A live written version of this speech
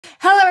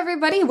Hello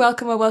everybody,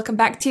 welcome or welcome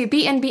back to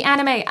BnB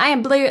Anime. I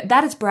am Blue,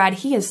 that is Brad,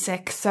 he is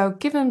sick, so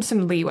give him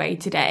some leeway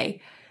today.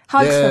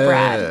 Hugs for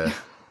Brad.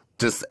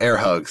 Just air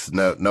hugs.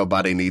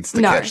 Nobody needs to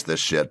catch this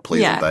shit,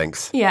 please and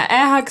thanks. Yeah,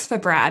 air hugs for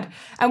Brad.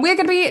 And we're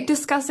going to be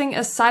discussing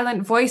A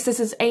Silent Voice. This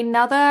is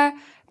another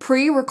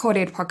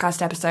pre-recorded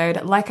podcast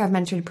episode. Like I've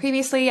mentioned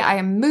previously, I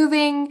am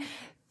moving.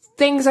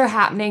 Things are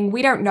happening.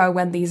 We don't know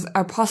when these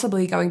are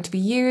possibly going to be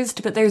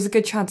used, but there's a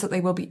good chance that they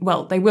will be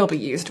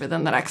used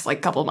within the next,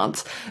 couple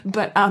months.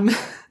 But,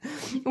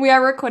 we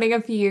are recording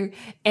a few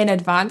in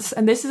advance,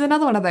 and this is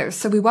another one of those.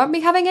 So we won't be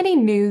having any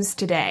news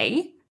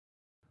today.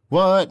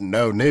 What?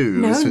 No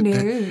news? No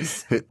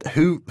news.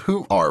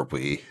 Who are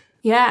we?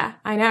 Yeah,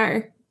 I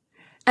know.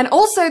 And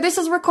also, this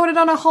is recorded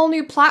on a whole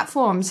new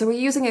platform, so we're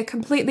using a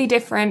completely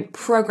different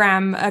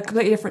program, a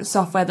completely different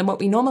software than what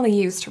we normally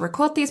use to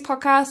record these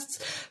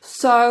podcasts.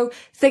 So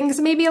things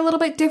may be a little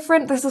bit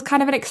different. This is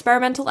kind of an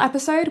experimental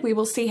episode. We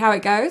will see how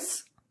it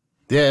goes.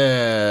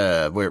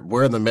 Yeah,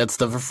 we're in the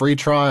midst of a free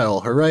trial.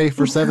 Hooray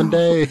for 7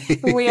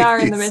 days. We are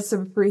in the midst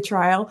of a free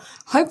trial.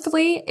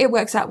 Hopefully it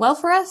works out well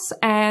for us.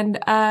 And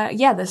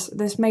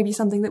this may be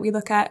something that we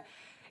look at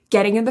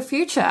getting in the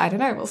future. I don't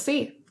know. We'll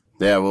see.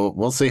 Yeah,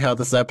 we'll see how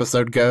this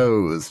episode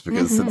goes,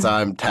 because since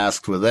I'm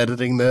tasked with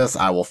editing this,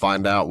 I will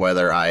find out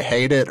whether I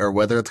hate it or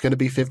whether it's going to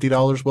be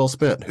 $50 well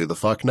spent. Who the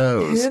fuck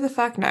knows? Who the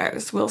fuck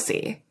knows? We'll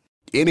see.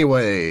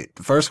 Anyway,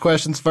 first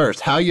questions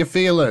first. How you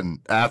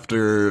feeling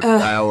after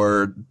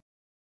our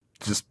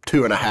just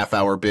 2.5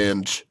 hour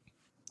binge?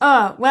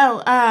 Oh,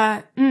 well,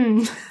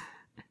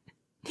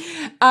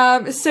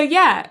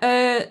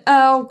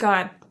 oh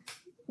god.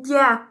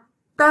 Yeah,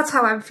 that's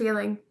how I'm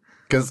feeling.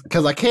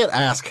 Because I can't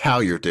ask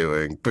how you're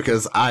doing,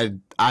 because I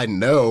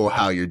know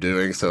how you're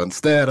doing, so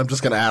instead I'm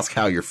just going to ask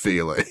how you're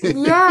feeling.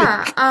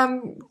 Yeah,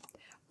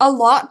 a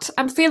lot.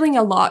 I'm feeling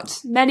a lot.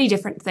 Many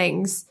different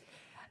things.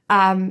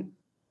 Lots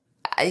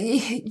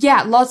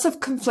of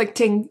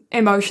conflicting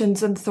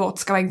emotions and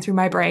thoughts going through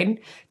my brain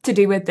to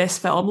do with this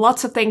film.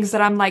 Lots of things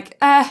that I'm like,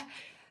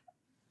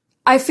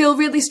 I feel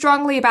really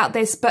strongly about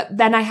this, but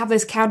then I have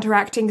this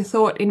counteracting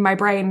thought in my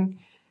brain.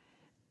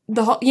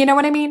 You know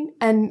what I mean?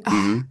 And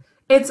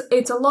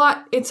It's a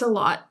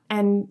lot,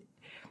 and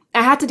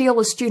I had to deal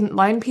with student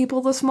loan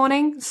people this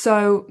morning,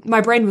 so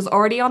my brain was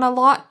already on a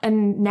lot,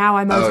 and now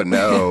I'm over. Oh,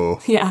 no.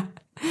 Yeah,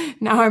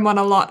 now I'm on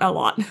a lot.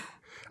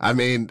 I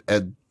mean,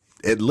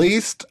 at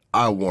least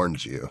I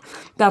warned you.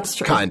 That's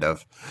true. Kind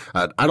of.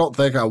 I don't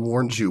think I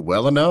warned you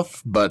well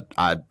enough, but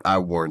I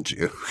warned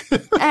you.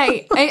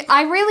 Hey,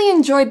 I really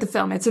enjoyed the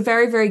film. It's a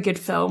very, very good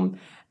film.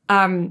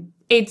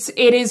 It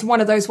is one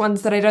of those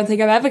ones that I don't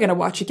think I'm ever going to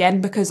watch again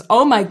because,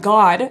 oh my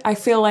god, I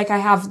feel like I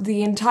have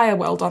the entire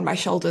world on my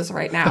shoulders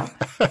right now.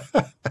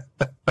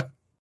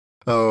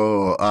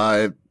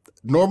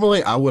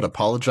 Normally I would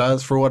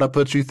apologize for what I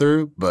put you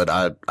through, but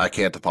I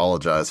can't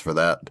apologize for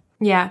that.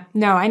 Yeah,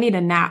 no, I need a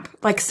nap,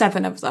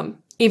 7 of them,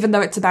 even though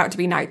it's about to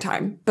be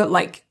nighttime,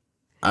 but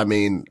I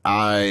mean,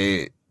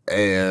 I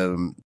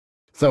am...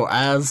 So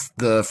as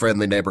the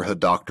friendly neighborhood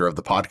doctor of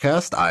the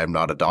podcast, I am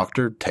not a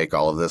doctor. Take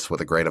all of this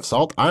with a grain of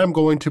salt. I'm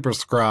going to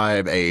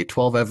prescribe a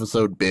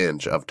 12-episode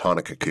binge of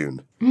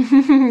Tanaka-kun.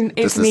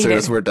 Just as soon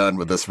as we're done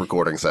with this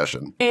recording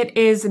session. It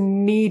is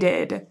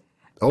needed.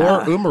 Or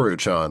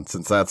Umaru-chan,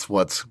 since that's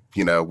what's,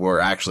 we're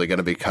actually going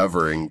to be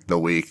covering the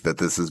week that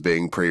this is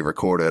being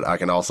pre-recorded. I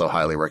can also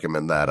highly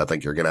recommend that. I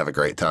think you're going to have a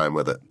great time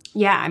with it.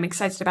 Yeah, I'm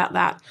excited about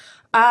that.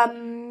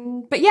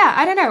 But yeah,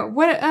 I don't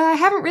know. I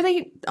haven't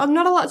really,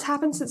 not a lot's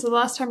happened since the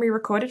last time we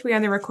recorded. We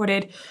only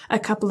recorded a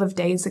couple of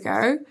days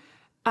ago.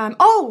 My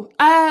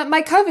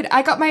COVID,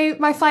 I got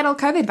my final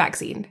COVID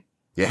vaccine.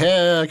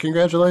 Yeah,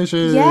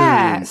 congratulations.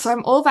 Yeah, so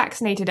I'm all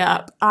vaccinated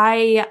up.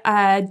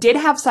 I did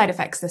have side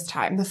effects this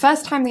time. The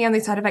first time, the only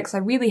side effects I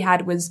really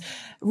had was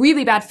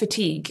really bad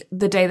fatigue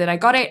the day that I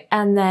got it,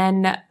 and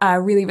then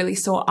a really, really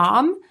sore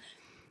arm.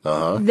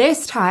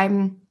 This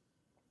time,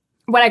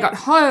 when I got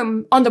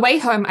home, on the way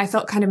home, I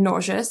felt kind of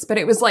nauseous, but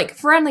it was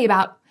for only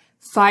about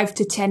 5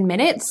 to 10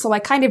 minutes. So I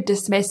kind of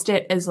dismissed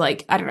it as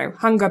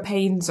hunger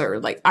pains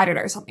or I don't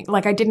know, something.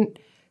 I didn't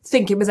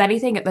think it was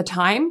anything at the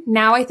time.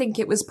 Now I think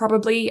it was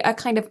probably a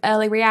kind of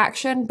early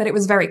reaction, but it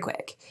was very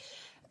quick.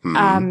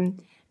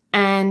 And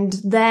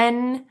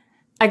then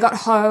I got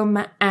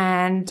home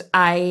and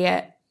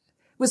I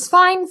was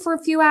fine for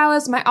a few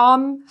hours. My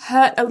arm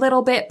hurt a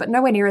little bit, but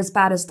nowhere near as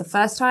bad as the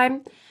first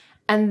time.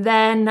 And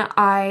then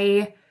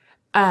I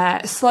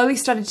slowly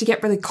started to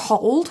get really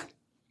cold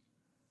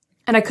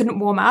and I couldn't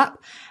warm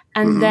up.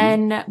 And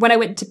then when I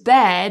went to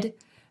bed,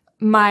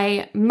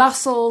 my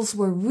muscles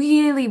were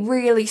really,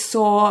 really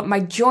sore.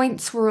 My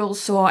joints were all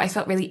sore. I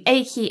felt really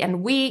achy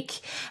and weak.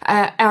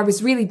 I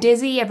was really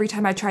dizzy every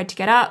time I tried to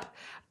get up.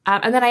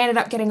 And then I ended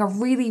up getting a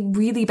really,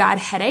 really bad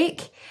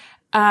headache.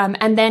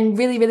 And then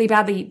really, really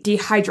badly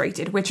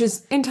dehydrated, which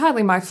is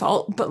entirely my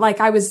fault. But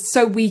I was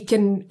so weak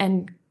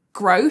and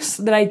gross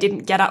that I didn't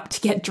get up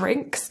to get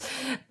drinks.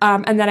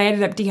 And then I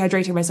ended up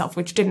dehydrating myself,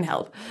 which didn't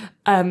help.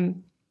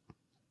 And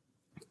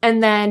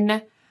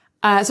then,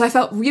 so I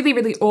felt really,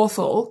 really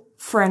awful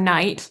for a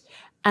night.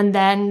 And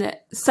then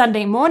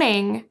Sunday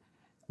morning,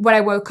 when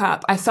I woke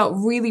up, I felt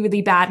really,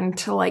 really bad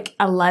until like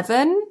 12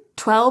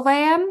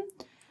 a.m.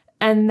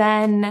 And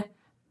then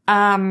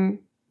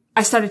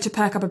I started to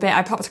perk up a bit.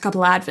 I popped a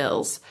couple of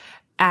Advils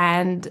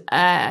and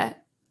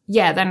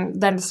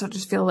then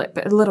started to feel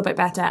a little bit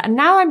better. And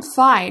now I'm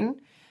fine.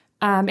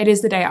 It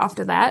is the day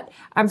after that.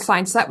 I'm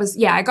fine. So that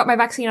was, I got my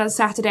vaccine on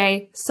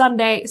Saturday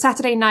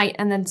night,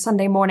 and then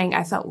Sunday morning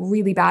I felt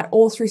really bad.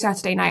 All through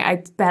Saturday night,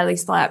 I barely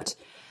slept.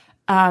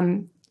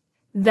 Then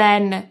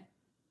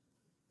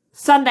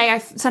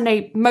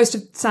most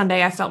of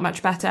Sunday, I felt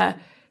much better.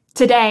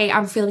 Today,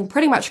 I'm feeling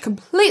pretty much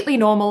completely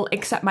normal,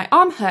 except my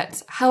arm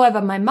hurts.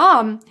 However, my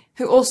mom,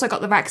 who also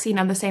got the vaccine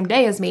on the same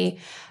day as me,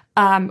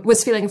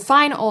 was feeling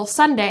fine all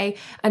Sunday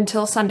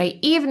until Sunday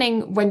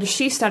evening when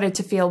she started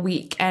to feel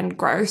weak and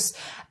gross.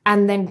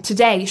 And then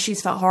today,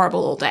 she's felt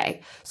horrible all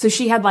day. So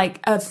she had like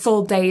a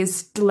full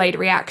day's delayed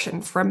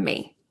reaction from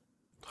me.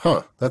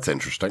 Huh, that's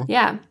interesting.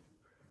 Yeah.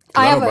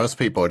 I know most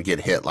people would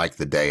get hit like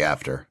the day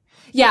after.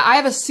 Yeah, I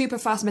have a super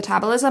fast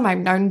metabolism.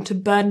 I'm known to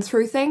burn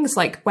through things.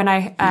 Like when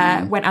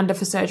I went under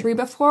for surgery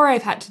before,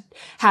 I've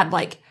had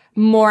like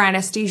more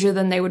anesthesia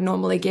than they would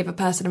normally give a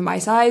person of my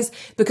size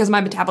because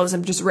my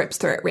metabolism just rips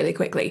through it really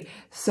quickly.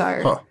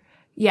 So,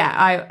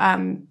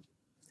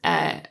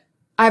 I've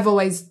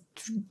always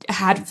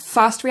had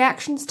fast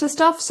reactions to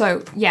stuff.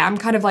 So, yeah, I'm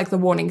kind of like the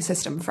warning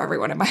system for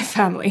everyone in my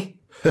family.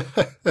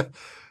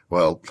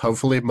 Well,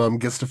 hopefully Mom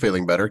gets to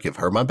feeling better. Give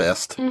her my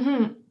best.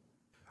 Mm-hmm.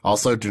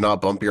 Also, do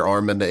not bump your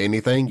arm into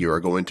anything. You are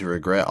going to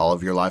regret all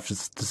of your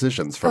life's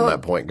decisions from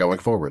that point going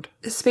forward.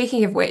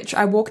 Speaking of which,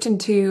 I walked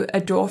into a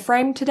door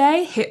frame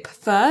today, hip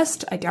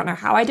first. I don't know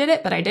how I did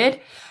it, but I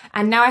did.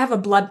 And now I have a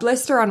blood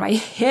blister on my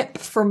hip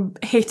from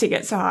hitting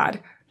it so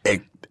hard.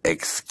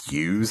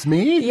 Excuse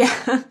me?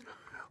 Yeah.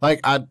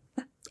 Like, I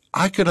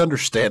could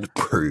understand a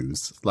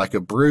bruise. Like, a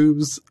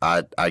bruise,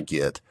 I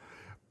get.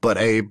 But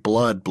a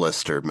blood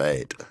blister,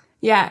 mate.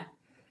 Yeah.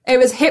 It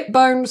was hip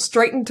bone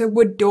straight into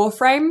wood door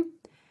frame.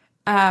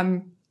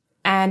 I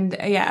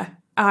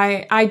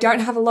don't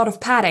have a lot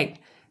of padding.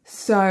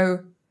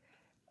 So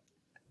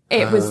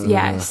it was,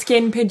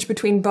 skin pinch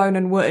between bone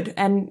and wood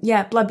and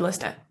blood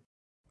blister.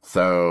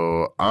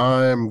 So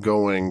I'm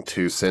going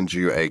to send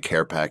you a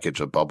care package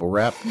of bubble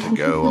wrap to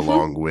go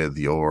along with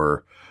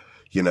your,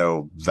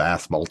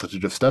 vast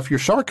multitude of stuff. Your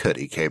shark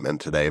hoodie came in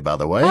today, by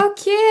the way. Oh,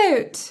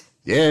 cute.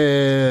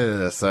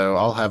 Yeah. So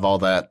I'll have all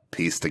that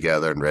pieced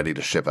together and ready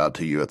to ship out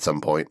to you at some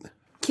point.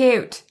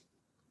 Cute.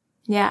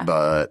 Yeah.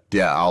 But,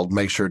 I'll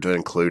make sure to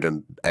include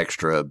an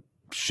extra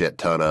shit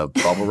ton of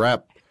bubble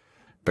wrap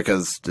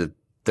because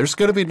there's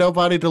going to be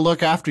nobody to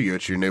look after you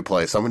at your new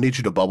place. I'm going to need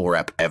you to bubble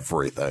wrap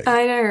everything.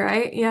 I know,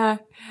 right? Yeah.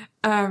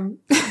 I'm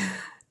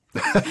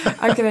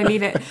going to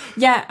need it.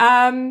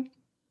 Yeah.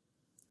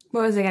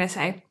 What was I going to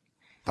say?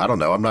 I don't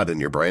know. I'm not in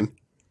your brain.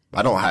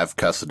 I don't have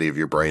custody of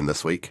your brain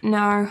this week.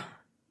 No.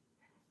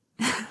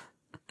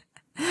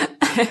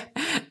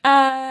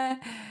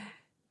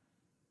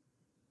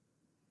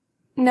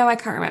 No, I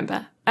can't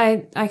remember.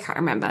 I can't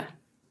remember.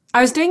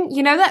 I was doing,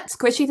 that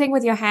squishy thing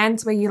with your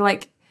hands where you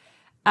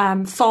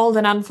fold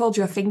and unfold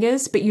your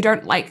fingers, but you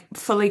don't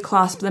fully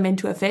clasp them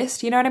into a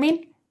fist. You know what I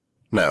mean?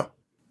 No.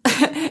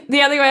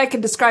 The only way I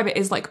can describe it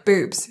is like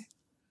boobs.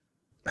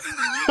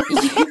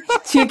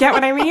 Do you get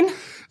what I mean?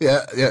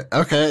 Yeah.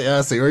 Okay. Yeah.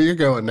 I see where you're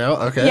going now.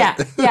 Okay. Yeah.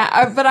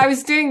 But I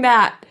was doing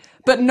that,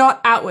 but not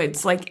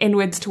outwards,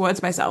 inwards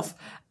towards myself.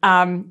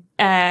 Not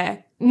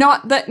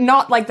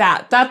like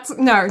that.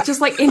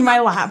 Just in my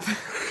lap.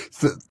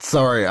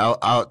 Sorry,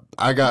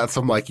 I got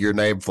some your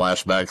name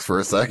flashbacks for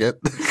a second.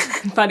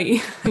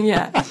 Funny,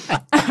 yeah.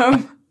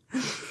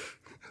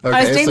 Okay,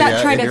 I was doing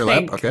that trying to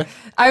think. Okay.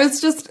 I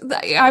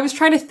was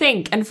trying to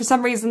think, and for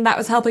some reason that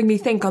was helping me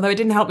think, although it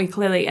didn't help me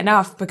clearly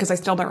enough because I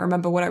still don't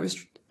remember what I was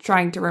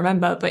trying to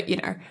remember, but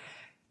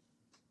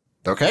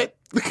Okay.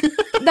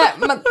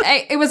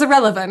 It was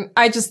irrelevant.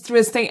 I just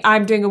was thinking,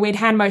 I'm doing a weird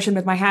hand motion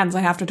with my hands.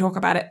 I have to talk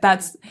about it.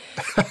 That's...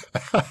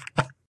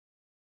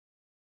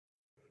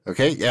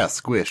 Okay, yeah,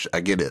 squish. I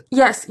get it.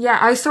 Yes, yeah.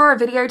 I saw a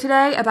video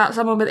today about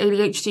someone with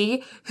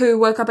ADHD who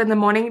woke up in the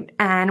morning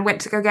and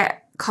went to go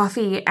get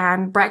coffee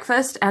and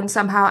breakfast and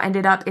somehow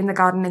ended up in the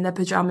garden in their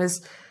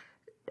pajamas,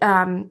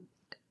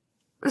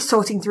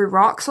 sorting through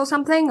rocks or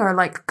something, or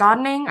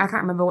gardening. I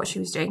can't remember what she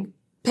was doing.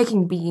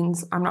 Picking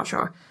beans. I'm not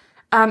sure.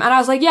 And I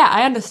was like, yeah,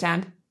 I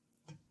understand.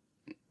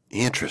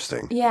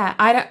 Interesting. Yeah,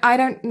 I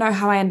don't know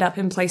how I end up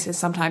in places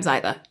sometimes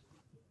either.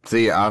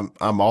 See, I'm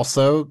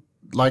also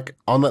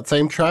on that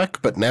same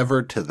track, but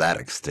never to that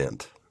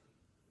extent.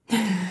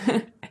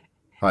 Never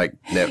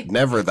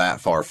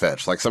that far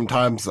fetched.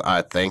 Sometimes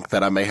I think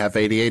that I may have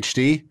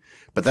ADHD,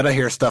 but then I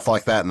hear stuff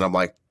like that, and I'm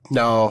like,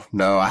 no,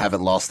 I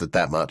haven't lost it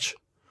that much.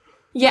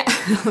 Yeah,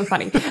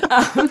 funny.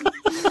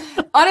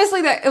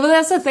 Honestly,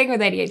 that's the thing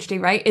with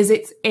ADHD, right? Is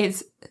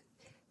it's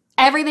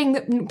everything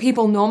that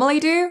people normally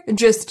do,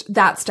 just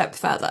that step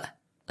further.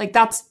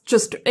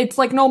 It's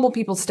normal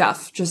people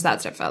stuff, just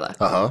that step further.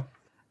 Uh-huh.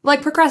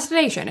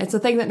 Procrastination. It's a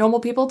thing that normal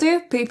people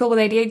do. People with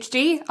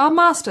ADHD are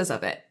masters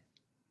of it.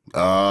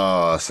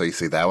 Oh, so you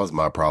see, that was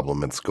my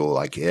problem in school.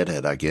 I get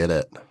it. I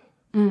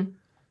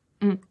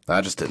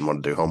just didn't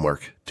want to do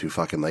homework. Too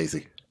fucking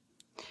lazy.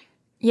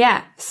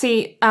 Yeah.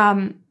 See,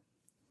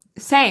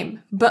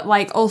 same. But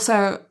like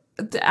also,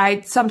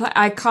 I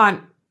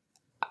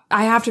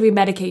have to be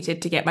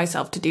medicated to get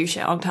myself to do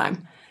shit on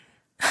time.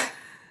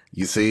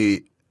 You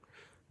see,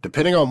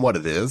 depending on what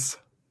it is,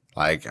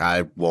 like,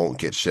 I won't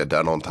get shit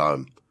done on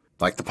time.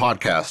 Like the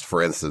podcast,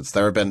 for instance,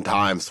 there have been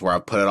times where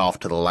I've put it off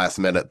to the last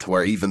minute to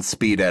where even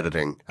speed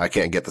editing, I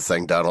can't get this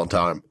thing done on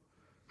time.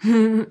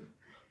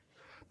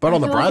 But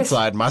on the bright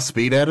side, my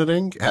speed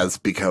editing has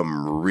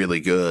become really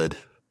good.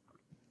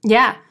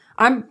 Yeah,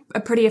 I'm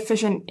pretty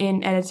efficient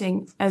in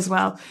editing as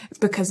well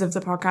because of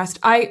the podcast.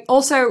 I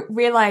also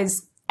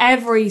realize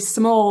every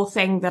small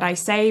thing that I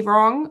say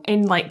wrong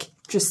in like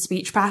just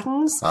speech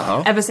patterns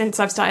ever since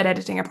I've started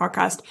editing a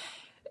podcast.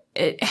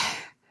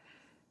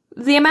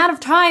 The amount of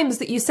times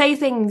that you say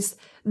things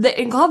that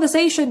in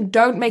conversation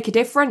don't make a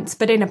difference,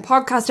 but in a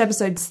podcast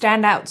episode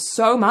stand out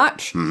so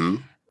much.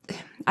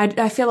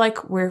 I feel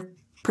like we're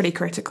pretty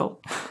critical.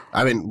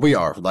 I mean, we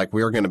are. Like,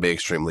 we are going to be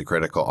extremely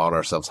critical on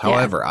ourselves.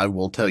 However, I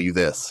will tell you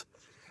this.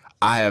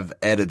 I have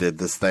edited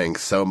this thing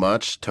so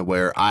much to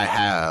where I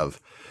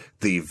have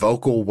the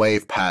vocal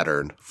wave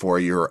pattern for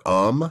your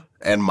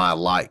and my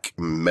like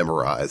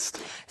memorized.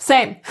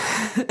 Same.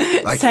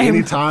 Like,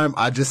 anytime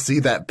I just see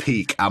that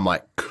peak, I'm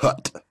like,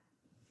 cut.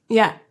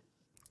 Yeah.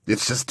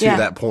 It's just to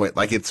that point.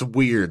 Like, it's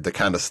weird, the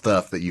kind of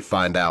stuff that you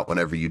find out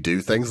whenever you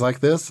do things like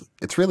this.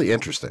 It's really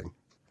interesting.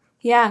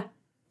 Yeah,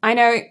 I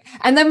know.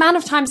 And the amount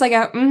of times I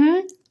go,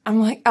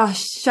 I'm like, oh,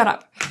 shut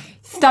up.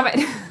 Stop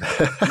it.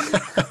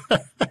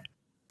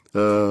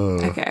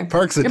 Okay.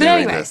 Perks of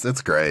doing this.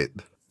 It's great.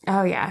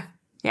 Oh, yeah.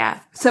 Yeah.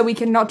 So we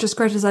can not just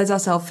criticize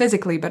ourselves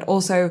physically, but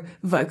also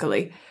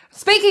vocally.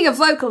 Speaking of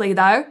vocally,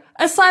 though,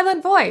 a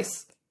silent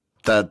voice.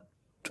 I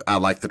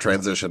like the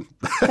transition.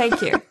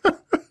 Thank you.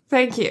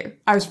 Thank you.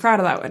 I was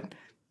proud of that one.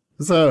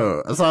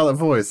 So, A Silent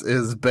Voice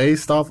is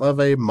based off of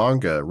a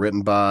manga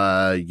written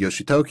by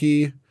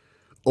Yoshitoki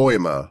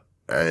Oima,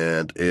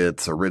 and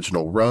its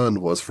original run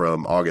was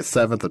from August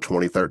 7th of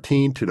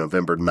 2013 to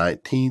November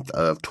 19th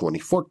of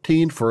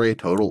 2014 for a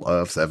total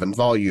of 7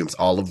 volumes,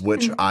 all of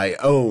which I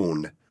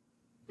own.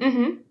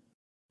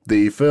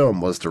 The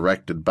film was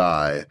directed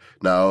by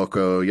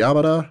Naoko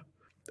Yamada,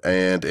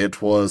 and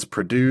it was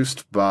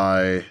produced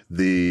by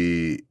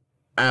the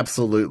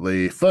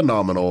absolutely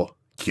phenomenal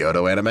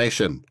Kyoto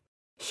Animation.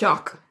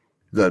 Shock.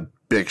 The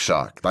big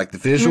shock. Like the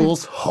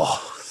visuals,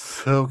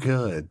 so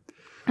good.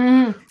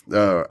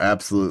 Oh,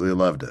 absolutely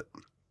loved it.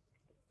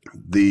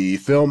 The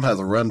film has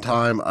a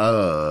runtime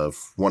of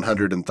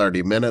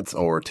 130 minutes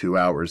or 2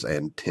 hours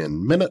and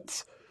 10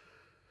 minutes.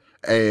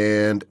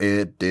 And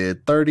it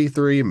did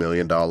 $33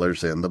 million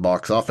in the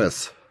box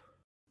office.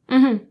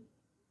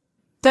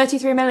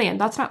 33 million.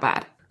 That's not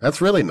bad.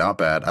 That's really not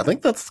bad. I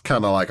think that's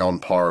kind of like on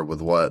par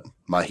with what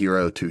My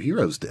Hero 2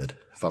 Heroes did,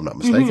 if I'm not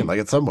mistaken. Like,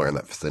 it's somewhere in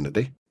that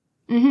vicinity.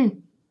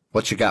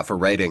 What you got for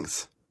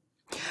ratings?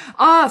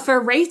 For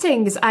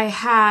ratings, I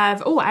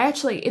have...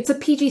 it's a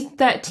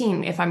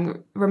PG-13, if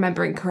I'm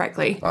remembering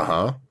correctly.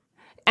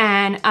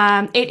 And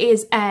it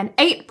is an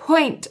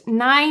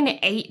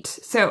 8.98,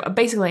 so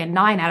basically a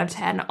 9 out of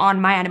 10 on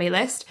my anime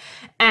list,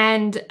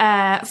 and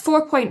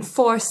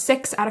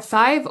 4.46 out of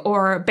 5,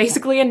 or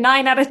basically a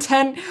 9 out of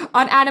 10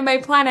 on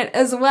Anime Planet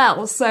as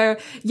well. So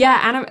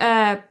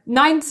yeah,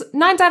 9s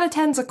out of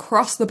 10s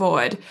across the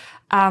board,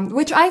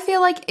 which I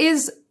feel like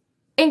is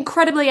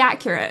incredibly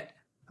accurate.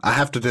 I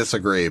have to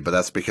disagree, but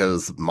that's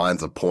because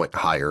mine's a point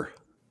higher.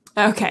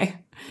 Okay.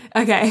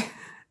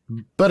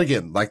 But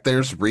again, like,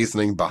 there's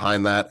reasoning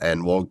behind that,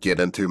 and we'll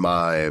get into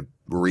my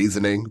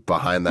reasoning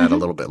behind that a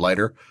little bit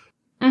later.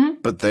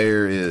 But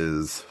there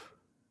is,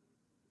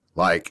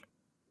 like,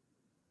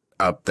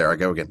 there I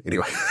go again.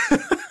 Anyway.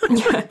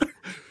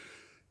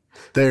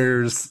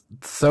 There's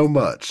so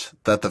much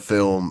that the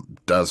film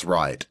does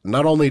right.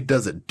 Not only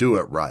does it do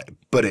it right,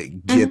 but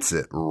it gets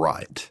it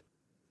right.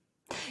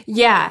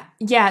 Yeah,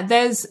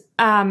 there's,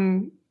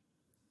 there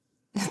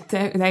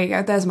you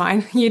go, there's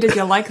mine. You did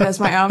your like,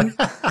 there's my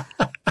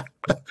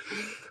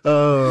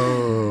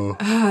Oh,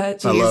 I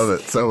love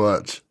it so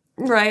much.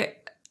 Right.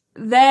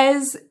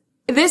 There's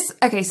this,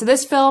 so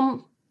this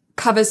film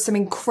covers some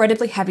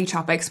incredibly heavy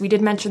topics. We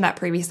did mention that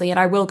previously, and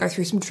I will go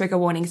through some trigger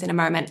warnings in a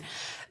moment.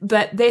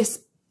 But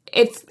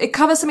it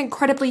covers some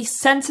incredibly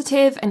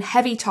sensitive and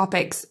heavy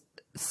topics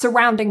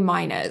surrounding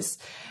minors.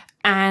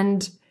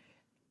 And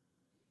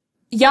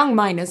young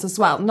minors as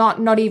well,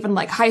 not even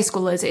like high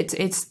schoolers.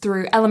 It's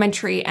through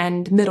elementary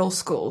and middle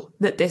school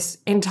that this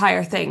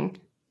entire thing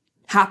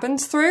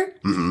happens through.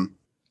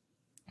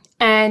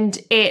 And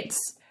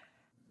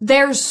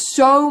there's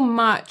so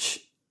much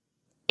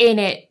in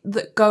it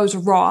that goes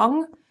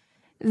wrong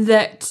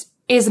that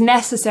is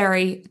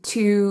necessary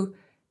to,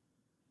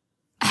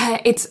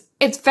 it's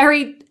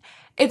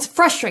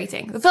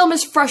frustrating. The film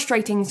is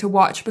frustrating to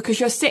watch because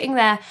you're sitting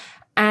there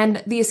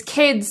and these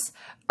kids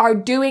are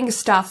doing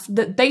stuff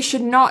that they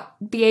should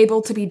not be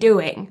able to be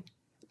doing,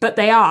 but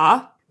they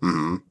are.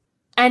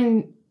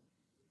 And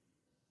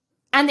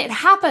it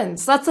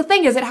happens. That's the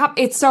thing, is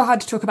it's so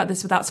hard to talk about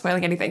this without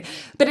spoiling anything.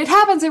 But it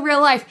happens in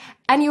real life,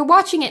 and you're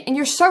watching it, and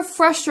you're so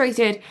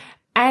frustrated,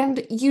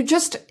 and your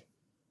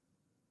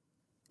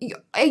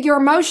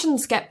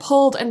emotions get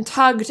pulled and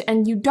tugged,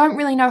 and you don't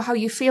really know how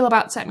you feel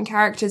about certain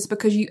characters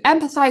because you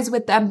empathize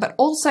with them, but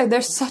also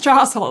they're such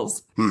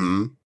assholes.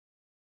 Mm-hmm.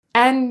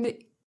 And...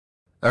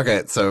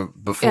 Okay, so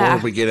before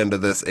we get into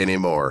this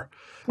anymore,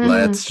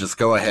 let's just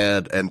go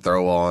ahead and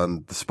throw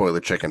on the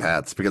spoiler chicken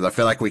hats, because I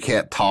feel like we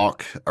can't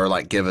talk or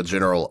like give a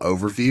general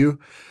overview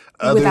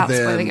without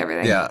spoiling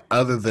everything. Yeah,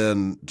 other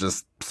than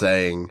just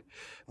saying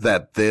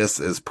that this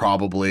is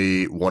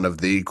probably one of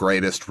the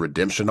greatest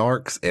redemption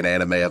arcs in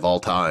anime of all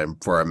time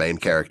for our main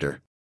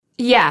character.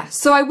 Yeah,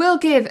 so I will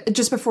give,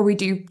 just before we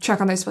do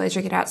check on those spoiler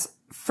chicken hats,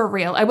 for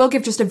real, I will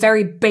give just a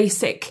very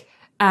basic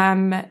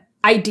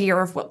idea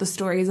of what the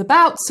story is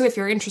about. So if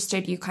you're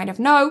interested, you kind of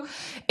know.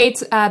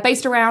 It's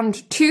based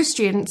around two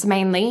students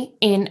mainly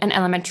in an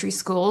elementary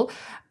school.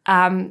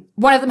 One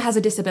of them has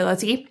a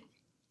disability.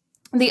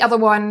 The other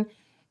one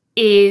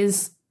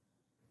is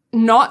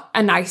not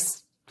a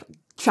nice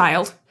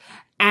child.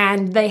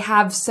 And they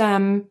have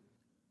some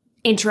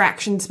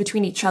interactions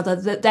between each other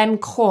that then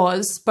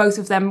cause both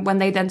of them, when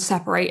they then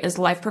separate as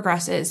life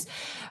progresses,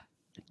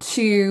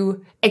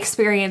 to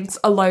experience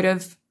a load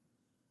of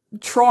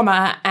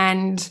trauma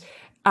and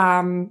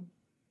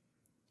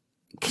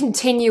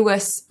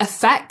continuous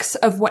effects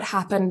of what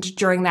happened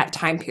during that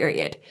time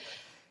period.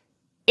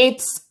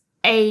 It's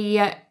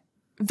a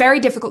very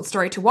difficult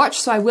story to watch,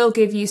 so I will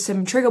give you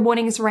some trigger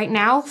warnings right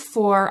now.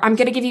 I'm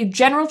going to give you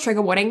general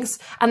trigger warnings,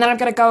 and then I'm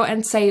going to go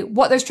and say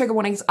what those trigger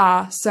warnings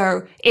are.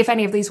 So if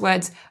any of these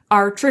words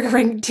are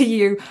triggering to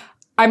you,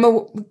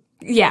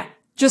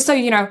 just so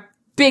you know,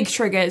 big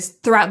triggers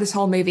throughout this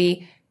whole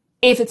movie.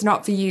 If it's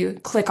not for you,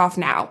 click off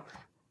now.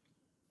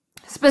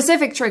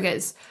 Specific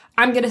triggers,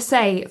 I'm going to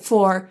say,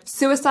 for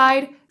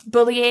suicide,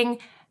 bullying,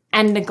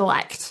 and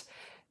neglect.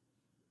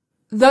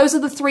 Those are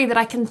the three that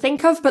I can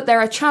think of, but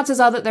chances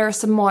are that there are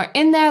some more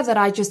in there that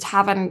I just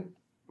haven't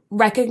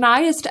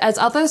recognized as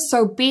others.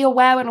 So be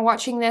aware when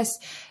watching this.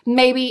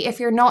 Maybe if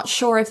you're not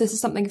sure if this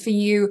is something for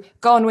you,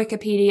 go on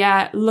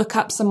Wikipedia, look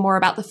up some more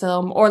about the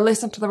film, or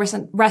listen to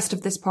the rest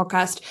of this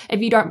podcast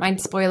if you don't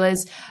mind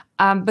spoilers,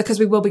 because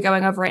we will be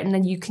going over it, and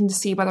then you can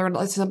see whether or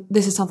not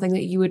this is something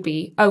that you would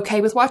be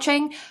okay with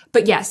watching.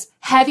 But yes,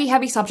 heavy,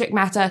 heavy subject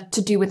matter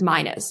to do with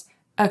minors.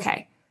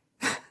 Okay.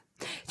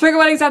 Trigger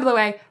warnings out of the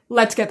way.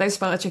 Let's get those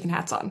spoiler chicken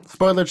hats on.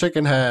 Spoiler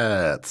chicken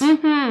hats.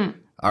 Mm-hmm.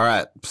 All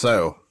right.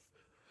 So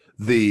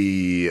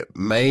the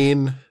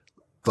main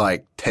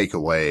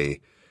takeaway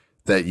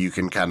that you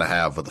can kind of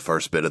have with the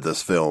first bit of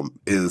this film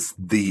is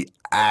the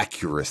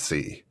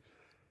accuracy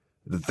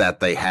that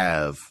they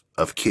have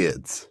of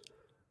kids.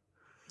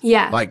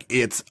 Yeah.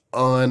 It's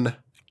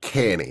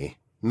uncanny.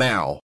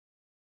 Now,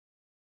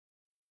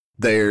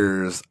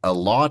 there's a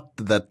lot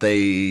that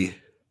they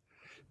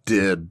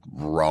did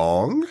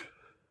wrong.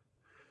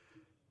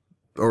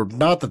 Or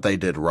not that they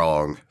did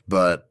wrong,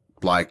 but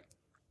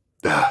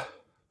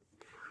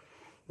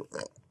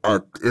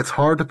it's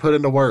hard to put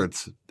into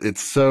words.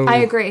 It's so... I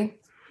agree.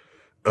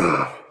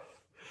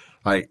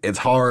 It's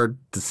hard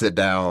to sit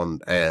down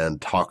and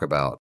talk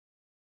about.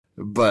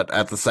 But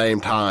at the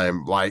same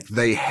time,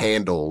 they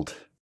handled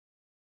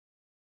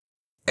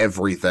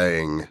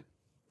everything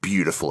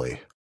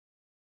beautifully.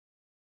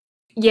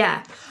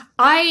 Yeah.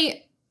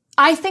 I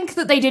think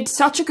that they did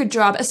such a good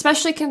job,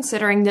 especially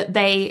considering that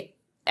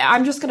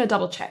I'm just going to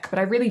double check, but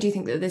I really do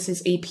think that this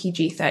is a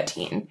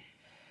PG-13.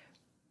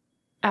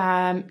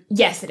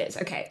 Yes, it is.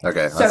 Okay.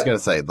 Okay. So, I was going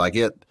to say,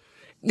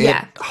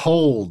 it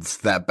holds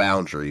that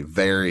boundary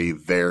very,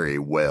 very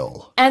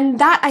well. And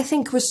that, I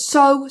think, was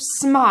so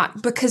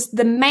smart, because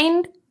the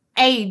main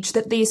age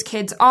that these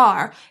kids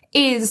are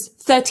is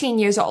 13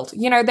 years old.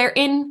 You know, they're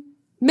in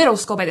middle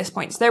school by this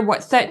point. So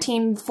they're,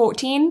 13,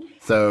 14?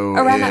 So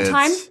around that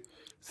time?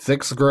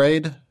 6th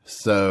grade.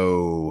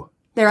 So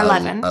they're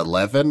 11.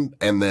 11,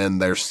 and then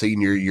their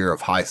senior year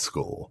of high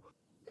school.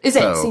 Is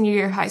it senior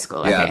year of high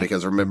school? Yeah, okay.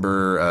 Because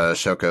remember,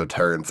 Shoko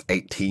turns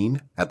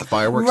 18 at the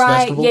fireworks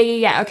right, festival.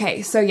 Yeah.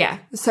 Okay, so yeah.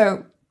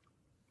 So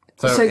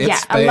it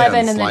spans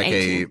 11 and then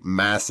 18. A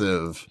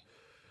massive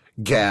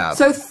gap.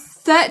 So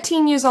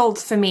 13 years old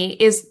for me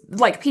is,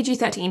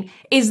 PG-13,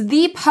 is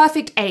the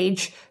perfect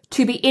age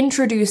to be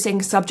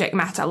introducing subject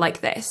matter like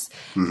this.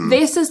 Mm-hmm.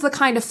 This is the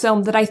kind of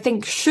film that I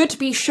think should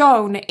be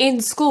shown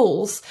in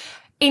schools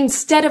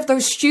instead of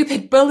those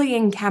stupid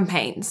bullying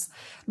campaigns.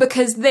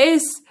 Because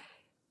this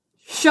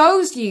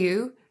shows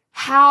you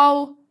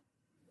how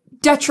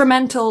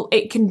detrimental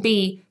it can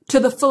be to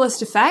the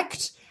fullest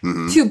effect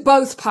to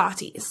both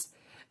parties.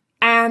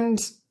 And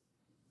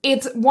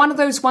it's one of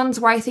those ones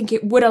where I think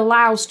it would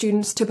allow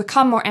students to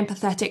become more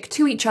empathetic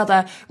to each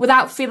other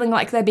without feeling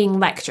like they're being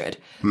lectured.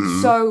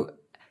 So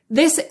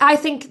this, I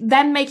think,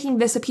 them making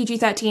this a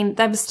PG-13,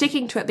 them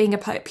sticking to it being a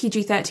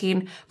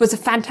PG-13 was a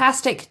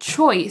fantastic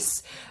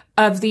choice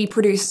of the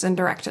producers and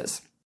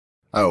directors.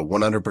 Oh,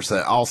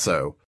 100%.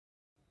 Also,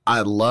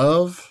 I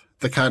love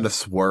the kind of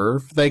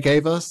swerve they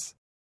gave us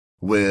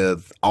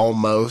with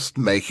almost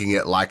making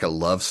it like a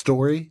love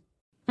story,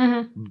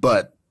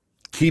 but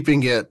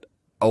keeping it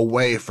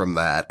away from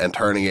that and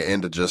turning it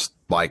into just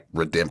like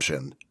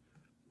redemption.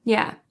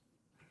 Yeah.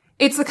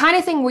 It's the kind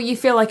of thing where you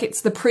feel like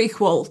it's the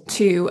prequel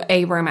to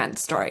a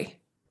romance story.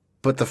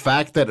 But the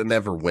fact that it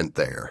never went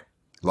there,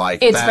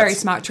 like, it's a very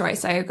smart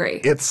choice. I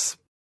agree.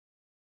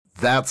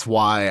 That's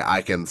why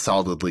I can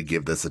solidly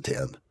give this a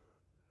 10.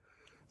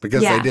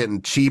 Because Yeah. they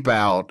didn't cheap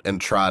out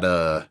and try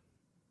to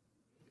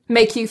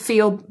make you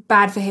feel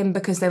bad for him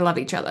because they love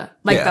each other.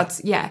 Like,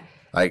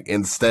 Like,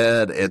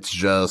 instead, it's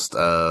just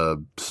a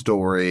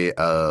story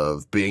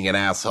of being an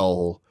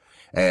asshole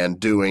and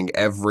doing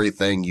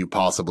everything you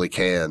possibly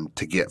can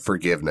to get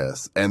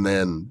forgiveness. And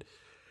then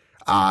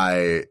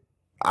I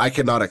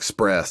cannot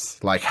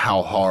express, like,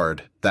 how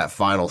hard that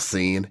final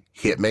scene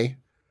hit me.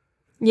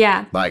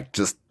 Yeah. Like,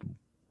 just,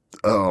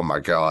 oh my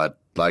God.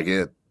 Like,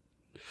 it,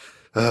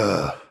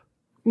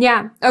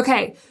 Yeah.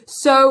 Okay.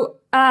 So,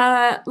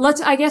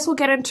 I guess we'll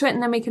get into it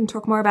and then we can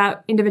talk more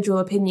about individual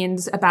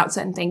opinions about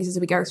certain things as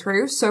we go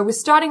through. So we're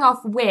starting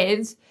off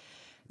with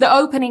the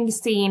opening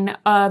scene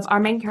of our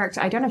main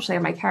character. I don't actually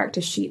have my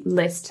character sheet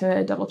list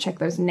to double check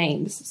those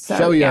names. So,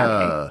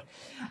 Shoya.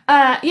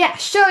 Yeah, okay.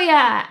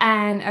 Shoya.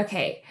 And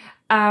okay.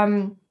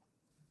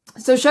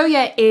 So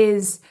Shoya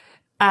is,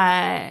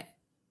 on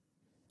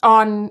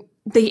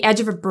the edge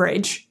of a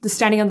bridge,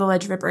 standing on the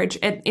ledge of a bridge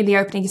in the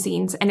opening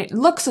scenes, and it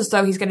looks as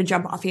though he's going to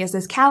jump off. He has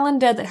this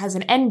calendar that has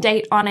an end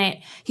date on it.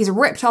 He's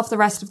ripped off the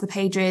rest of the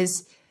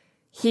pages.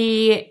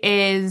 He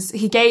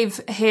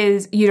gave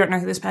you don't know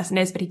who this person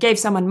is, but he gave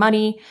someone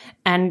money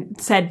and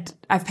said,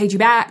 I've paid you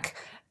back,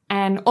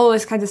 and all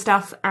this kinds of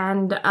stuff.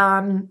 And,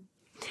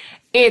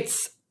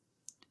 it's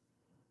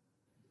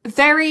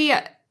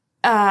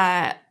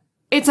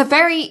a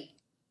very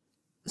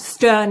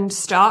stern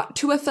start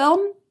to a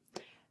film.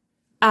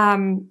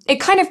 It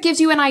kind of gives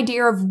you an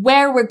idea of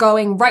where we're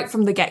going right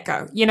from the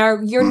get-go. You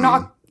know,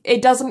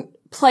 it doesn't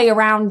play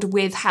around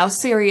with how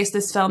serious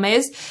this film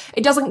is.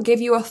 It doesn't give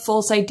you a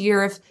false idea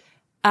of,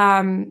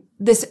 of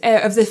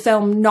the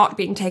film not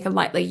being taken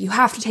lightly. You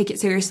have to take it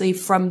seriously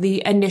from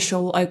the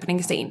initial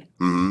opening scene.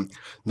 Mm-hmm.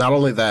 Not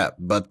only that,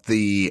 but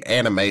the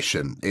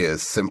animation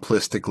is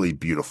simplistically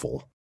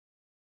beautiful.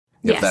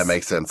 If that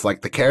makes sense.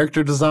 Like, the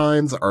character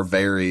designs are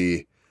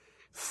very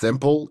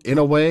simple in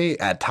a way.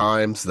 At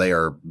times, they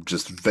are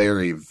just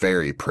very,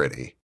 very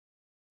pretty.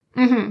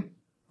 Mm-hmm.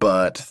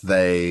 But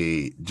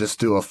they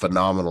just do a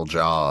phenomenal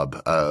job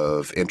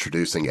of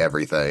introducing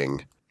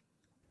everything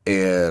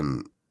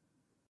and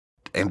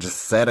just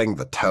setting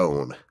the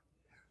tone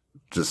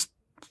just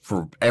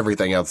for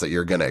everything else that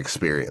you're going to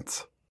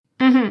experience.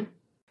 Mm-hmm.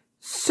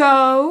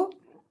 So,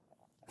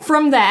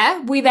 from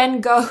there, we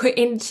then go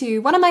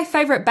into one of my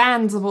favorite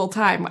bands of all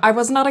time. I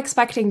was not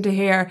expecting to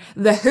hear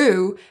The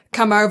Who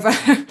come over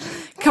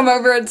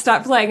and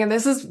start playing. And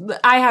this is,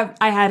 I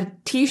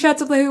had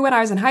t-shirts of The Who when I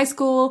was in high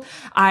school.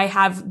 I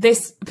have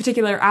this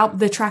particular album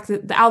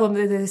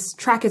that this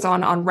track is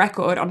on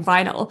record, on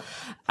vinyl.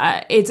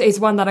 It's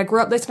one that I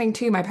grew up listening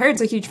to. My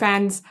parents are huge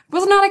fans.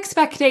 Was not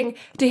expecting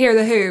to hear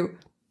The Who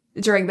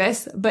during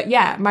this, but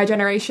yeah, my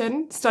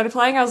generation started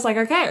playing. I was like,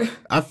 okay.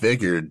 I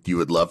figured you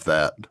would love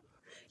that.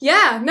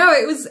 Yeah, no,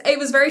 it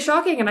was very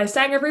shocking, and I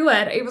sang every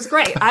word. It was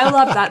great. I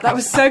loved that. That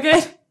was so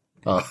good.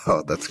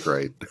 Oh, that's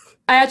great.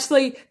 I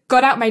actually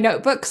got out my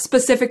notebook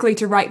specifically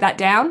to write that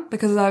down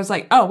because I was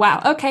like, oh,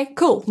 wow, okay,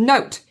 cool,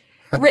 note,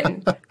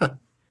 written.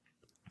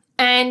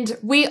 And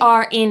we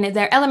are in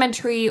their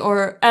elementary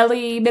or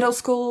early middle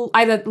school,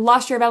 either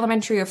last year of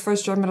elementary or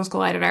first year of middle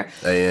school, I don't know.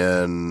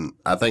 And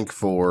I think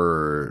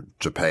for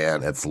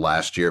Japan, it's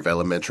last year of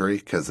elementary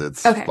because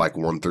it's like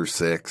 1 through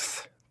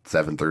 6,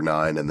 7 through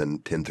 9, and then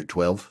 10 through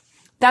 12.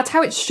 That's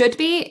how it should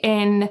be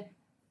in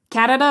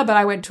Canada, but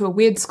I went to a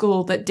weird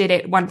school that did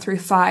it 1 through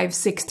 5,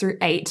 6 through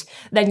 8.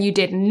 Then you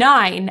did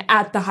 9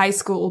 at the high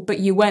school, but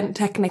you weren't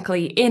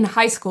technically in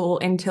high school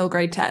until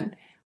grade 10.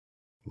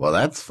 Well,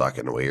 that's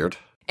fucking weird.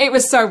 It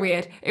was so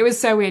weird.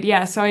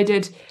 Yeah. So I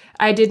did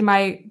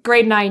my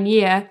grade 9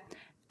 year,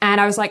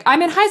 and I was like,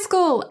 I'm in high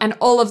school. And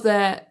all of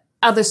the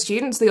other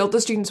students, the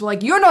older students, were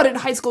like, you're not in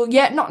high school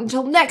yet, not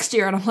until next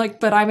year. And I'm like,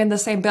 but I'm in the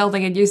same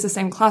building and use the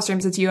same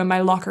classrooms as you, and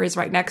my locker is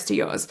right next to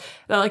yours.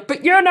 They're like,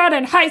 but you're not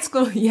in high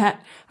school yet.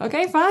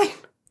 Okay, fine.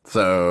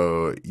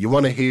 So, you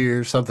want to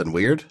hear something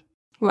weird?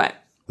 What?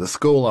 The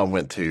school I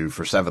went to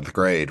for 7th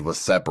grade was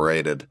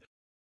separated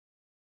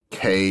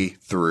K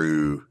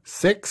through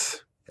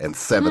 6 and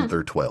 7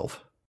 through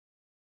 12.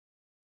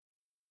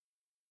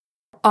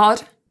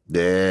 Odd.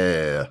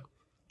 Yeah.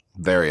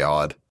 Very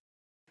odd.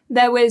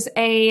 There was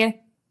a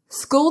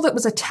school that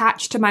was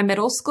attached to my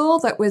middle school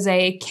that was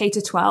a K to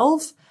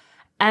 12.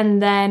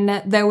 And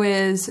then there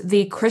was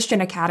the Christian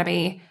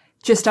Academy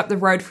just up the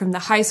road from the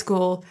high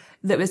school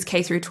that was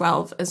K through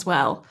 12 as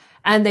well.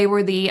 And they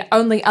were the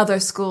only other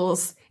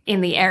schools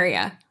in the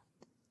area.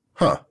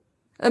 Huh.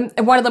 And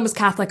one of them was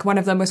Catholic, one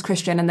of them was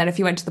Christian. And then if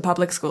you went to the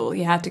public school,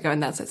 you had to go in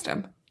that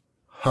system.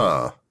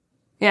 Huh.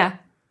 Yeah.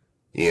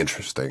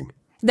 Interesting.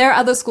 There are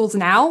other schools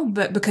now,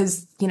 but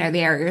because, the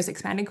area is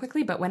expanding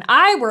quickly. But when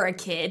I were a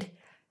kid,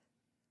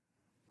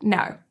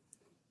 no.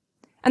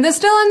 And there's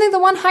still only the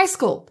one high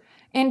school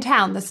in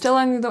town. There's still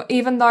only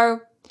even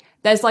though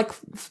there's like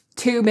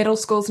 2 middle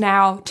schools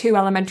now, 2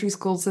 elementary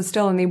schools, there's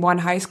still only one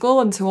high school.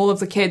 And so all of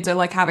the kids are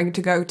like having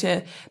to go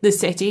to the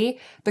city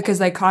because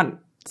they can't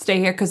stay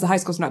here because the high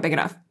school's not big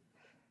enough.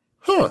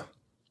 Huh.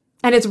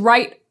 And it's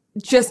right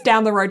just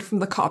down the road from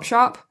the cop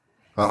shop.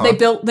 Uh-huh. They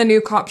built the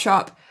new cop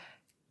shop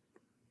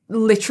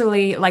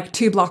literally like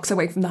 2 blocks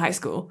away from the high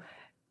school.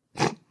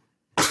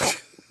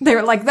 They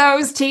were like,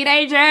 those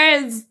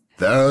teenagers!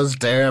 Those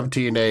damn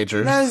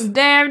teenagers. Those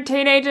damn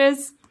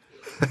teenagers.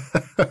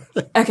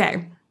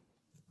 Okay.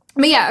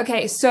 But yeah,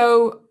 okay,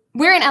 so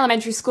we're in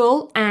elementary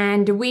school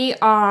and we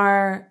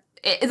are...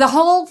 The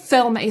whole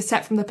film is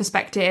set from the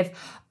perspective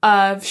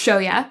of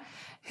Shoya,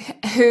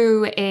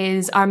 who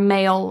is our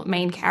male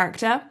main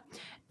character.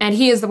 And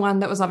he is the one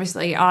that was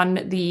obviously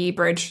on the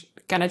bridge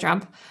gonna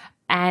jump.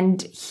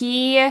 And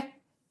he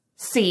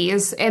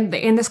sees in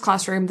this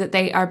classroom that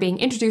they are being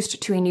introduced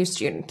to a new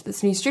student.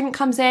 This new student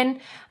comes in,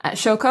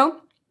 Shoko,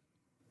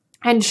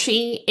 and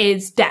she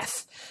is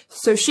deaf.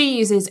 So she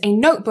uses a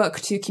notebook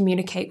to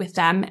communicate with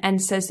them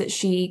and says that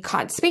she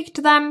can't speak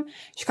to them.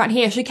 She can't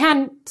hear. She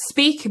can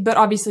speak, but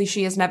obviously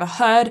she has never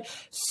heard.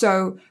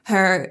 So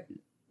her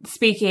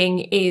speaking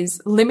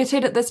is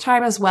limited at this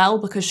time as well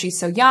because she's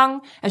so young.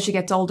 As she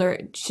gets older,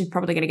 she's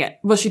probably going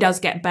to she does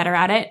get better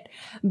at it.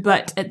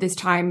 But at this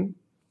time,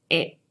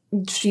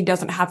 she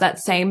doesn't have that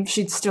same,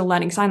 she's still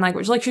learning sign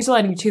language. Like, she's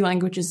learning 2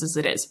 languages as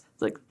it is.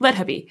 Like, let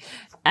her be.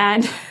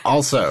 And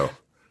also,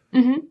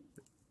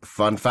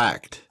 fun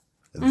fact,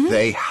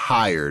 they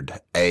hired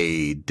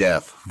a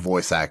deaf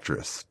voice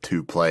actress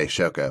to play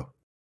Shoko.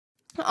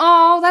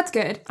 Oh, that's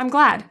good. I'm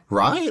glad.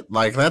 Right?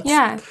 Like,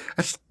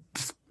 that's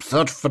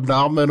such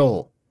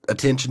phenomenal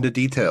attention to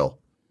detail.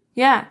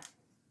 Yeah.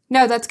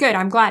 No, that's good.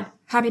 I'm glad.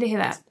 Happy to hear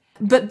that.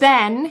 But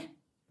then,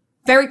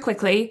 very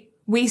quickly,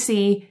 we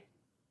see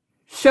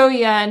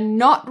Shoya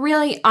not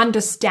really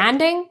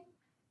understanding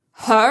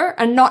her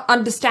and not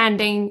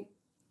understanding...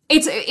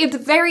 It's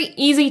very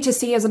easy to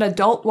see as an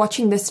adult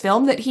watching this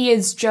film that he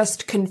is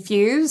just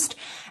confused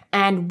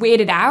and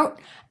weirded out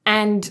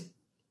and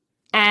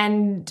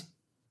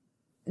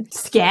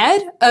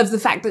scared of the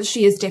fact that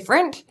she is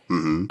different.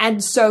 Mm-hmm.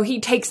 And so he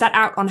takes that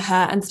out on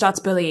her and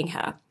starts bullying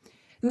her.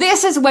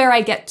 This is where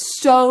I get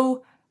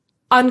so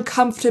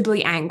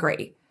uncomfortably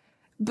angry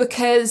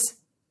because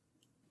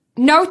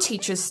no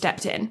teachers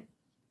stepped in.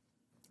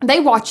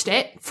 They watched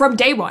it from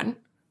day one.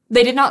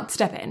 They did not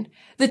step in.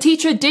 The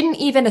teacher didn't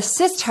even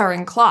assist her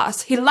in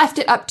class. He left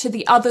it up to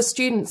the other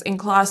students in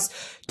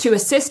class to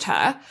assist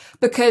her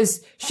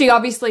because she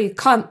obviously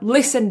can't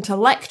listen to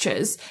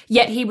lectures,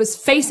 yet he was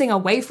facing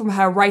away from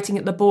her writing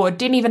at the board,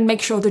 didn't even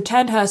make sure to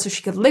turn her so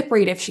she could lip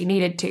read if she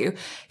needed to.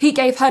 He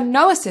gave her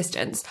no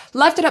assistance,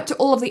 left it up to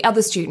all of the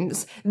other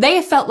students.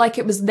 They felt like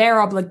it was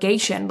their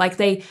obligation, like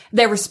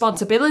their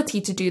responsibility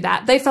to do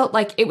that. They felt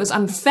like it was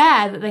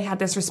unfair that they had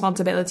this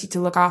responsibility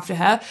to look after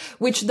her,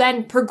 which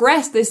then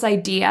progressed this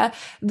idea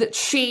that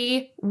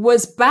she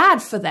was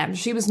bad for them.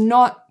 She was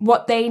not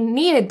what they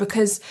needed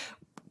because,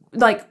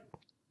 like,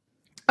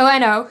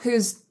 Oeno,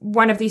 who's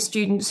one of these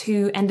students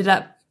who ended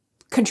up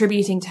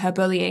contributing to her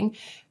bullying,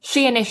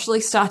 she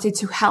initially started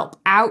to help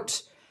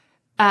out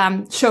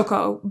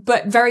Shoko,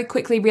 but very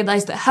quickly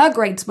realized that her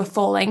grades were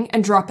falling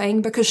and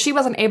dropping because she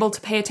wasn't able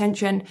to pay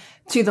attention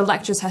to the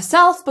lectures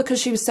herself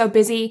because she was so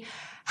busy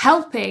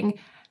helping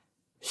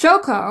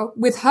Shoko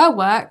with her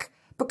work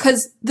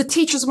because the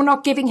teachers were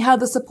not giving her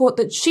the support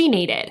that she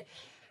needed.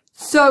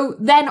 So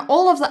then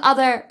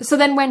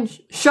when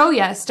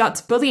Shoya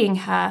starts bullying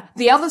her,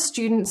 the other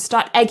students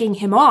start egging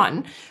him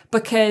on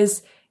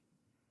because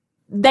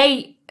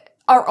they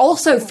are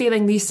also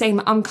feeling these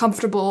same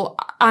uncomfortable,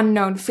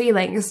 unknown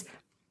feelings.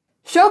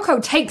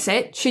 Shoko takes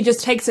it. She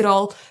just takes it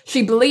all.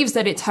 She believes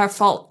that it's her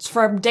fault.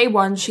 From day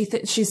one,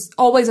 she's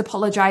always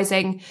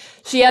apologizing.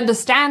 She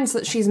understands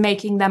that she's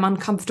making them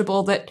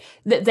uncomfortable, that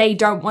they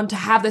don't want to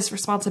have this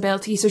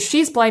responsibility. So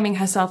she's blaming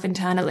herself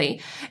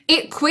internally.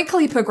 It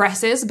quickly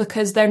progresses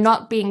because they're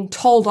not being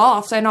told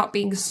off. They're not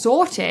being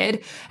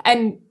sorted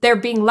and they're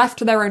being left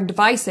to their own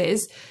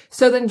devices.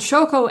 So then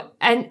Shoya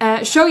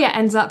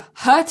ends up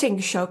hurting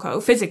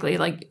Shoko physically,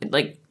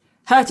 like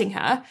hurting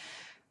her.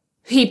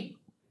 He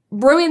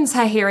ruins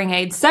her hearing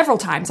aids several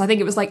times. I think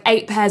it was like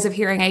 8 pairs of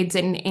hearing aids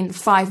in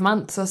 5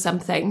 months or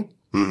something.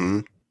 Mm-hmm.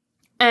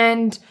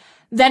 And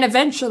then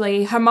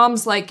eventually her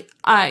mom's like,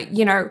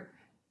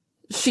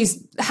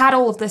 she's had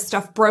all of this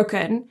stuff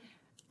broken.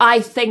 I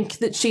think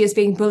that she is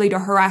being bullied or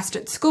harassed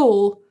at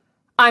school.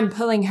 I'm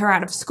pulling her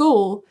out of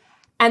school.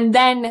 And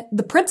then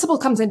the principal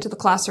comes into the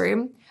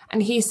classroom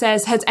and he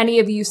says, has any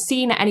of you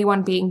seen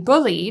anyone being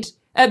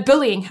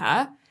bullying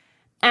her?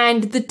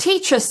 And the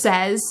teacher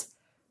says,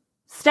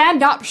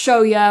 stand up,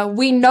 Shoya.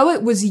 We know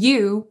it was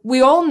you.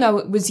 We all know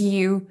it was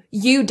you.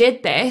 You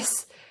did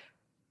this.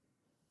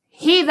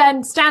 he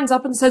then stands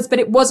up and says, but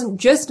it wasn't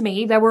just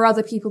me. There were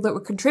other people that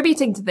were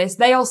contributing to this.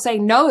 They all say,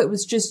 no, it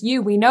was just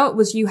you. We know it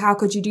was you. How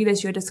could you do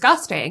this? You're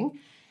disgusting.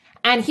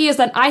 And he is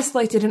then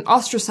isolated and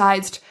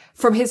ostracized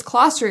from his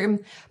classroom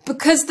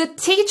because the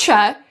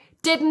teacher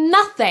did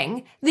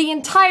nothing the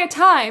entire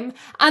time.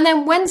 And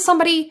then when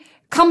somebody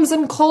comes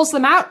and calls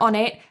them out on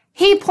it,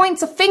 he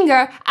points a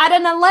finger at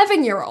an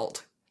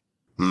 11-year-old.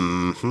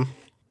 Mm-hmm.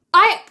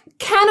 I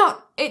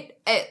cannot...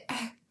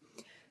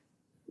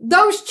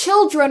 Those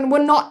children were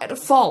not at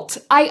fault.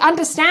 I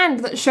understand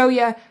that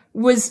Shoya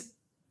was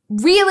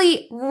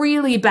really,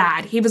 really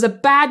bad. He was a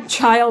bad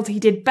child. He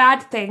did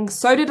bad things.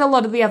 So did a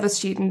lot of the other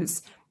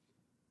students.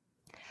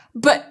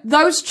 But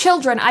those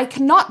children, I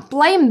cannot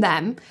blame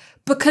them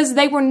because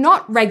they were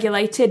not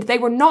regulated. They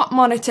were not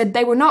monitored.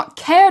 They were not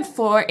cared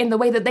for in the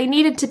way that they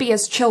needed to be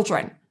as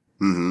children.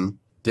 Mm-hmm.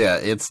 Yeah,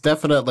 it's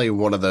definitely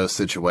one of those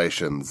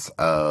situations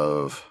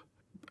of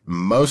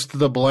most of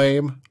the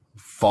blame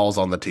falls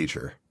on the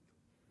teacher.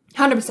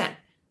 100%.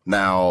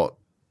 Now,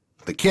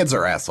 the kids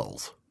are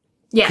assholes.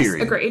 Yes,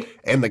 period. Agreed.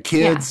 And the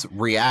kids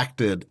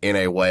reacted in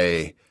a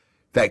way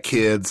that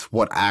kids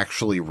would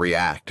actually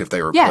react if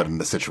they were put in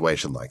a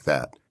situation like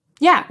that.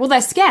 Yeah, well,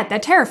 they're scared. They're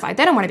terrified.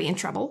 They don't want to be in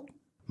trouble.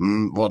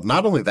 Well,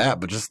 not only that,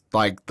 but just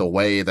like the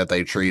way that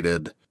they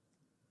treated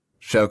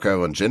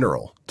Shoko in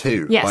general,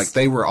 too. Yes. Like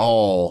they were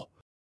all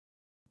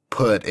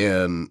put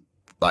in,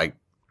 like,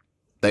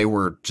 they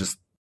were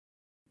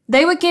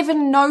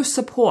given no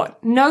support,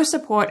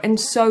 and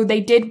so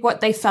they did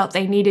what they felt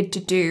they needed to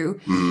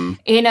do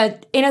in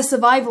a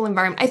survival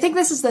environment. I think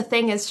this is the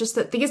thing, is just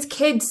that these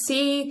kids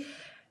see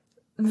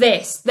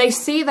this. They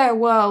see their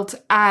world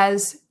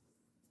as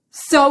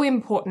so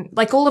important.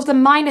 Like all of the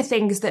minor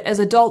things that as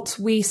adults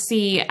we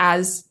see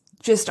as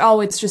just,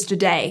 oh, it's just a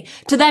day.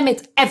 To them,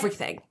 it's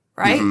everything,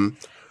 right? Mm-hmm.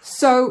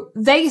 So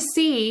they're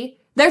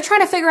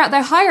trying to figure out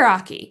their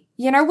hierarchy.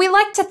 You know, we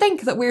like to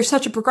think that we're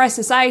such a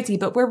progressive society,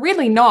 but we're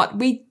really not.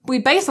 We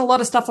base a lot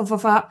of stuff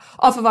off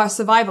of our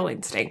survival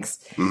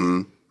instincts,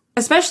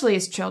 especially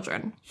as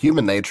children.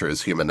 Human nature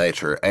is human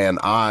nature, and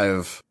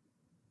I've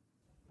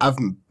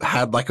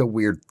had like a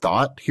weird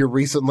thought here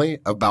recently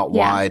about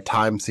why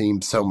time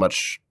seems so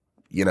much,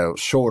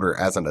 shorter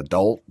as an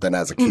adult than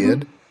as a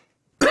kid.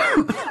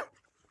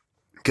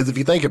 Because if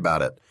you think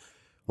about it,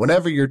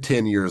 whenever you're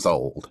 10 years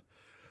old,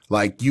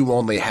 like, you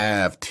only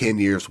have 10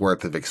 years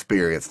worth of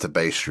experience to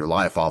base your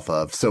life off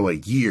of. So a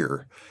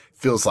year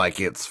feels like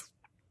it's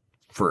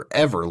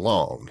forever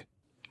long.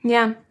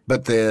 Yeah.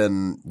 But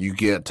then you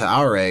get to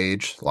our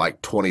age,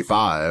 like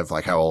 25,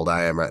 like how old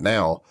I am right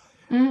now.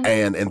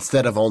 And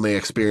instead of only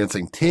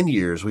experiencing 10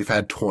 years, we've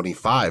had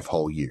 25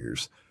 whole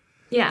years.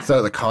 Yeah.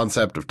 So the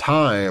concept of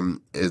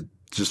time, it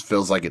just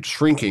feels like it's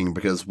shrinking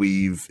because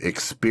we've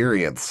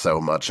experienced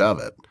so much of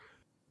it.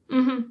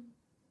 Mm-hmm.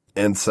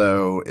 And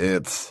so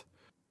it's...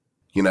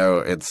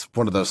 it's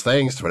one of those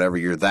things whenever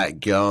you're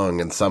that young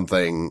and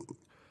something,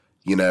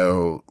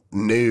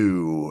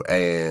 new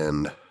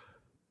and,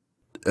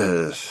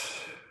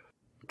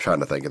 trying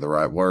to think of the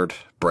right word,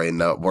 brain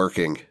not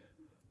working.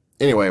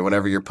 Anyway,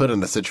 whenever you're put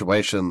in a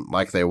situation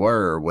like they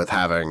were with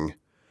having,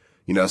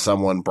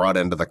 someone brought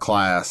into the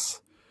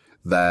class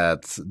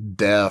that's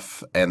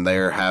deaf and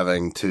they're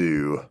having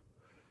to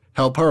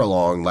help her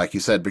along, like you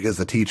said, because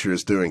the teacher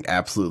is doing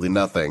absolutely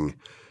nothing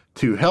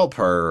to help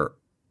her.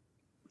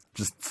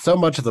 Just so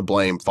much of the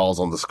blame falls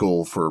on the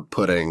school for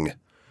putting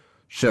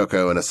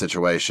Shoko in a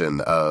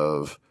situation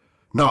of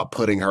not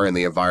putting her in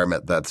the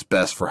environment that's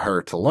best for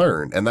her to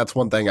learn. And that's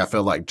one thing I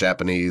feel like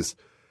Japanese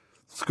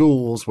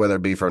schools, whether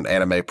it be from an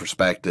anime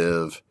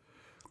perspective,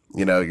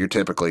 you're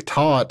typically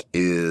taught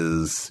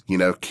is,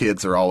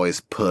 kids are always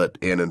put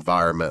in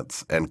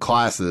environments and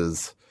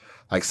classes,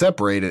 like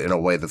separated in a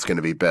way that's going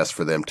to be best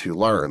for them to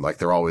learn. Like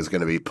they're always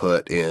going to be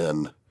put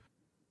in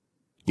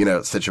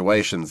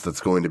situations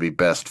that's going to be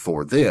best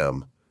for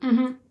them.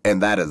 Mm-hmm.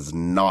 And that is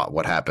not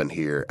what happened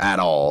here at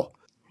all.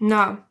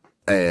 No.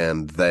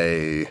 And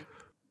I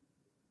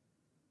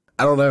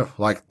don't know,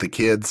 like the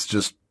kids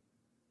just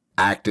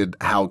acted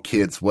how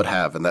kids would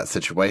have in that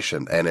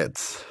situation. And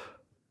it's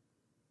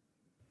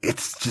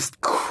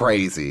just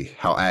crazy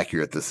how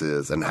accurate this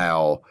is and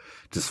how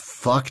just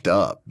fucked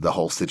up the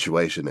whole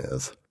situation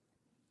is.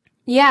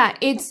 Yeah,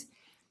 it's,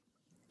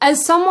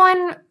 as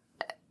someone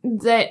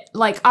that,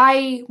 like,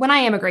 when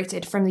I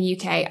immigrated from the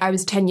UK, I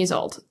was 10 years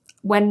old.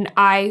 When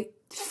my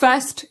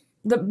first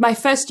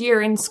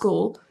year in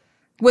school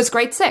was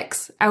grade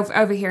 6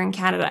 over here in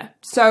Canada.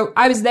 So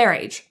I was their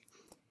age.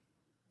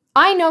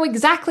 I know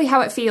exactly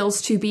how it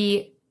feels to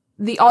be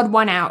the odd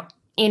one out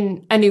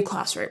in a new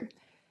classroom.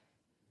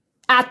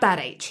 At that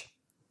age,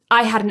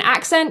 I had an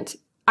accent.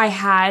 I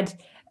had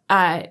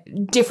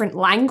different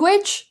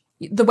language.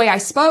 The way I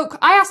spoke.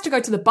 I asked to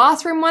go to the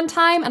bathroom one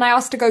time and I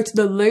asked to go to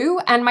the loo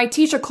and my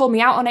teacher called me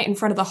out on it in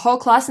front of the whole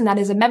class, and that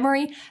is a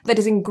memory that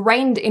is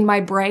ingrained in my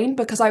brain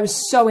because I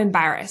was so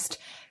embarrassed.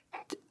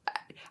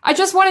 I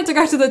just wanted to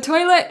go to the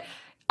toilet.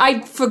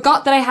 I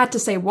forgot that I had to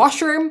say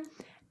washroom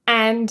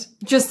and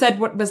just said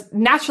what was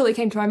naturally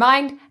came to my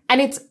mind,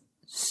 and it's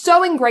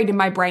so ingrained in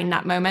my brain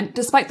that moment,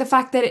 despite the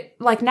fact that it,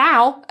 like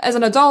now, as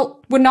an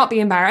adult, would not be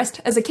embarrassed.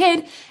 As a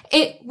kid,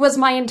 it was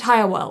my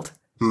entire world.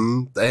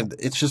 And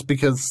it's just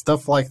because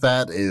stuff like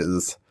that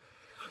is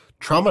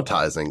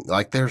traumatizing.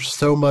 Like, there's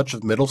so much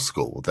of middle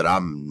school that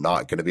I'm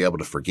not going to be able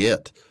to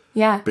forget.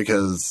 Yeah.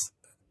 Because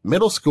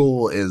middle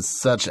school is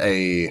such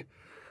a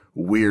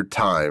weird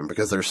time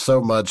because there's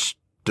so much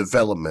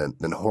development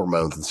and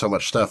hormones and so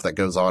much stuff that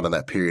goes on in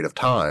that period of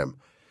time.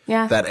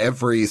 Yeah. That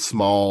every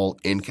small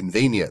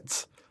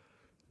inconvenience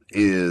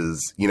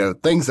is, you know,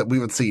 things that we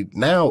would see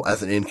now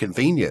as an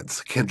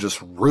inconvenience can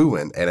just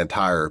ruin an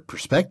entire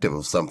perspective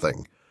of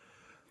something.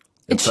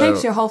 It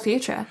shapes your whole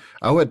future.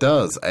 Oh, it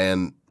does.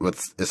 And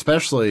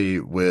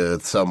especially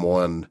with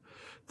someone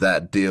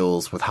that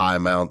deals with high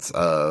amounts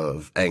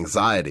of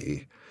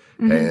anxiety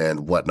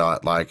and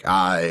whatnot. Like,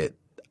 I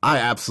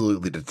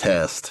absolutely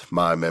detest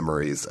my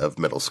memories of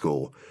middle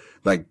school.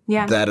 Like,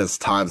 that is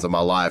times of my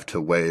life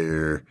to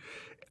where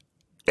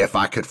if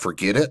I could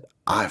forget it,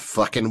 I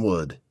fucking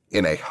would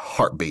in a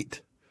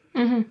heartbeat.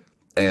 And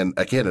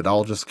again, it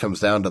all just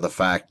comes down to the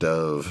fact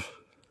of,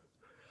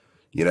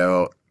 you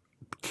know,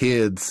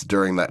 kids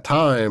during that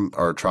time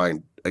are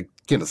trying,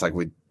 again, it's like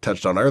we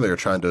touched on earlier,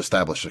 trying to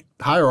establish a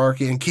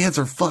hierarchy, and kids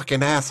are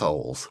fucking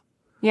assholes.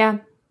 Yeah.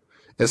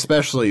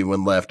 Especially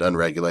when left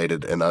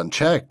unregulated and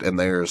unchecked. And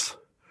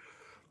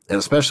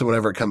especially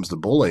whenever it comes to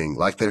bullying,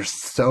 like, there's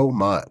so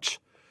much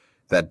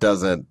that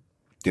doesn't,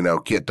 you know,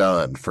 get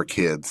done for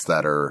kids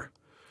that are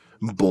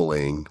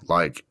bullying.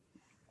 Like,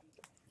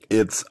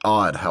 it's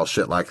odd how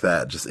shit like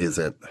that just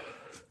isn't.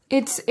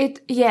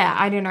 Yeah,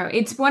 I don't know.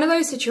 It's one of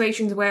those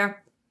situations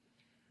where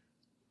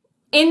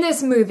in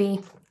this movie,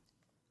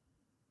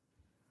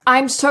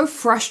 I'm so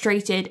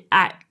frustrated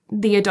at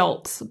the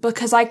adults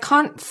because I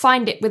can't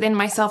find it within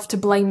myself to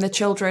blame the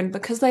children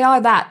because they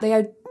are that.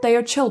 They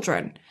are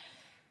children.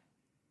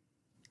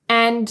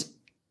 And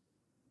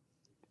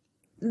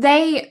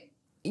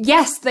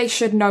yes, they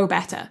should know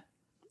better.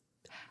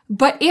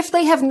 But if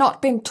they have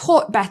not been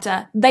taught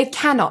better, they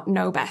cannot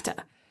know better.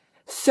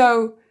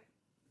 So,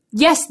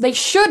 yes, they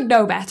should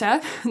know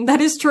better.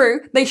 That is true.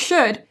 They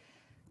should.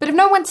 But if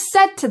no one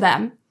said to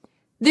them,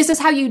 this is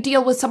how you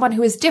deal with someone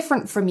who is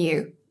different from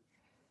you,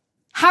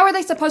 how are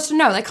they supposed to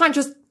know? They can't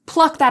just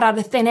pluck that out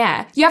of thin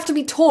air. You have to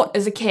be taught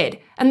as a kid.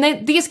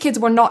 And these kids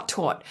were not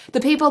taught.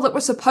 The people that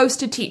were supposed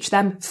to teach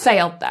them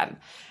failed them.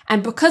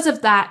 And because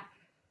of that,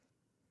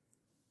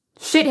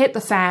 shit hit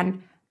the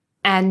fan,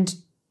 and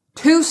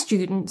 2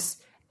 students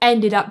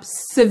ended up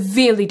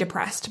severely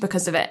depressed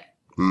because of it.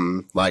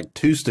 Like,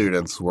 2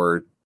 students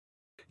were,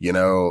 you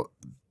know,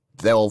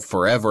 they'll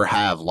forever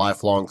have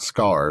lifelong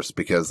scars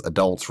because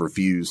adults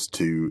refuse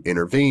to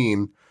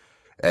intervene.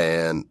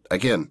 And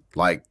again,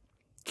 like,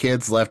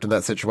 kids left in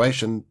that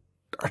situation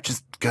are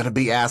just gonna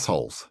be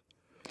assholes.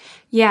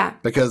 Yeah.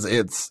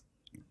 Because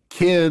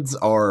kids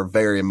are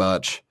very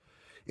much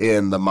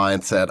in the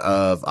mindset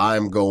of,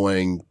 I'm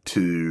going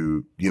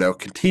to, you know,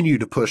 continue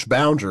to push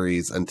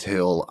boundaries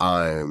until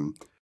I'm,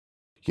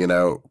 you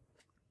know,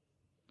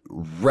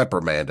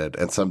 reprimanded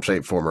in some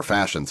shape, form, or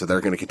fashion. So they're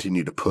going to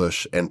continue to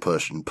push and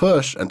push and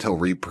push until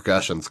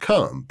repercussions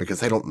come because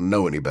they don't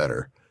know any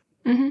better.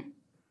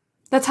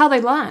 That's how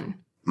they learn.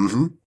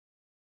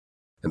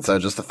 And so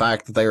just the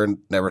fact that they were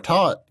never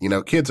taught, you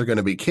know, kids are going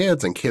to be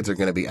kids and kids are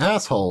going to be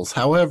assholes.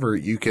 However,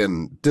 you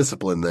can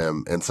discipline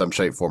them in some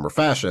shape, form, or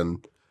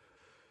fashion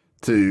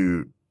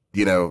to,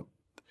 you know,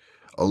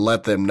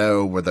 let them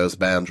know where those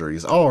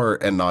boundaries are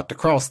and not to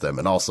cross them.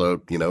 And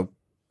also, you know,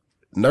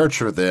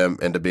 nurture them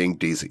into being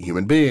decent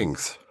human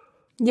beings.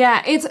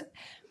 Yeah,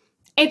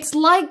 it's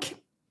like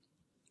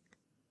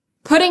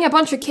putting a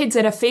bunch of kids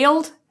in a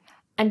field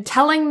and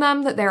telling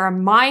them that there are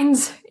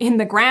mines in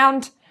the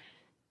ground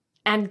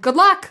and good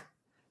luck.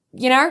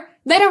 You know,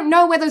 they don't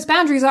know where those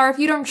boundaries are if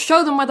you don't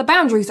show them where the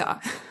boundaries are.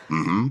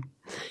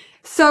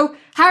 So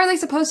how are they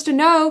supposed to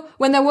know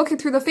when they're walking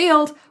through the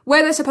field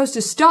where they're supposed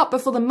to stop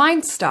before the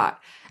mines start?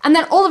 And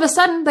then all of a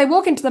sudden they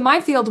walk into the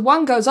minefield,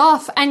 one goes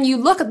off, and you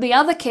look at the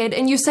other kid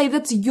and you say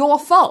that's your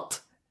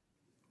fault.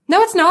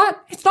 No, it's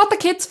not. It's not the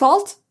kid's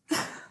fault.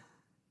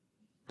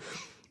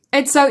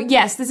 And so,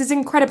 yes, this is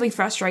incredibly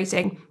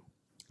frustrating.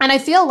 And I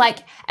feel like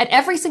at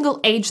every single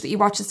age that you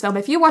watch this film,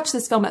 if you watch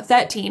this film at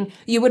 13,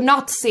 you would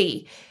not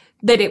see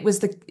that it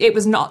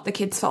was not the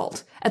kid's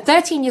fault. At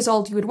 13 years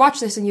old, you would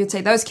watch this and you would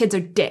say, those kids are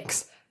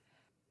dicks.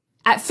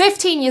 At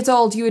 15 years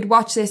old, you would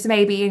watch this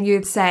maybe and you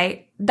would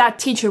say, that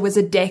teacher was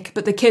a dick,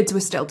 but the kids were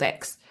still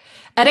dicks.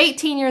 At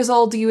 18 years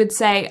old, you would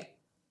say,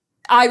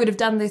 I would have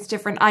done this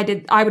different. I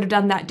would have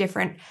done that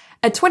different.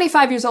 At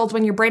 25 years old,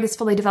 when your brain is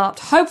fully developed,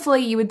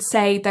 hopefully you would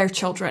say they're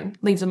children.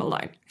 Leave them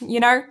alone. You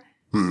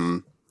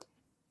know?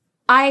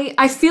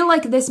 I feel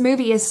like this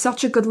movie is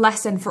such a good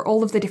lesson for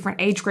all of the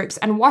different age groups,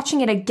 and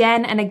watching it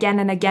again and again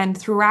and again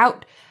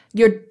throughout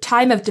your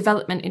time of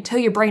development until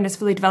your brain is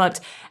fully developed.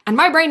 And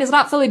my brain is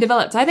not fully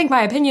developed. I think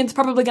my opinion's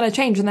probably going to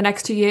change in the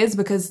next 2 years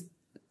because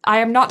I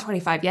am not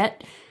 25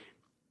 yet.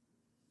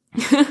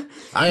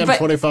 I am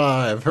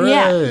 25. Hooray!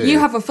 Yeah, you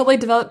have a fully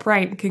developed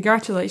brain.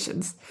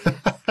 Congratulations.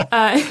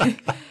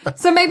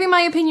 So maybe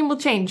my opinion will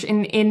change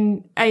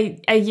in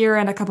a year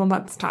and a couple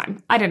months'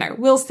 time. I don't know.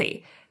 We'll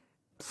see.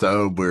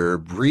 So we're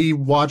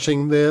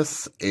rewatching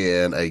this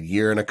in a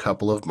year and a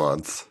couple of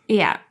months.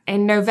 Yeah,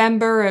 in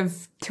November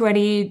of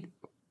 20...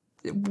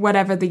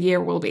 whatever the year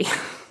will be.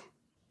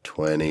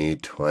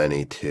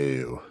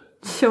 2022.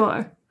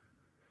 Sure.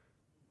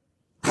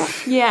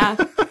 Yeah,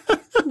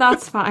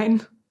 that's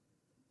fine.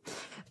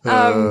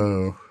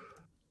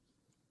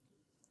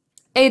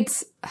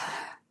 It's...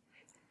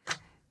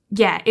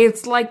 yeah,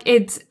 it's like,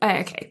 it's...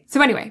 okay,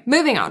 so anyway,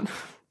 moving on.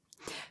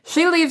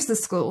 She leaves the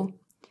school.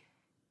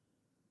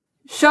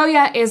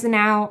 Shoya is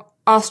now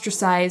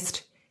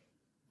ostracized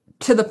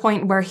to the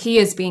point where he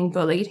is being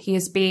bullied. He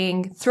is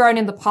being thrown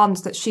in the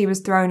ponds that she was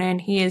thrown in.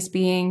 He is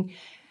being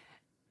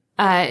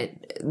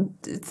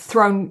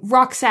thrown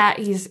rocks at.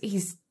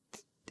 His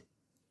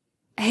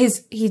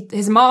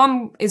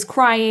mom is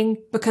crying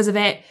because of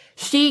it.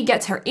 She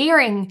gets her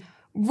earring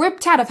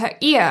ripped out of her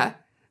ear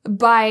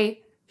by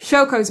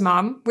Shoko's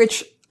mom,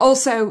 which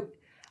also,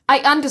 I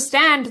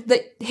understand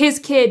that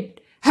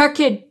her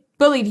kid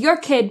bullied your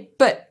kid,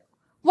 but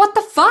what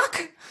the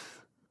fuck?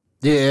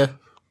 Yeah.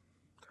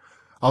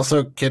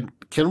 Also,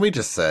 can we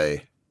just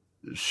say,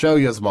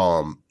 Shoya's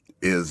mom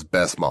is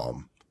best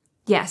mom.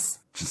 Yes.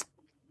 Just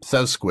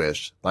so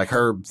squished. Like,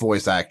 her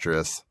voice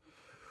actress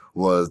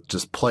was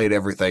just played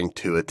everything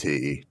to a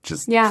T.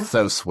 Just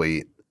so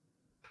sweet.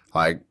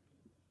 Like,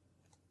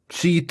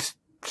 she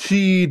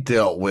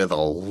dealt with a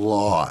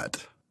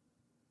lot.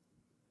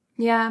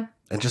 Yeah.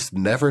 And just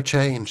never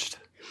changed.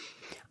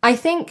 I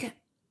think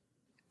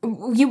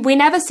we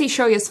never see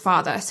Shoya's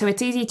father, so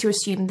it's easy to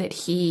assume that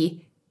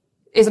he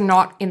is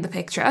not in the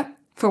picture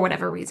for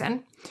whatever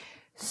reason.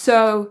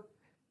 So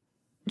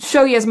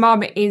Shoya's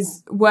mom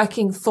is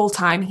working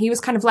full-time. He was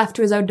kind of left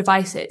to his own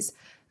devices.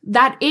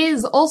 That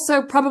is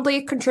also probably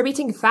a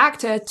contributing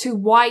factor to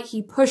why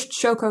he pushed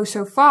Shoko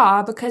so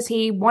far, because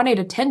he wanted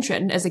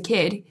attention as a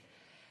kid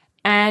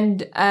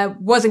and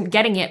wasn't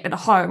getting it at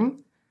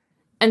home.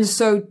 And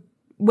so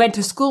went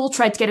to school,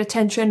 tried to get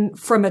attention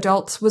from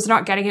adults, was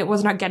not getting it,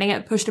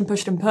 pushed and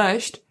pushed and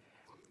pushed.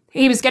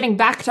 He was getting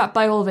backed up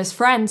by all of his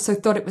friends, so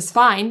thought it was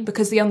fine,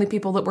 because the only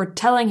people that were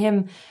telling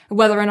him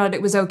whether or not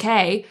it was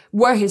okay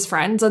were his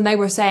friends, and they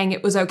were saying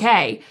it was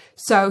okay.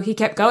 So he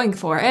kept going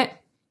for it.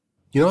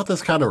 You know what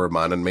this kind of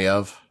reminded me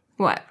of?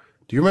 What?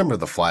 Do you remember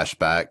the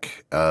flashback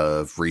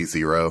of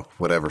ReZero,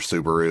 whatever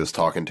Subaru is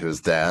talking to his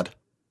dad?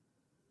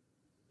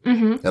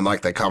 Mm-hmm. And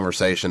like that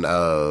conversation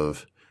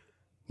of,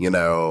 you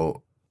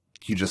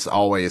just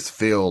always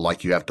feel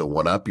like you have to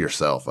one-up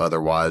yourself,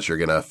 otherwise you're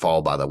going to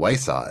fall by the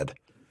wayside.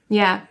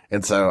 Yeah.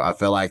 And so I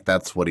feel like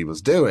that's what he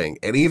was doing.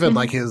 And even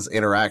like his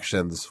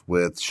interactions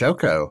with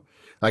Shoko,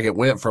 like it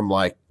went from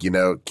like,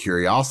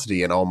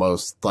 curiosity and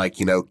almost like,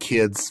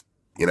 kids,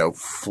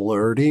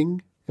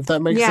 flirting, if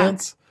that makes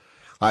sense.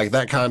 Like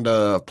that kind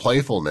of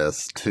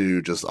playfulness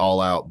to just all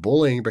out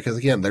bullying, because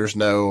again, there's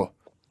no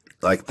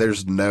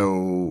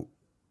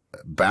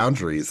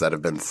boundaries that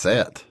have been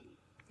set.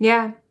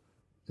 Yeah.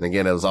 And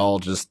again, it was all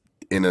just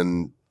in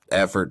an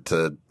effort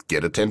to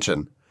get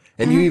attention.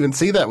 And you even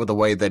see that with the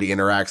way that he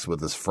interacts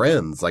with his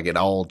friends. Like, it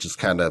all just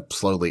kind of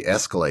slowly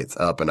escalates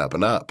up and up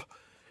and up.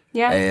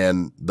 Yeah.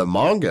 And the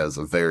manga is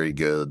a very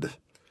good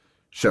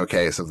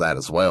showcase of that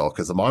as well,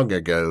 because the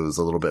manga goes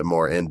a little bit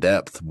more in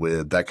depth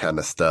with that kind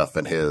of stuff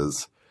and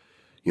his,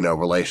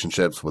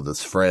 relationships with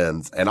his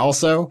friends. And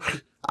also,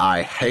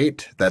 I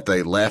hate that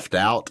they left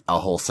out a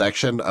whole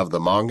section of the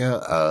manga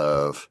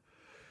of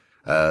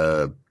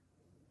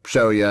Shoya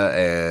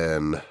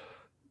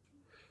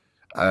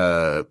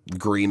and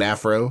Green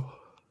Afro.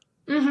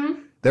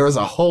 Mm-hmm. There was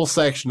a whole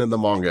section in the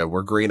manga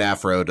where Green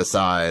Afro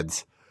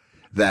decides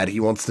that he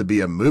wants to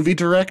be a movie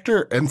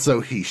director, and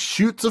so he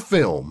shoots a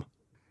film,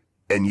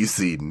 and you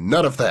see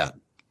none of that.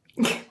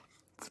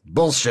 It's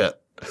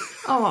bullshit.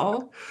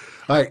 Oh.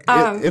 Like,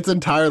 it's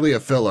entirely a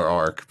filler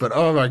arc, but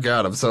oh my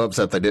god, I'm so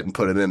upset they didn't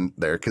put it in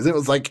there, because it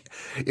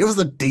was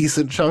a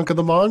decent chunk of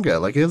the manga.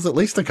 Like, it was at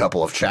least a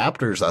couple of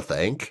chapters, I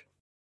think.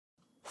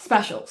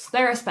 Specials.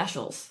 There are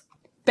specials.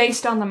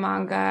 Based on the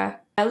manga.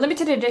 A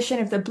limited edition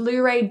of the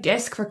Blu-ray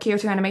disc for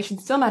Kyoto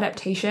Animation's film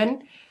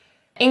adaptation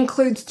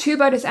includes 2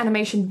 bonus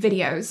animation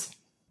videos.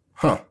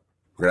 Huh.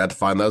 We're gonna have to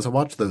find those and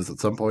watch those at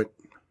some point.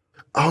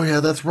 Oh yeah,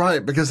 that's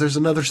right, because there's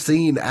another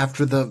scene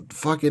after the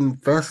fucking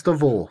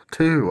festival,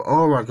 too.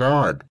 Oh my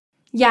god.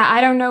 Yeah,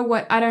 I don't know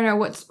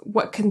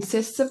what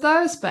consists of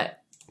those,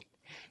 but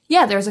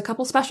yeah, there's a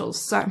couple specials,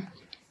 so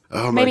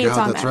oh my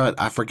god, that's right.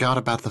 I forgot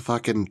about the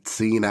fucking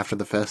scene after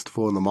the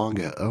festival in the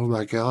manga. Oh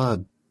my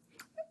god.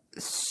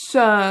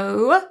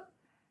 So,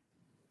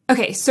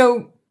 okay,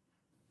 so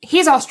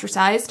he's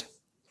ostracized.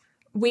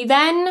 We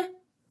then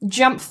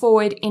jump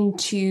forward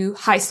into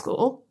high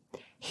school.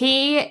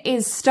 He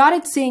is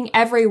started seeing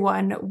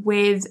everyone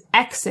with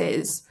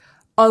X's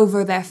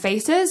over their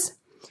faces,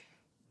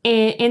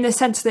 in the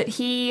sense that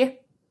he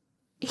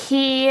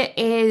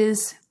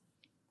is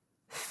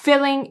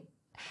feeling,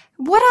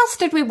 What else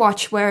did we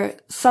watch where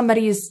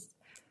somebody's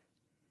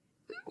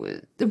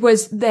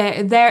was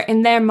there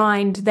in their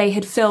mind, they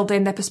had filled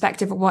in their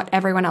perspective of what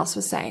everyone else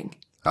was saying?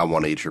 I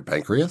Want to Eat Your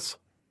Pancreas.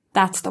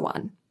 That's the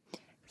one.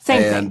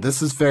 Same thing. And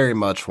this is very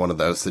much one of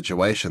those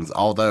situations,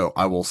 although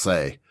I will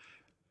say,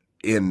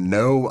 in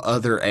no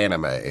other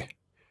anime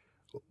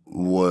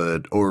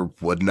would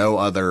no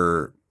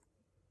other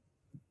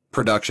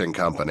production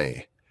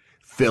company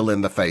fill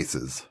in the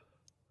faces.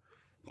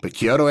 But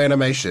Kyoto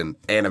Animation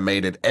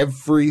animated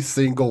every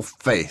single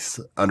face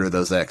under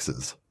those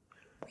X's.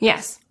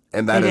 Yes.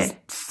 And that is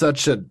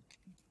such a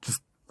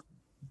just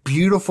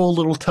beautiful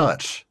little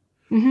touch.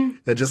 Mm-hmm.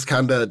 That just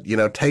kind of,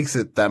 takes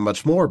it that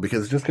much more,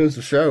 because it just goes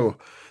to show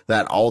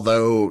that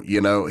although,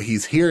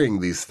 he's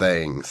hearing these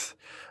things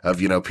of,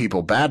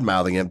 people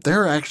bad-mouthing him,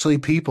 there are actually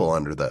people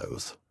under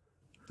those.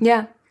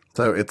 Yeah.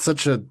 So it's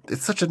such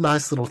a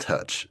nice little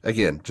touch.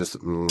 Again, just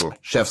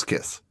chef's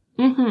kiss.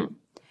 Mm-hmm.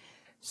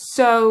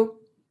 So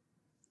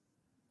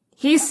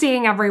he's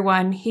seeing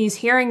everyone. He's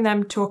hearing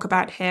them talk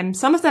about him.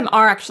 Some of them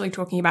are actually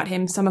talking about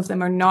him. Some of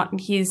them are not,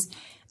 and he's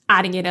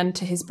adding it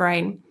into his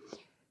brain.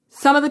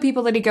 Some of the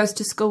people that he goes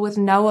to school with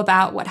know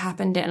about what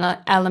happened in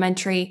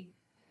elementary.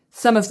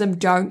 Some of them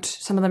don't.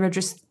 Some of them are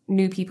just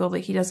new people that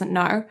he doesn't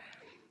know.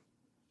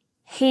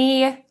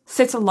 He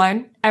sits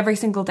alone every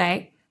single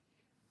day,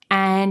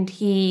 and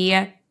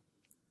he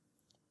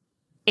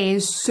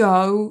is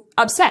so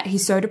upset.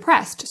 He's so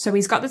depressed. So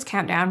he's got this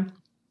countdown.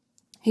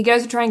 He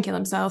goes to try and kill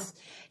himself.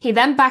 He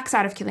then backs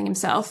out of killing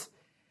himself,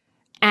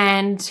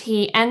 and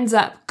he ends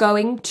up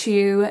going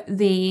to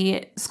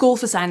the school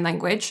for sign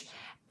language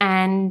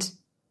and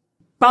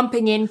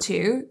bumping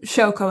into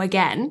Shoko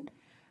again,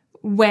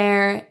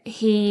 where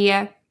he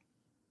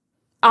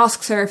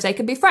asks her if they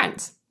could be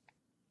friends.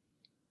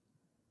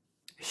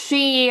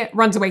 She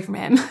runs away from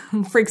him,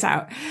 freaks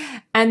out,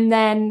 and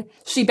then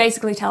she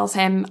basically tells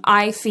him,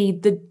 I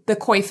feed the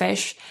koi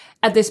fish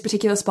at this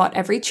particular spot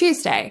every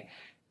Tuesday,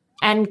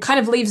 and kind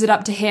of leaves it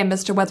up to him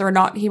as to whether or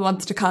not he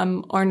wants to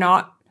come or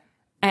not,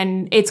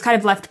 and it's kind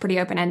of left pretty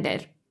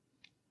open-ended.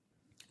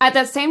 At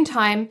that same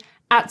time,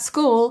 at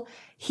school,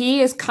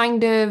 he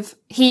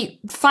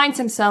finds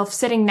himself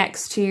sitting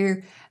next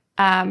to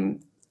the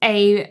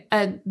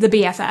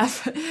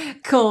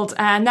BFF called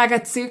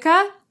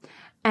Nagatsuka,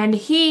 and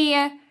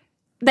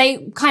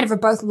they kind of are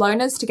both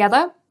loners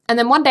together. And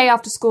then one day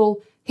after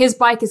school, his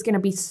bike is going to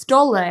be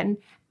stolen,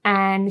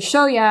 and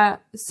Shoya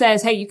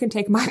says, hey, you can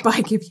take my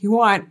bike if you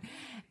want.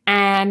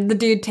 And the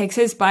dude takes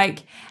his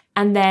bike,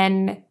 and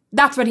then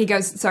that's when he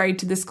goes,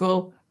 to the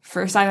school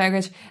for sign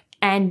language.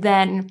 And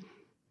then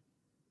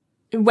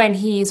when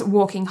he's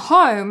walking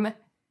home,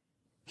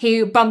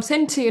 he bumps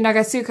into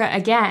Nagatsuka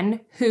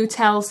again, who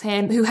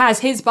has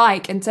his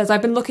bike and says,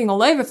 I've been looking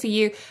all over for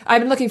you.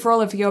 I've been looking for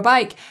all over your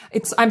bike.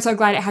 I'm so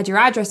glad it had your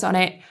address on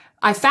it.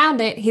 I found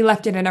it. He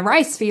left it in a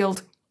rice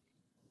field.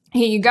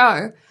 Here you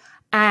go.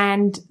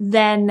 And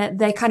then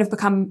they kind of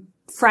become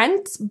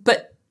friends,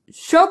 but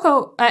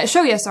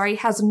Shoya,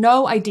 has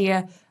no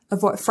idea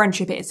of what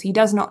friendship is. He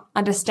does not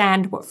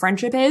understand what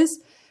friendship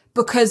is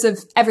because of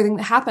everything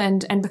that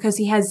happened, and because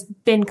he has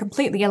been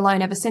completely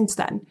alone ever since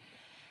then.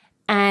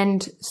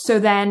 And so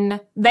then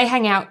they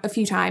hang out a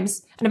few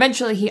times, and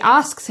eventually he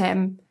asks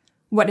him,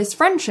 what is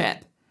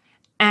friendship?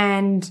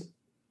 And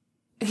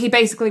he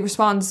basically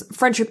responds,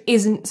 friendship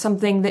isn't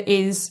something that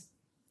is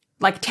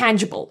like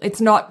tangible. It's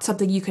not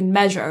something you can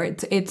measure.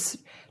 It's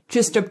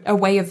just a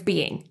way of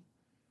being,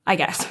 I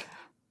guess.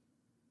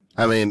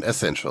 I mean,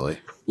 essentially.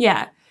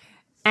 Yeah.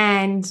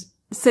 And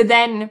so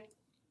then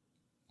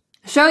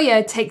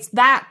Shoya takes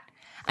that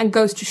and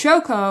goes to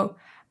Shoko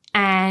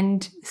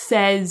and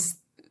says,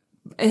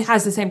 it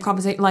has the same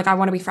conversation, like, I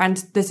want to be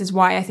friends. This is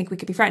why I think we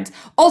could be friends.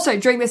 Also,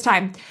 during this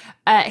time,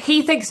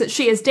 he thinks that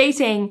she is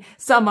dating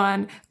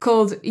someone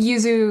called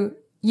Yuzuru?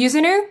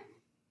 Yuzuru.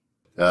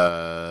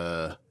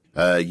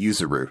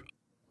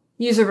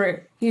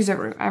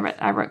 Yuzuru.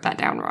 I wrote that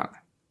down wrong.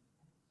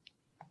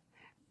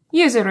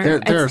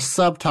 Yuzuru. There are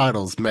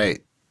subtitles,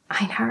 mate.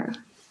 I know.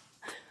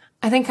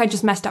 I think I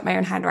just messed up my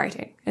own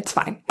handwriting. It's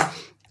fine.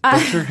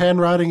 But your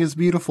handwriting is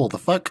beautiful. The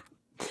fuck?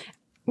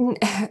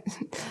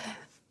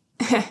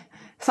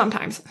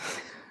 Sometimes.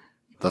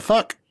 The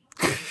fuck?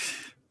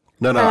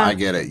 No, I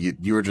get it.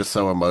 You were just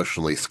so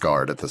emotionally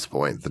scarred at this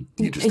point that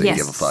you just didn't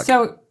give a fuck.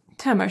 So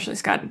emotionally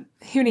scarred.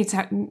 Who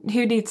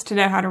needs to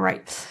know how to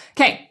write?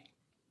 Okay.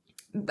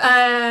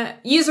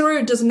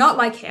 Yuzuru does not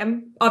like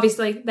him.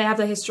 Obviously, they have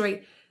the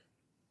history.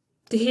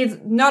 He's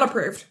not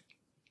approved.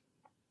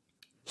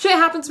 Shit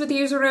happens with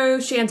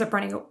Yuzuru. She ends up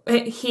running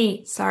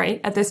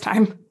away. At this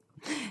time,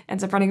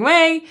 ends up running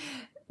away.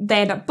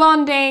 They end up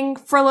bonding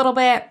for a little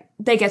bit.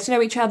 They get to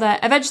know each other.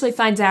 Eventually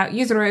finds out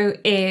Yuzuru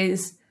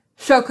is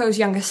Shoko's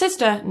younger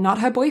sister, not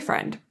her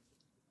boyfriend.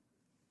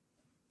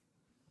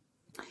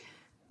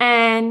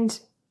 And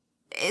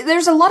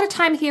there's a lot of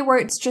time here where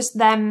it's just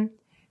them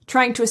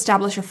trying to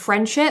establish a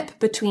friendship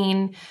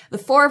between the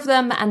four of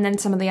them, and then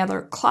some of the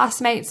other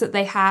classmates that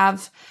they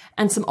have,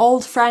 and some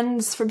old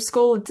friends from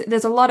school.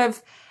 There's a lot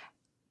of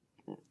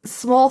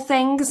small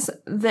things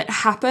that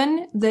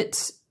happen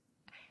that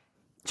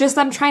just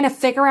them trying to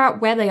figure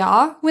out where they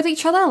are with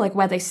each other, like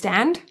where they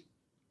stand.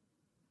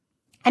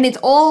 And it's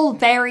all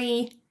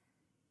very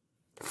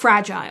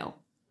fragile.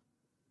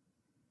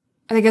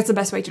 I think that's the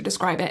best way to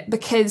describe it,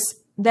 because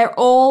they're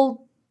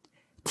all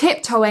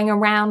tiptoeing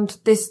around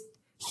this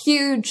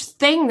huge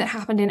thing that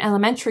happened in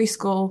elementary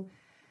school,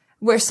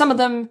 where some of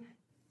them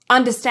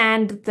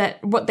understand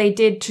that what they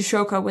did to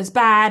Shoko was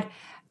bad,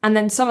 and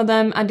then some of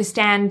them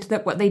understand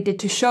that what they did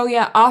to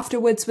Shoya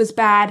afterwards was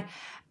bad,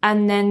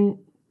 and then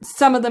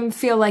some of them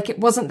feel like it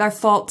wasn't their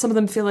fault, some of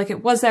them feel like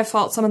it was their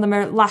fault, some of them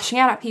are lashing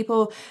out at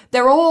people.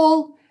 They're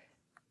all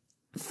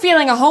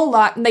feeling a whole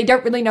lot, and they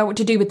don't really know what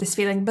to do with this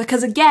feeling,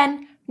 because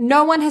again,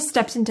 no one has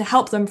stepped in to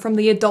help them from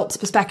the adult's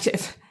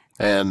perspective.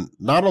 And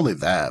not only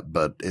that,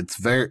 but it's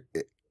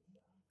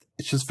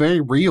just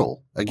very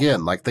real.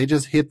 Again, like they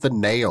just hit the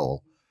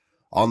nail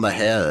on the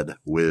head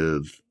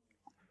with,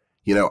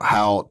 you know,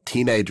 how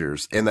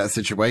teenagers in that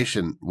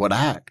situation would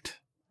act.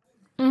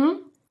 Mm-hmm.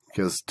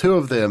 Because two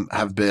of them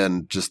have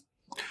been just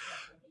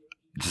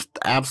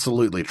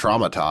absolutely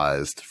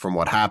traumatized from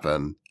what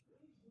happened.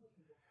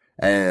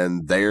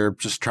 And they're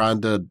just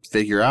trying to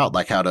figure out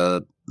like how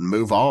to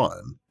move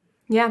on.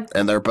 Yeah.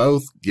 And they're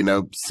both, you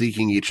know,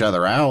 seeking each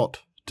other out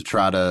to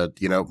try to,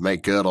 you know,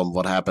 make good on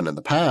what happened in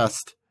the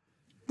past.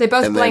 They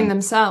both blame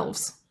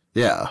themselves.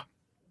 Yeah.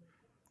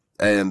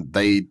 And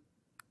they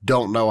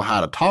don't know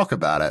how to talk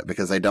about it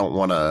because they don't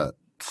want to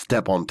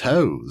step on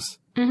toes.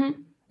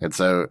 Mm-hmm. And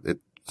so it's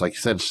like you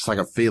said, it's just like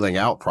a feeling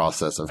out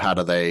process of how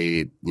do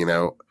they, you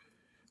know,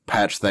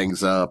 patch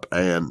things up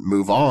and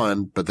move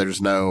on, but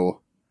there's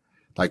no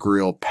like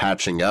real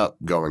patching up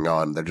going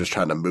on. They're just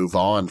trying to move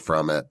on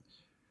from it.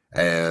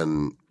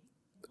 And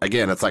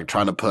again, it's like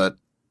trying to put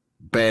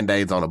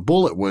Band-Aids on a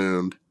bullet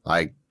wound.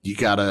 Like you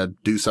got to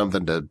do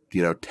something to,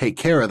 you know, take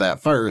care of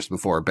that first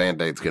before a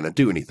Band-Aid's going to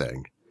do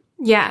anything.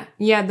 Yeah.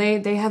 Yeah.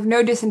 They have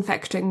no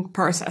disinfecting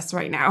process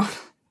right now.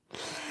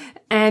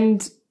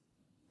 And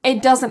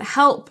it doesn't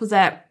help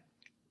that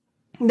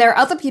there are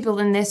other people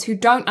in this who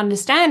don't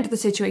understand the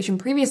situation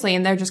previously,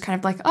 and they're just kind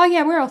of like, oh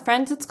yeah, we're all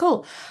friends, it's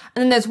cool.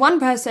 And then there's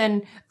one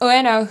person,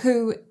 Ueno,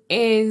 who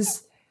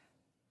is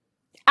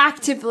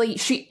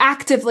she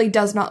actively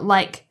does not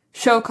like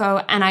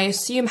Shoko, and I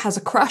assume has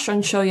a crush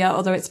on Shoya,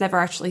 although it's never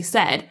actually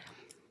said.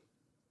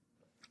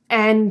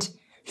 And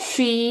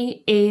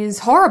she is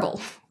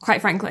horrible,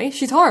 quite frankly.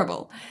 She's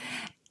horrible.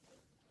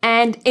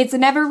 And it's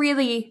never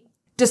really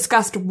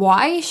discussed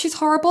why she's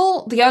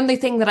horrible. The only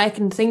thing that I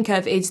can think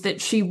of is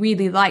that she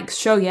really likes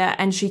Shoya,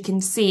 and she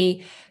can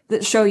see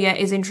that Shoya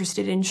is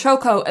interested in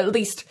Shoko. At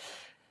least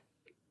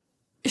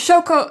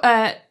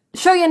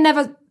Shoya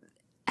never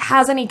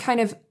has any kind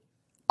of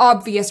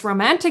obvious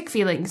romantic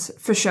feelings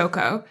for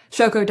Shoko.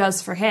 Shoko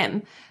does for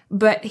him,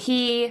 but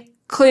he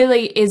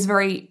clearly is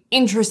very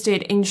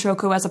interested in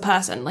Shoko as a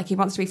person. Like, he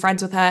wants to be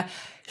friends with her.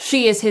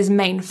 She is his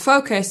main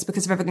focus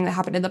because of everything that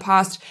happened in the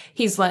past.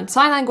 He's learned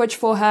sign language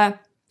for her.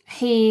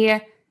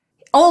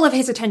 All of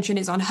his attention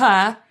is on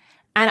her,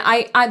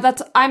 and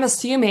I'm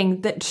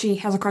assuming that she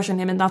has a crush on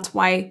him, and that's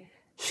why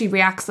she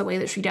reacts the way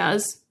that she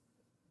does.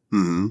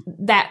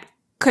 Mm-hmm. That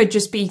could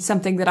just be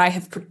something that I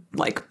have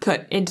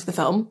put into the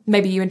film.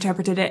 Maybe you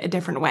interpreted it a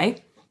different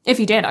way. If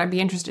you did, I'd be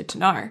interested to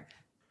know.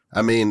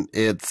 I mean,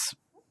 it's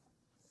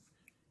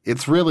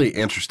really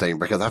interesting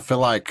because I feel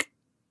like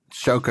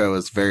Shoko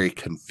is very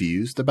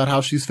confused about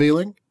how she's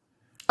feeling.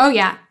 Oh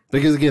yeah,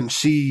 because again,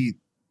 she,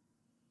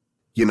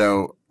 you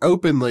know,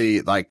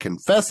 openly like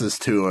confesses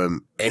to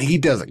him, and he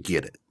doesn't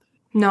get it.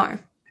 No.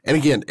 And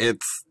again,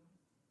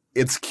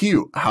 it's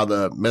cute how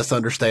the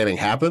misunderstanding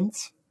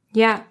happens.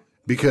 Yeah.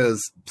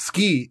 Because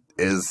Ski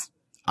is,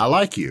 I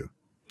like you.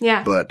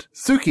 Yeah. But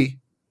Suki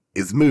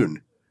is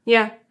Moon.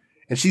 Yeah.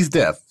 And she's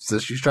deaf, so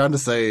she's trying to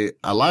say,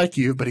 I like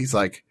you, but he's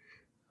like,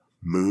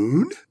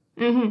 Moon?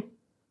 Mm-hmm.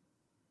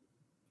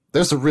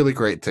 There's a really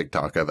great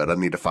TikTok of it. I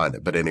need to find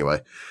it. But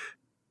anyway.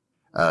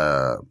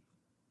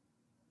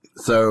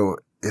 So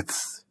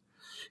it's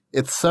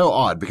so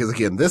odd because,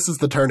 again, this is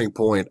the turning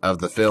point of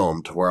the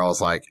film to where I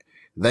was like,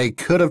 they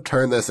could have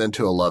turned this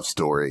into a love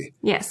story.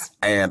 Yes.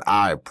 And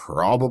I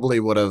probably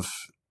would have,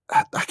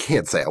 I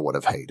can't say I would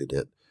have hated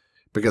it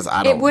because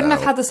I don't know. It wouldn't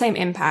have had the same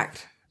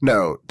impact.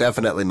 No,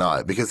 definitely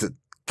not, because it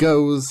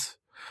goes,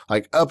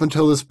 like, up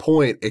until this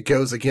point, it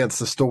goes against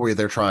the story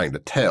they're trying to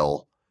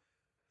tell.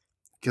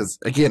 Because,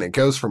 again, it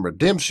goes from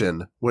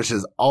redemption, which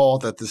is all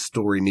that this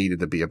story needed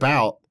to be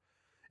about,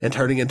 and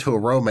turning into a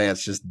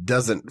romance just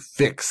doesn't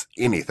fix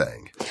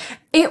anything.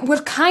 It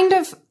would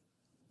plant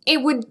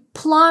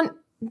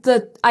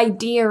the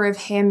idea of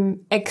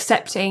him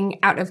accepting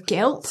out of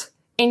guilt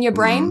in your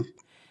brain. Mm-hmm.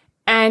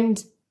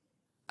 And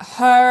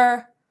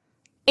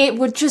it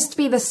would just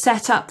be the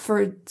setup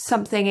for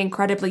something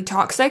incredibly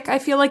toxic, I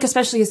feel like,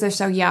 especially as they're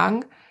so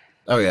young.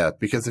 Oh yeah,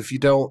 because if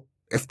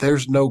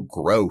there's no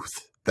growth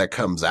that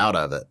comes out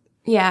of it.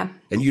 Yeah.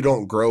 And you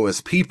don't grow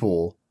as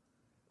people,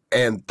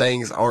 and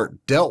things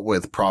aren't dealt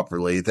with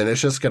properly, then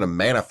it's just going to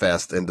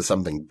manifest into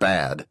something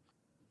bad.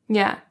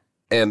 Yeah.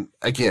 And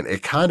again,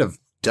 it kind of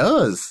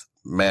does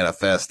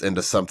manifest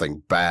into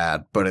something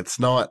bad, but it's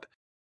not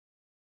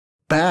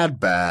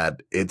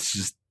bad. It's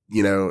just,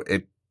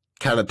 it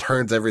kind of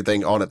turns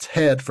everything on its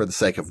head for the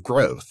sake of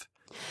growth.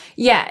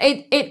 Yeah,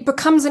 it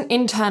becomes an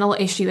internal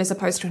issue as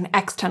opposed to an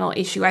external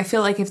issue. I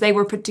feel like if they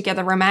were put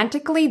together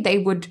romantically, they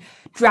would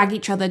drag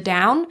each other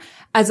down,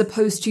 as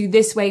opposed to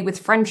this way with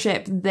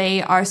friendship,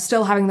 they are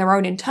still having their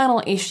own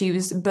internal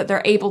issues, but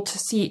they're able to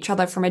see each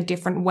other from a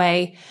different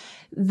way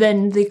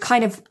than the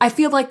kind of, I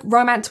feel like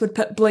romance would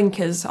put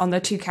blinkers on the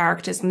two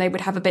characters and they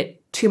would have a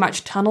bit too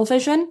much tunnel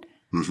vision.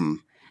 Mm-hmm.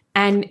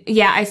 And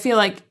yeah, I feel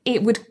like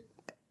it would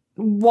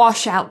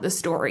wash out the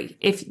story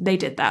if they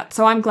did that.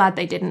 So I'm glad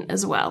they didn't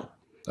as well.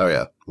 Oh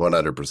yeah,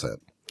 100%.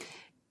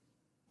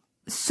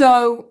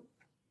 So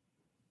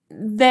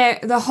they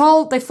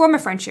form a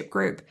friendship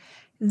group.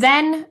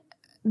 Then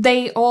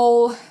they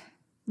go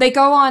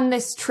on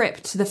this trip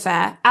to the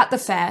fair. At the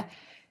fair,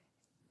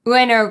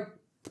 Ueno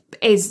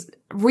is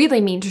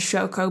really mean to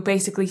Shoko,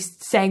 basically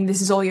saying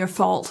this is all your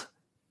fault,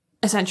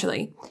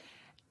 essentially.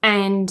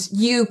 And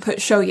you put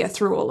Shoya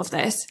through all of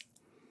this.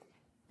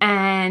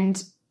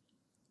 And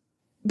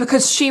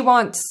because she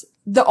wants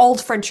the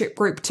old friendship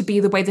group to be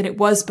the way that it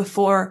was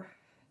before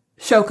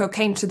Shoko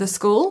came to the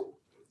school,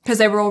 because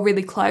they were all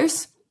really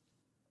close.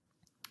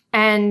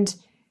 And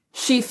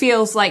she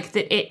feels like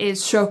that it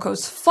is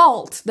Shoko's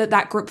fault that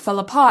that group fell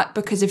apart,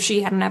 because if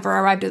she hadn't ever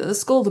arrived at the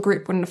school, the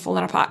group wouldn't have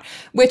fallen apart,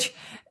 which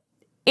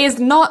is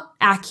not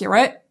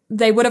accurate.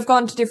 They would have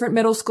gone to different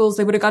middle schools.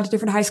 They would have gone to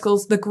different high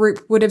schools. The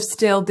group would have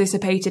still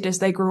dissipated as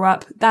they grew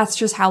up. That's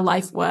just how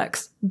life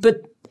works.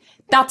 But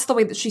that's the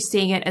way that she's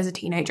seeing it as a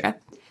teenager.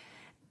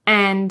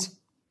 And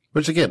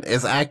which again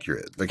is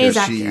accurate, because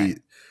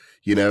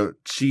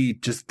she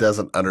just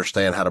doesn't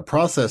understand how to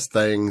process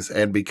things.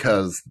 And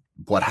because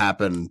what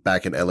happened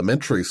back in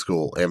elementary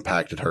school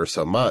impacted her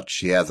so much,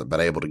 she hasn't been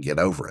able to get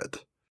over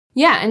it.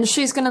 Yeah, and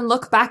she's going to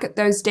look back at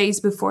those days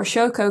before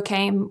Shoko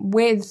came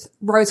with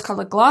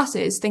rose-colored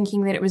glasses,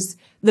 thinking that it was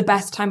the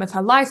best time of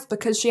her life,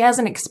 because she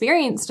hasn't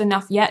experienced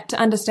enough yet to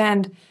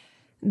understand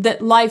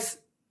that life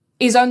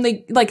is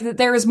only, like, that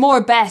there is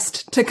more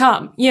best to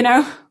come,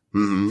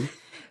 Mm-hmm.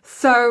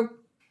 So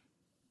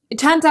it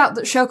turns out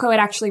that Shoko had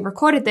actually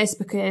recorded this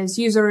because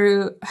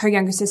Yuzuru, her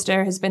younger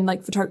sister, has been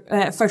like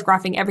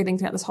photographing everything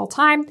throughout this whole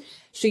time.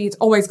 She's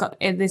always got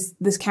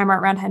this camera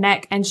around her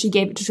neck, and she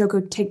gave it to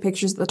Shoko to take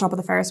pictures at the top of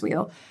the Ferris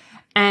wheel.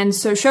 And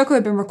so Shoko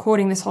had been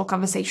recording this whole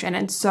conversation,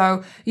 and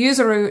so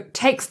Yuzuru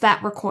takes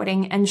that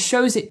recording and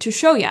shows it to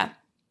Shoya.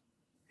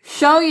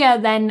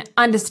 Shoya then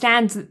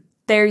understands that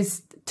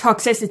there's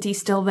toxicity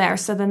still there,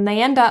 so then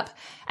they end up,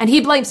 and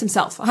he blames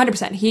himself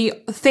 100%. He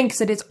thinks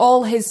that it's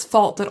all his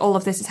fault that all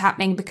of this is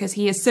happening because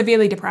he is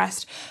severely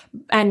depressed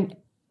and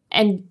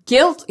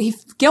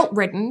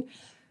guilt-ridden,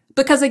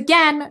 because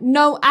again,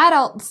 no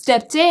adult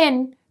stepped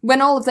in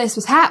when all of this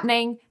was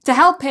happening to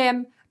help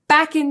him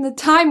back in the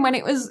time when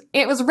it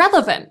was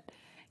relevant.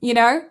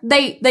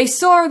 They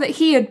saw that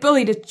he had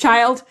bullied a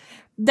child,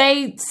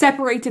 they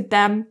separated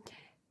them,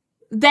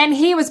 then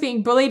he was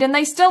being bullied and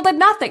they still did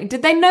nothing.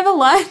 Did they never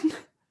learn?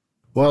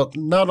 Well,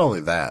 not only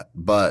that,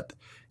 but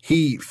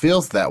he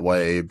feels that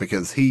way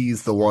because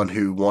he's the one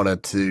who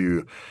wanted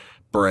to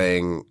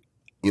bring,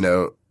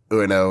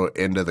 Ueno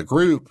into the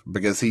group,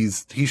 because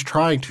he's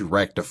trying to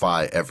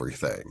rectify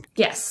everything.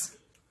 Yes.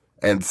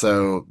 And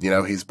so,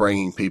 he's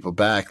bringing people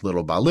back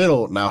little by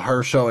little. Now,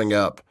 her showing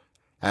up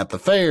at the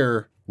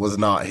fair was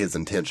not his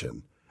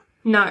intention.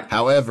 No.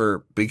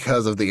 However,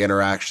 because of the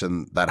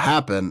interaction that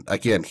happened,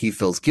 again, he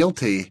feels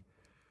guilty,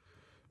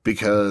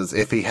 because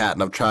if he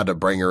hadn't have tried to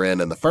bring her in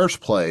the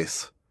first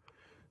place,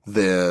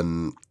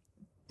 then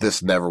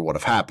this never would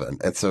have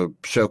happened. And so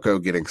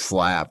Shoko getting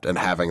slapped and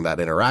having that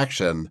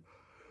interaction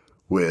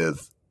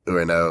with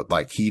Ueno,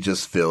 like, he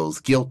just feels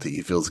guilty.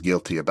 He feels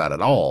guilty about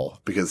it all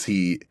because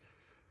he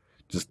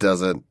just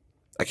doesn't,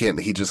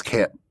 he just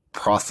can't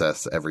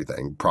process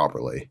everything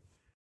properly.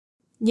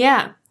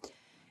 Yeah.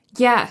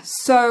 Yeah.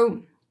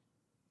 So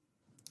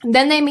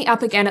then they meet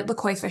up again at the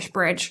Koi-Fish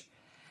Bridge,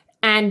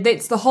 and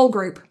it's the whole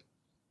group.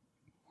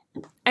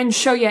 And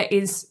Shoya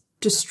is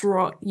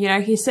distraught.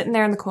 He's sitting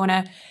there in the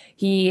corner.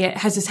 He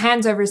has his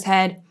hands over his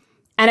head,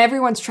 and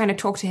everyone's trying to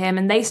talk to him,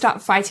 and they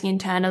start fighting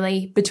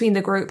internally between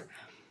the group.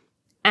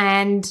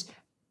 And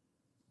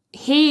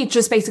he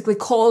just basically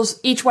calls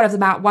each one of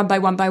them out one by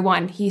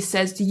one. He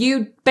says to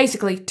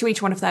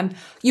each one of them,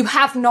 you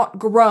have not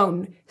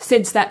grown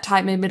since that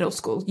time in middle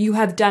school. You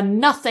have done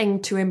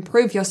nothing to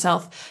improve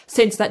yourself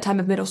since that time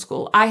of middle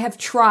school. I have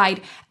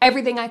tried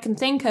everything I can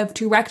think of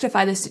to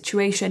rectify this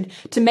situation,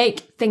 to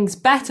make things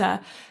better,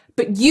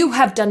 but you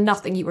have done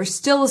nothing. You are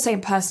still the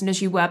same person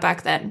as you were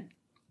back then.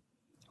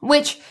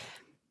 Which,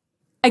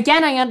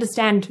 again, I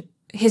understand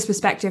his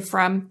perspective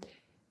from,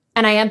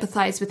 and I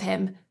empathize with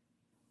him.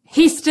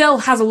 He still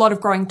has a lot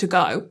of growing to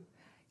go.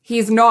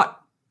 He's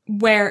not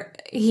where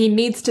he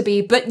needs to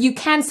be, but you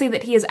can see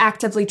that he has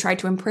actively tried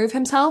to improve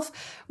himself,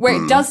 where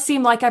it does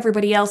seem like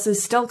everybody else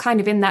is still kind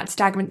of in that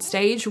stagnant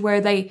stage where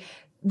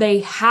they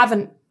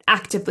haven't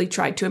actively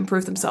tried to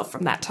improve themselves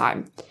from that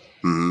time.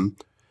 Mm-hmm.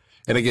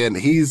 And again,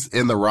 he's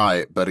in the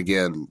right, but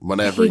again,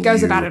 whenever he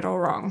goes about it all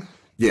wrong.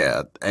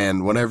 Yeah,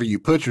 and whenever you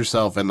put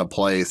yourself in the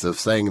place of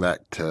saying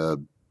that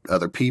to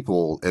other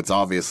people, it's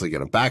obviously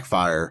going to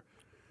backfire.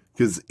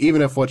 Because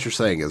even if what you're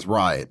saying is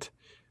right,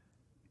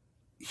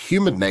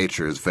 human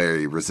nature is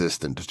very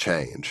resistant to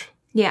change.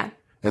 Yeah.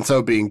 And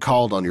so being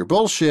called on your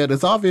bullshit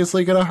is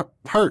obviously going to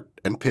hurt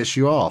and piss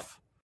you off.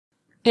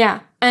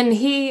 Yeah, and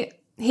he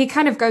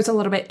kind of goes a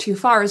little bit too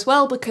far as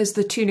well, because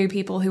the two new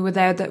people who were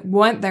there that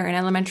weren't there in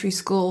elementary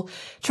school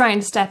try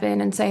and step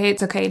in and say, hey,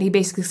 it's okay. And he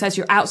basically says,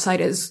 you're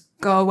outsiders,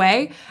 go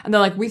away. And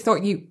they're like, we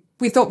thought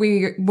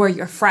we were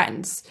your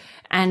friends.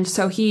 And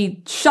so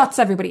he shuts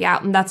everybody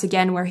out. And that's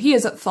again where he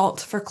is at fault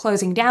for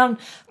closing down.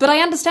 But I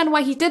understand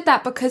why he did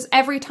that, because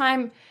every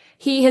time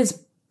he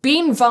has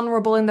been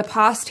vulnerable in the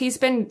past, he's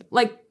been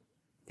like,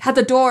 had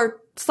the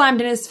door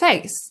slammed in his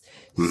face.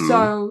 Mm-hmm.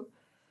 So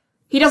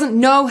he doesn't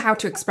know how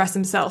to express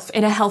himself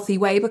in a healthy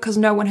way because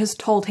no one has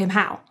told him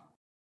how.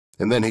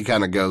 And then he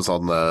kind of goes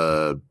on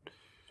the,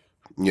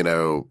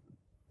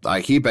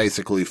 like he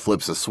basically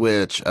flips a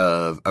switch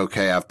of,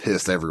 okay, I've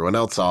pissed everyone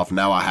else off.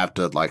 Now I have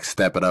to like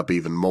step it up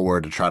even more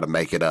to try to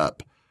make it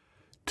up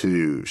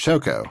to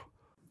Shoko.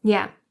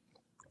 Yeah.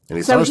 And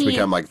he starts to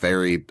become like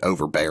very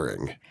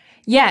overbearing.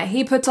 Yeah,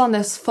 he puts on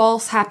this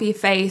false happy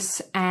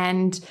face,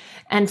 and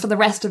for the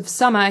rest of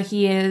summer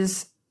he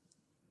is,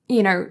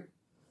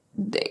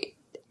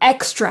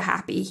 extra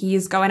happy. He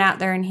is going out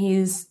there and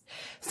he's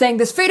saying,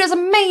 this food is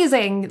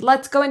amazing.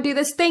 Let's go and do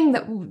this thing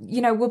that,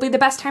 will be the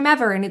best time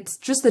ever. And it's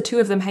just the two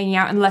of them hanging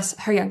out, unless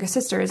her younger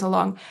sister is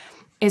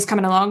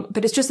coming along.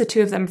 But it's just the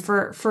two of them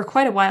for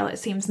quite a while, it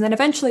seems. And then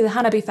eventually the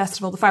Hanabi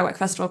Festival, the firework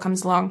festival,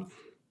 comes along.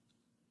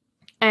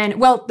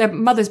 And, well, their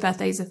mother's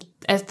birthday is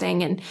a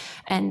thing,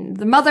 and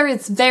the mother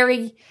is a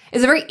very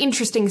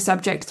interesting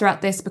subject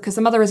throughout this, because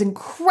the mother is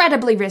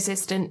incredibly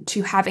resistant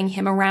to having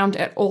him around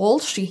at all.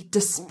 She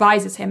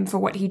despises him for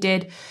what he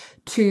did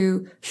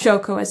to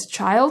Shoko as a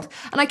child.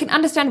 And I can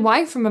understand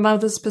why, from a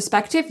mother's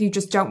perspective. You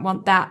just don't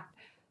want that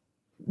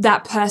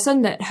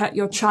person that hurt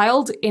your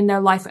child in their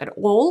life at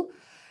all.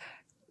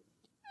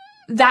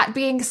 That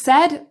being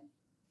said,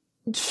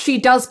 she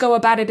does go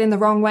about it in the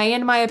wrong way,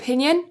 in my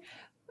opinion.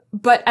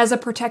 But as a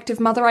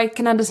protective mother, I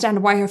can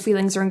understand why her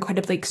feelings are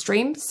incredibly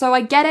extreme. So I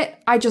get it.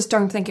 I just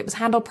don't think it was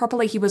handled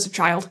properly. He was a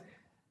child.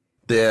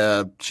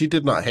 Yeah, she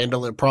did not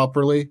handle it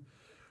properly,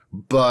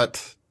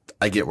 but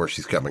I get where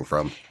she's coming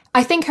from.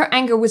 I think her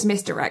anger was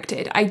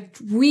misdirected. I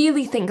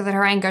really think that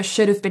her anger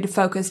should have been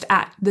focused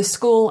at the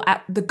school,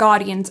 at the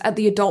guardians, at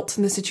the adults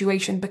in the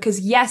situation, because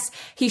yes,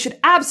 he should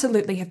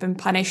absolutely have been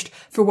punished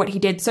for what he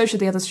did. So should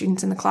the other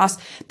students in the class.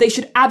 They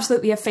should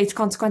absolutely have faced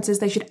consequences.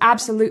 They should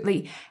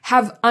absolutely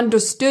have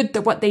understood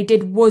that what they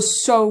did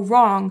was so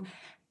wrong.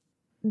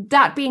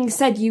 That being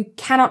said, you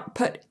cannot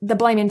put the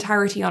blame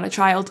entirety on a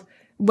child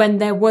when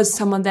there was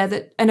someone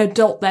there, an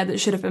adult there, that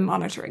should have been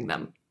monitoring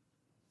them.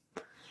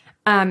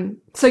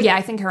 So yeah,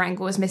 I think her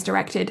anger was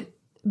misdirected,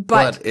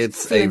 but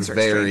it's a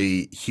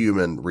very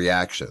human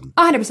reaction.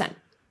 100%.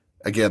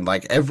 Again,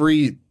 like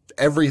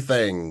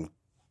everything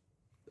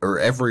or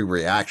every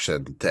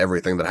reaction to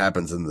everything that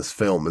happens in this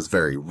film is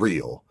very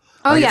real.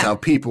 Oh, yeah. It's how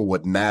people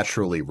would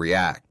naturally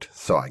react.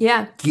 So I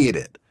get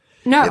it.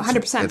 No,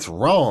 100%. It's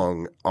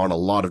wrong on a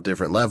lot of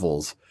different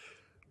levels,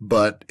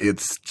 but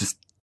it's just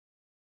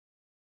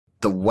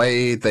the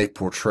way they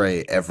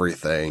portray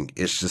everything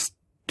is just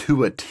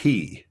to a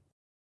T.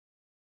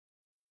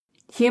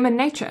 Human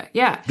nature,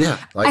 yeah. Yeah.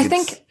 I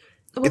think,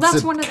 well,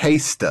 that's one of the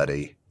case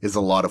study is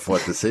a lot of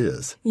what this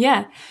is.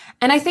 Yeah.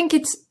 And I think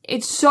it's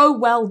so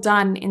well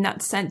done in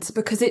that sense,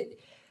 because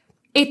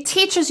it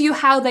teaches you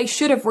how they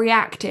should have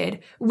reacted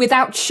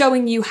without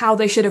showing you how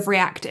they should have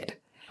reacted.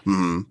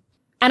 Mm-hmm.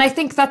 And I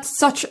think that's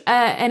such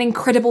an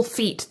incredible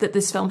feat that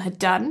this film has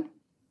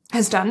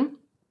done.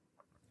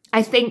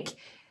 I think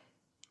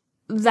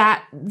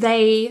that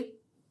they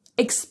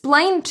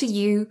explain to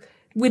you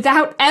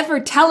without ever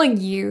telling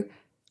you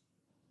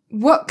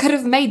what could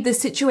have made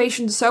this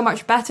situation so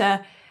much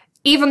better,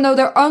 even though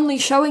they're only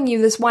showing you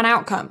this one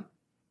outcome.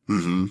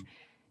 Mm-hmm.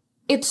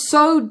 It's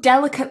so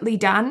delicately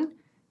done,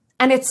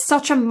 and it's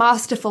such a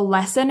masterful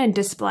lesson and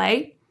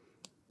display.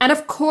 And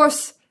of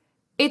course,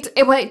 it's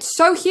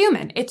so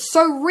human. It's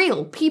so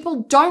real.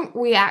 People don't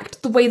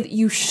react the way that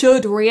you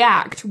should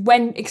react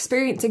when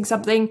experiencing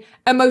something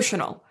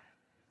emotional.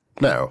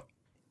 No.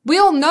 We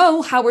all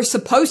know how we're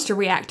supposed to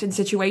react in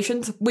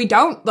situations. We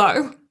don't,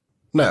 though.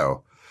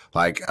 No.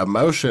 Like,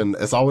 emotion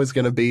is always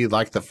going to be,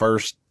 like, the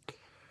first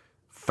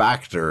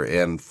factor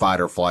in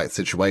fight or flight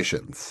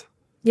situations.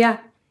 Yeah.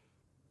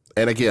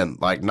 And again,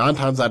 like, 9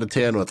 times out of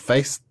 10 with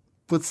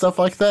stuff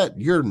like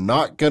that, you're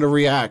not going to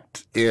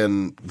react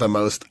in the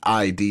most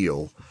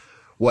ideal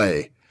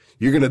way.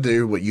 You're going to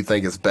do what you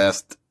think is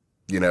best,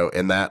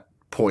 in that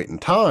point in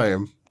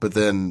time. But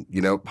then,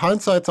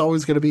 hindsight's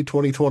always going to be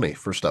 20/20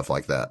 for stuff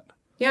like that.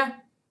 Yeah.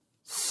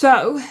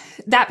 So,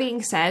 that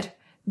being said,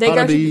 they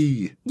go to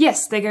the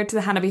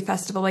Hanabi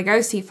Festival. They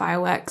go see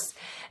fireworks.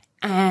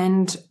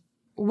 And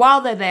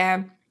while they're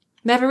there,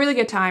 they have a really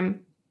good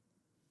time.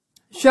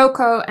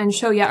 Shoko and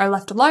Shoya are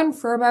left alone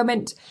for a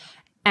moment,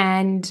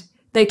 and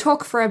they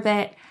talk for a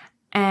bit,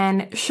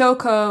 and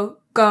Shoko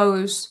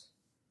goes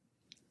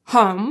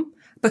home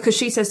because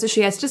she says that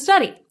she has to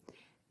study.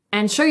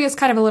 And Shoya's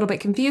kind of a little bit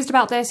confused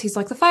about this. He's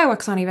like, the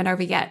fireworks aren't even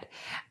over yet.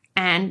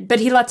 But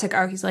he lets her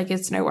go. He's like,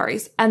 it's no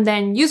worries. And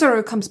then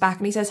Yuzuru comes back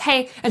and he says,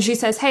 hey, and she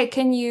says, hey,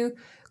 can you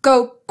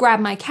go grab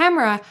my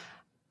camera?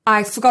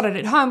 I forgot it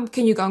at home.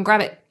 Can you go and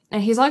grab it?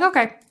 And he's like,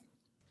 okay.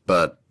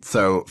 But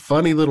so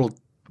funny little,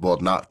 well,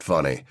 not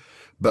funny,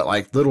 but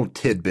like little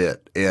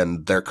tidbit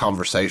in their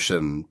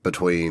conversation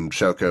between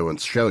Shoko and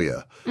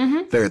Shoya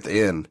there at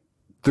the end.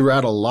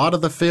 Throughout a lot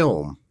of the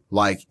film,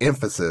 like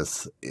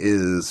emphasis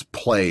is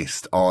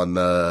placed on,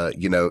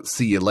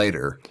 see you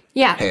later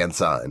hand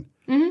sign.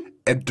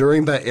 And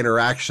during that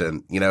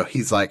interaction,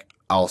 he's like,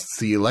 I'll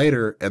see you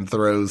later, and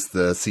throws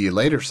the see you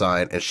later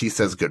sign, and she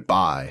says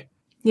goodbye.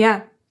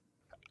 Yeah.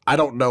 I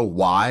don't know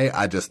why.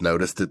 I just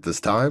noticed it this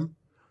time.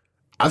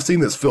 I've seen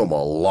this film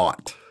a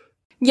lot.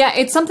 Yeah,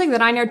 it's something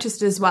that I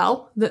noticed as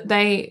well, that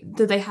they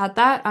had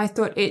that. I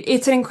thought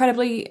it's an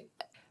incredibly,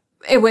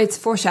 it's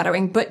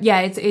foreshadowing, but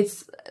yeah,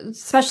 it's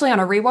especially on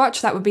a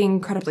rewatch, that would be an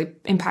incredibly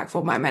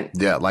impactful moment.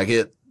 Yeah, like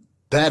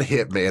that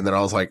hit me, and then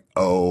I was like,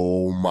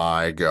 oh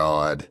my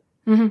God.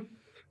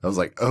 I was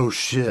like, oh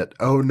shit,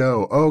 oh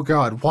no, oh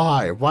God,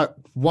 why? What?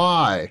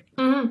 Why?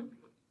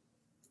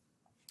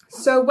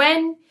 So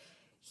when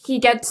he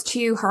gets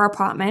to her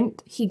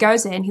apartment, he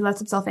goes in, he lets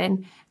himself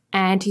in,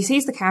 and he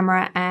sees the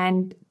camera,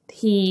 and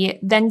he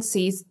then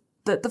sees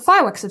that the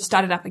fireworks have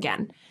started up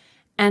again.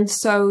 And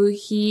so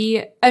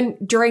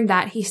during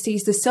that, he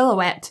sees the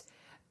silhouette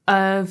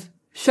of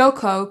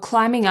Shoko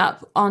climbing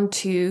up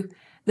onto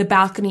the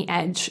balcony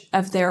edge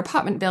of their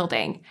apartment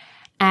building.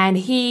 And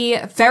he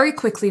very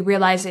quickly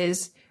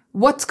realizes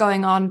what's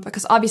going on,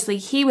 because obviously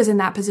he was in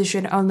that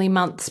position only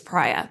months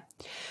prior.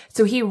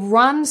 So he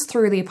runs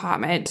through the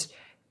apartment,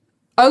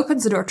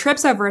 opens the door,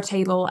 trips over a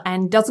table,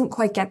 and doesn't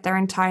quite get there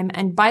in time.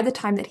 And by the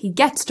time that he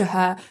gets to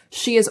her,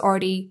 she has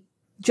already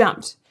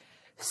jumped.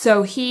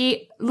 So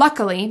he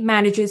luckily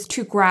manages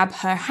to grab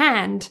her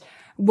hand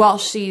while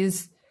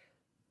she's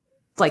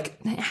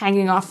like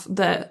hanging off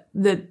the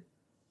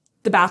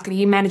balcony.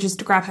 He manages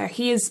to grab her.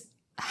 He is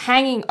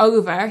hanging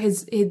over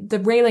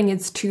the railing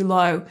is too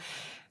low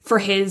for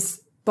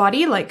his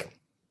body, like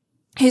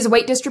his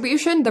weight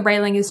distribution, the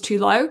railing is too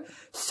low.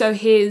 So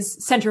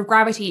his center of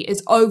gravity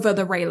is over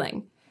the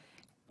railing.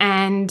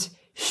 And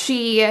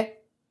he's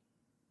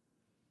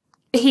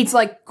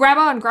like, grab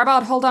on,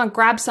 hold on,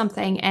 grab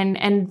something.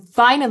 And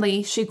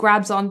finally she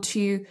grabs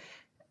onto,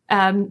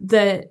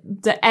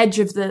 the edge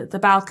of the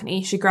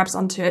balcony. She grabs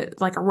onto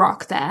like a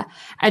rock there,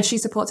 and she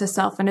supports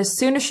herself. And as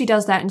soon as she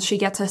does that and she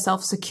gets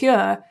herself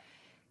secure,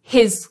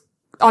 his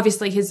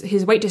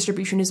weight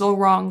distribution is all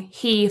wrong.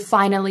 He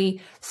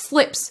finally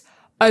slips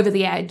over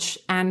the edge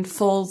and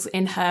falls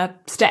in her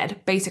stead,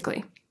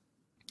 basically.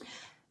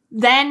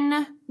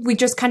 Then we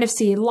just kind of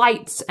see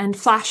lights and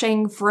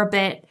flashing for a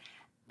bit,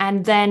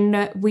 and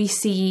then we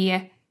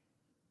see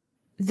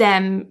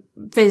them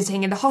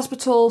visiting in the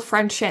hospital,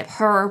 friendship,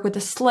 her with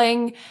a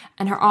sling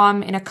and her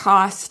arm in a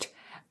cast.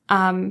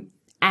 And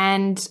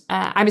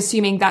I'm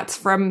assuming that's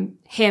from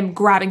him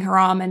grabbing her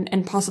arm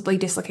and possibly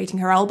dislocating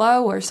her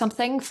elbow or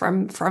something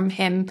from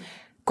him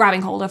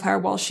grabbing hold of her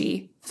while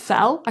she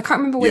fell. I can't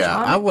remember which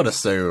arm. Yeah, I would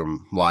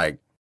assume, like,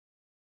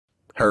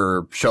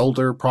 her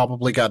shoulder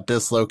probably got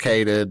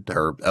dislocated.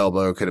 Her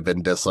elbow could have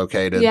been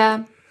dislocated.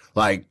 Yeah.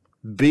 Like,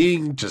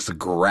 being just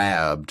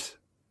grabbed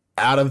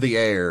out of the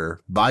air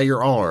by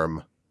your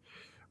arm,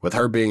 with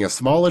her being as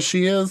small as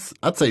she is,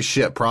 I'd say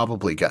shit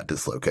probably got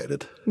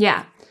dislocated.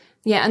 Yeah.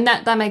 Yeah, and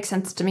that makes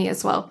sense to me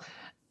as well.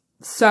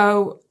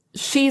 So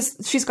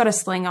she's got a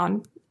sling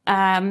on,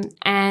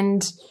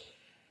 and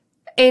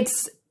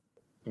it's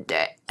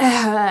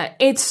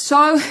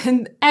so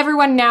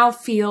everyone now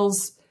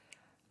feels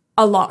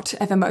a lot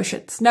of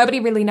emotions. Nobody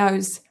really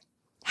knows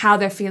how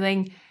they're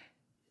feeling.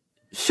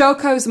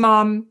 Shoko's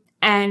mom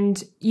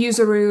and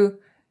Yuzuru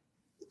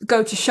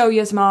go to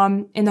Shoya's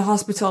mom in the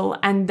hospital,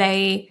 and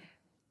they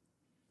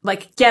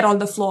like get on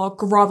the floor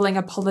groveling,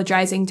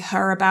 apologizing to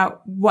her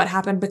about what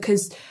happened,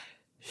 because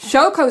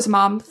Shoko's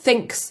mom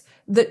thinks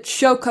that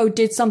Shoko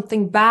did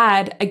something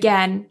bad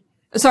again.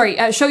 Sorry,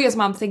 Shoya's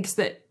mom thinks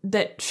that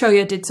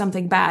Shoya did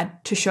something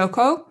bad to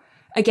Shoko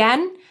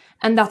again,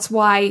 and that's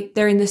why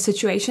they're in this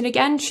situation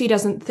again. She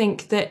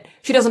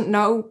doesn't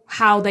know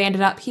how they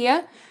ended up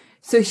here,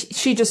 so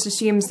she just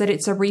assumes that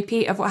it's a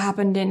repeat of what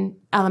happened in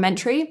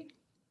elementary.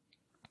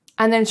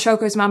 And then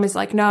Shoko's mom is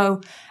like, no,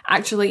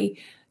 actually,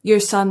 your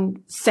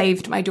son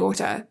saved my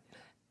daughter.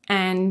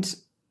 And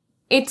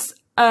it's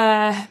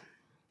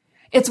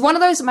one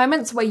of those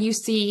moments where you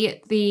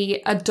see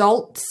the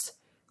adults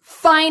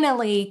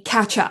finally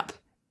catch up,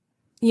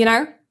 you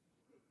know?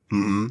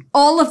 Mm-hmm.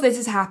 All of this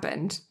has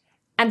happened,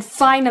 and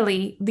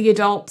finally the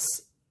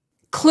adults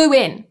clue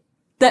in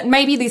that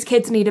maybe these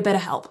kids need a bit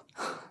of help,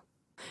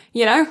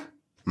 you know?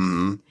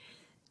 Mm-hmm.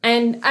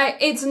 And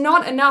it's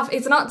not enough,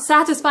 it's not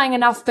satisfying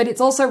enough, but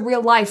it's also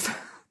real life.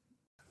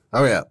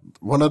 Oh, yeah.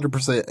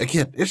 100%.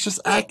 Again, it's just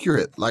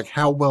accurate, like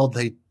how well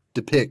they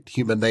depict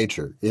human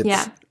nature.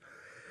 It's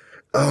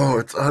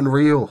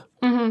unreal.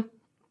 Mm-hmm.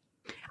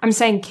 I'm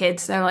saying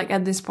kids, they're like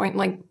at this point,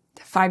 like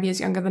 5 years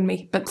younger than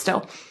me, but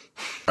still.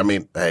 I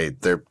mean, hey,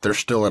 they're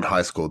still in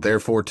high school.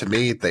 Therefore, to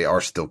me, they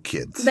are still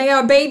kids. They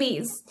are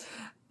babies.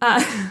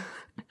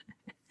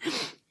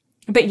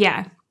 But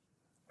yeah.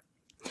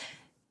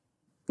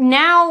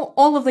 Now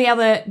all of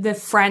the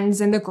friends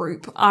in the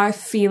group are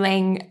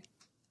feeling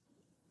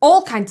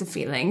all kinds of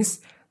feelings.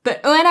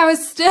 But when I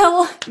was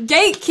still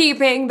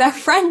gatekeeping their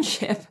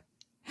friendship,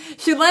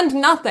 she learned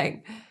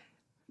nothing.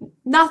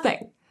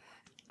 Nothing.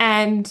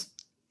 And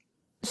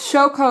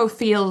Shoko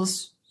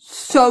feels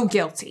so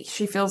guilty.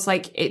 She feels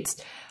like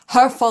it's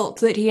her fault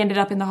that he ended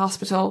up in the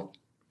hospital.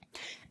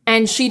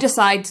 And she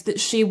decides that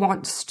she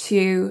wants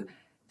to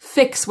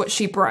fix what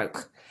she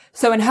broke.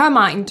 So in her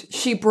mind,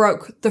 she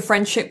broke the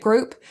friendship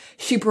group.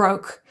 She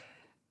broke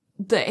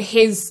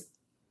his,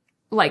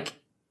 like,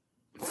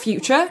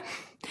 future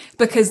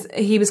because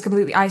he was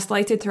completely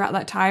isolated throughout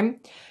that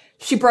time.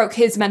 She broke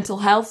his mental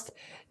health.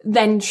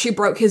 Then she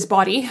broke his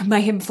body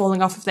by him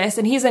falling off of this.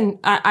 And he's in,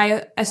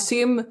 I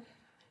assume,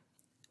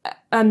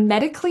 a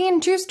medically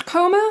induced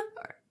coma?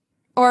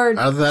 Or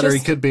he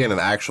could be in an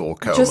actual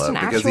coma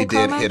because he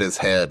did hit his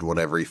head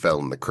whenever he fell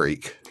in the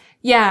creek.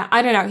 Yeah,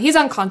 I don't know. He's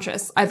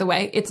unconscious, either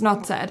way. It's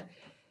not said.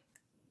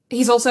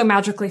 He's also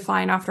magically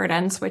fine after it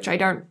ends, which I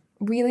don't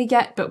really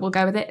get, but we'll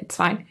go with it. It's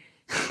fine.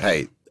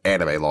 Hey,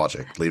 anime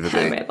logic. Leave it be.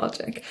 Anime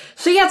logic.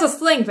 She has a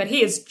sling, but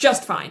he is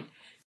just fine.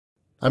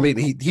 I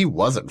mean, he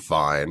wasn't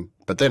fine,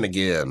 but then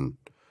again,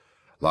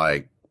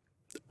 like,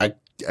 I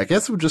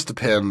guess it would just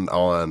depend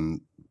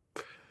on,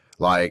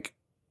 like,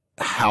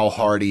 how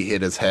hard he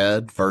hit his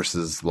head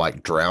versus,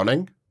 like,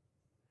 drowning.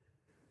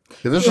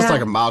 If it's just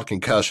like a mild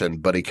concussion,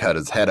 but he cut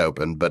his head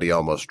open, but he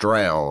almost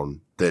drowned,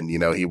 then,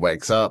 he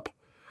wakes up.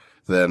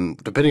 Then,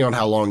 depending on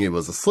how long he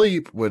was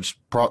asleep, which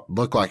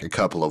looked like a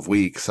couple of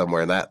weeks,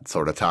 somewhere in that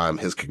sort of time,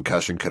 his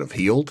concussion could have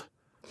healed.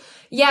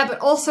 Yeah, but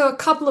also a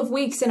couple of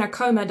weeks in a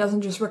coma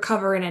doesn't just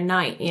recover in a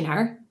night,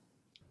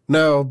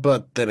 No,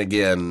 but then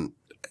again,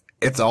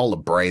 it's all a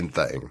brain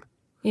thing.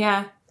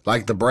 Yeah.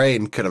 Like, the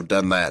brain could have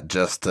done that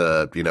just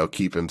to,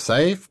 keep him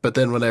safe, but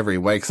then whenever he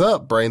wakes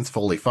up, brain's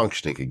fully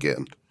functioning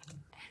again.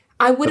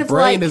 The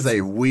brain is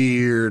a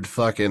weird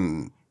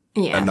fucking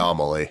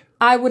anomaly.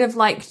 I would have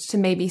liked to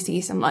maybe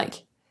see some,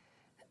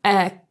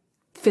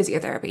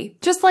 physiotherapy.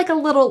 Just like a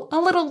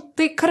little,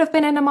 they could have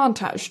been in a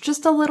montage.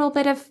 Just a little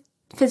bit of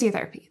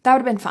physiotherapy. That would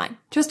have been fine.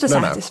 Just to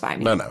satisfy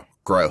me. No.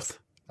 Growth.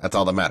 That's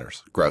all that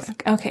matters. Growth.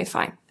 Okay,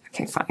 fine.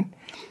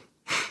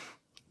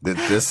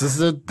 This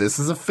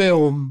is a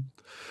film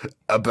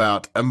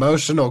about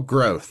emotional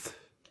growth.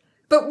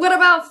 But what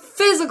about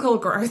physical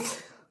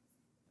growth?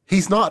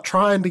 He's not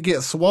trying to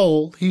get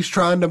swole. He's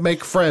trying to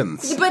make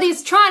friends. But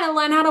he's trying to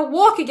learn how to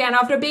walk again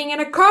after being in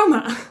a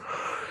coma.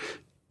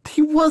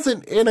 He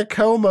wasn't in a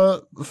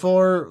coma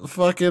for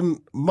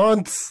fucking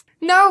months.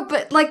 No,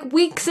 but,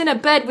 weeks in a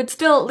bed would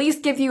still at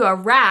least give you a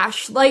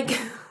rash.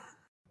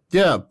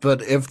 Yeah,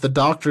 but if the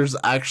doctors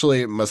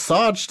actually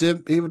massaged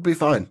him, he would be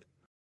fine.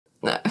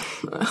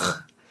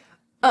 Ugh.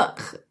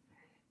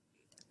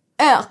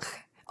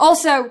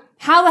 Also,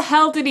 how the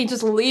hell did he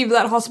just leave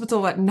that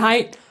hospital at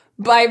night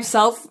by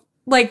himself?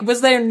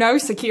 Was there no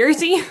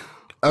security?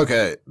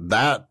 Okay,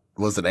 that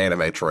was an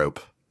anime trope.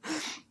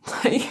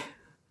 Is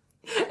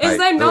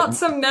there not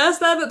some nurse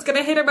there that's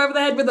gonna hit him over the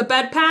head with a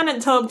bedpan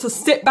and tell him to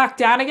sit back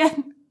down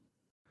again?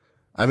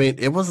 I mean,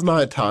 it was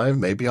nighttime.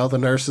 Maybe all the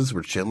nurses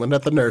were chilling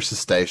at the nurses'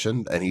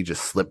 station, and he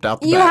just slipped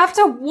out the back. You have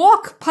to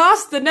walk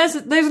past the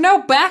nurses. There's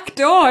no back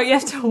door. You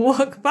have to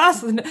walk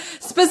past the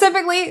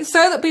specifically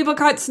so that people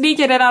can't sneak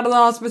in and out of the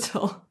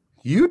hospital.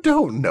 You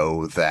don't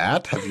know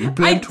that. Have you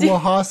been to a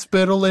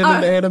hospital in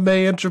an anime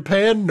in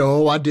Japan?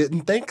 No, I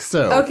didn't think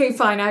so. Okay,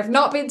 fine. I've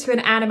not been to an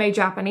anime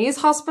Japanese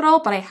hospital,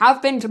 but I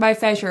have been to my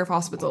fair share of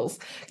hospitals.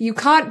 You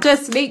can't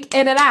just sneak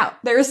in and out.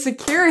 There is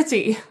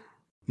security.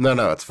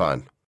 No, it's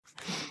fine.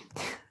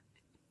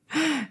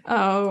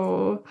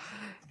 Oh.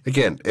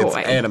 Again, it's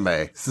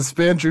anime.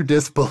 Suspend your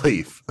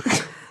disbelief.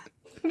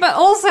 But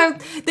also,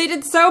 they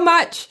did so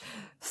much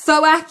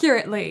so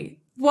accurately.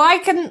 Why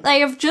couldn't they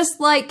have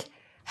just,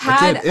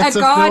 had a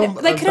guard?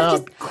 They could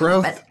have just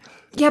growth.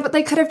 But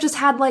they could have just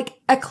had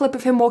a clip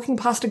of him walking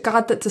past a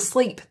guard that's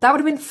asleep. That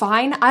would have been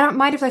fine. I don't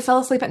mind if they fell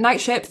asleep at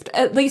night shift.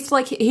 At least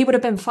he would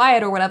have been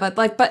fired or whatever.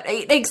 But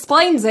it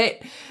explains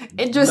it.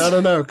 It just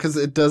no, because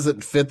it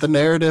doesn't fit the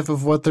narrative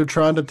of what they're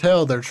trying to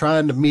tell. They're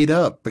trying to meet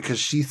up because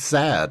she's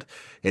sad,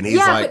 and he's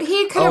like, but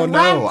he could "Oh have no,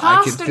 ran I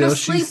past can an feel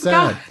asleep she's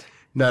sad." guard.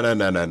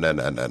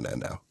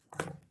 No.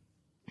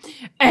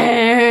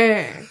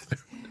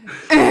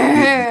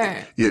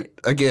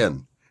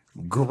 Again,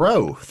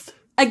 growth.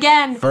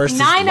 Again, versus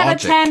 9 out of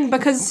logic. 10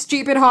 because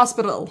stupid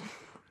hospital.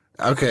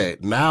 Okay,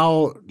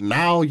 now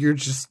you're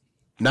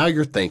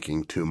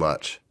thinking too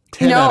much.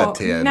 10 out of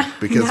 10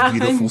 because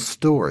beautiful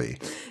story.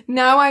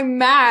 Now I'm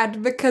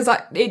mad because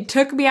it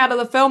took me out of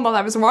the film while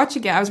I was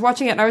watching it. I was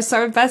watching it and I was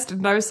so invested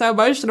and I was so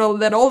emotional.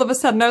 And then all of a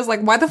sudden I was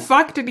like, why the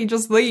fuck did he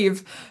just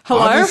leave?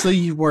 Hello? Obviously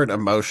you weren't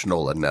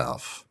emotional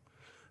enough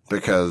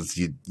because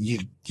you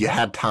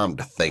had time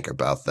to think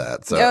about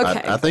that. So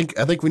okay. I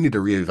think we need to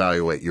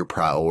reevaluate your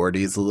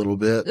priorities a little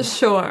bit.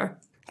 Sure.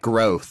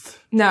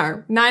 Growth.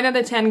 No. 9 out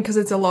of 10 because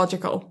it's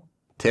illogical.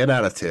 10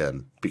 out of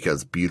 10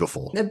 because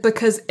beautiful.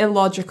 Because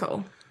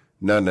illogical.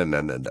 No.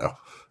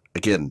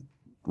 Again,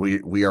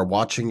 we are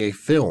watching a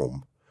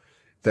film.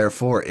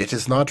 Therefore, it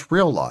is not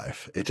real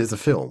life. It is a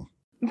film.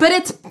 But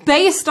it's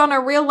based on a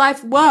real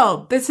life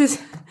world. This is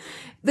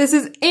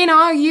in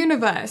our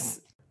universe.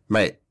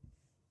 Mate,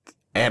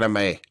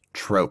 anime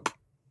trope.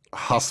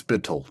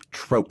 Hospital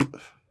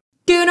trope.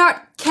 Do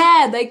not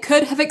care. They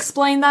could have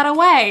explained that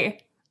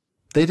away.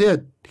 They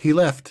did. He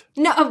left.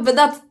 No, but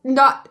that's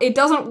not... It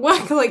doesn't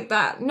work like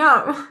that.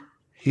 No.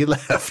 He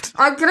left.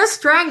 I'm gonna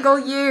strangle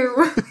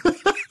you.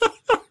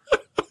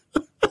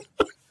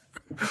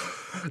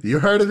 You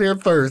heard it here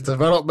first. If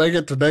I don't make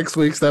it to next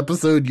week's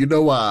episode, you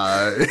know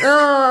why.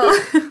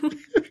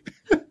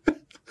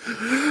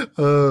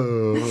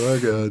 Oh, my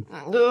God.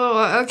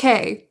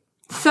 Okay.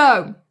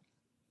 So,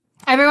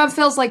 everyone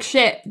feels like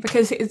shit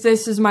because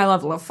this is my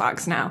level of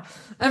fucks now.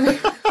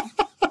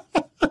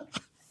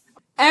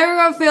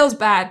 Everyone feels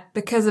bad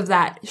because of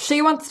that.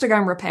 She wants to go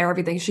and repair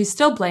everything. She's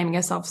still blaming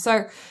herself.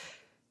 So,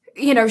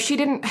 you know, she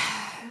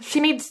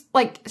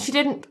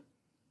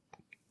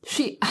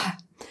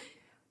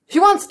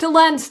wants to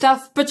learn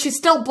stuff, but she's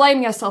still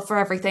blaming herself for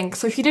everything.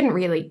 So she didn't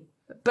really,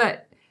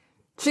 but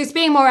she's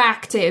being more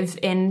active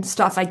in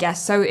stuff, I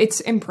guess. So it's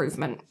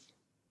improvement.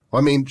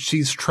 Well, I mean,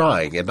 she's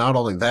trying, and not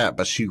only that,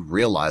 but she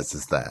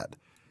realizes that.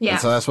 Yeah.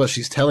 And so that's what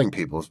she's telling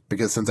people,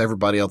 because since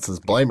everybody else is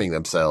blaming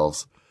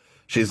themselves,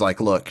 she's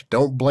like, look,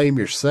 don't blame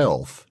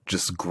yourself,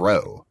 just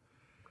grow.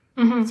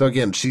 Mm-hmm. So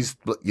again, she's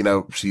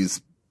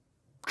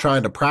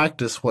trying to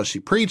practice what she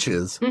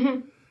preaches,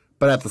 mm-hmm.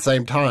 but at the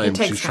same time,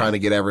 she's trying to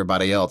get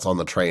everybody else on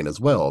the train as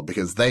well,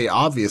 because they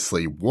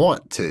obviously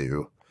want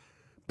to,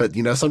 but,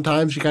 you know,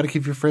 sometimes you got to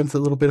give your friends a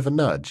little bit of a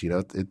nudge, you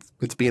know,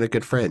 it's being a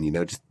good friend, you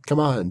know, just come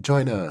on,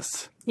 join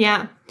us.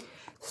 Yeah.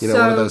 You know,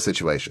 one of those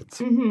situations.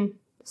 Mm-hmm.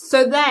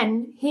 So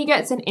then he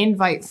gets an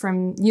invite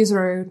from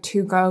Yuzuru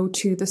to go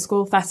to the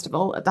school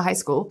festival at the high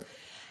school.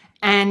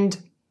 And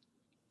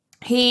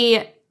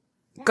he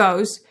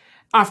goes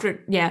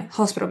after,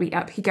 hospital beat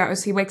up. He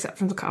goes, he wakes up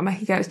from the coma.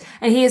 He goes,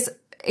 and he is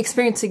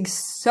experiencing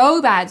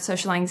so bad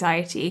social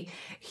anxiety.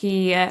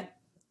 He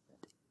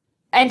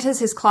enters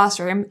his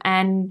classroom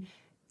and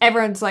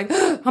everyone's like,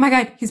 oh my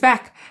God, he's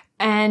back.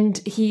 And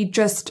he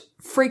just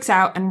freaks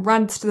out and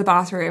runs to the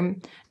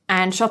bathroom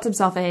and shuts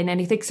himself in,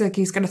 and he thinks like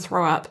he's going to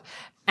throw up.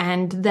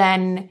 And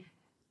then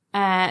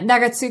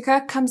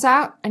Nagatsuka comes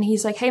out and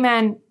he's like, hey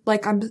man,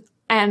 like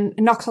and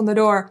knocks on the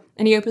door,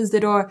 and he opens the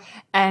door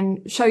and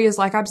Shoya's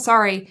like, I'm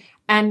sorry.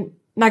 And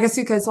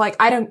Nagatsuka's like,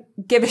 I don't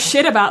give a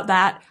shit about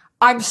that.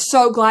 I'm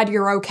so glad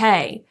you're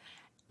okay.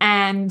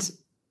 And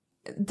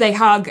they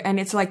hug and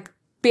it's like,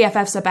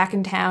 BFFs are back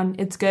in town.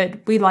 It's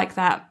good. We like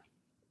that.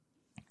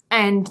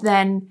 And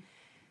then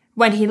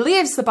when he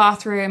leaves the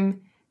bathroom,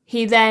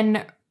 he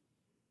then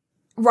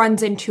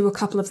runs into a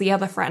couple of the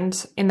other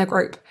friends in the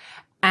group,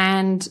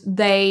 and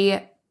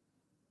they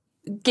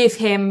give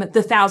him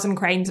the 1,000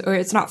 cranes, or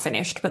it's not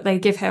finished, but they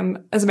give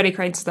him as many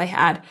cranes as they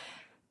had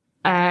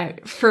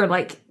for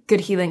like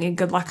good healing and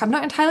good luck. I'm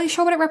not entirely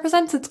sure what it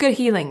represents. It's good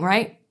healing,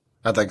 right?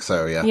 I think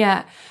so, yeah.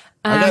 Yeah.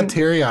 I got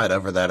teary-eyed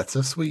over that. It's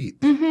so sweet.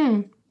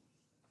 Mm-hmm.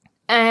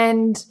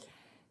 And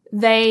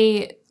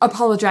they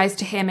apologize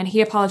to him, and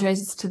he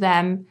apologizes to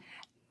them.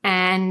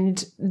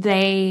 And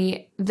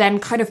they then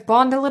kind of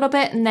bond a little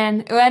bit, and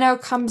then Ueno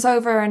comes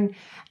over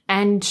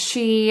and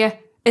she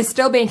is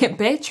still being a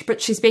bitch, but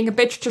she's being a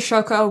bitch to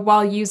Shoko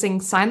while using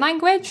sign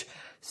language.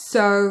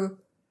 So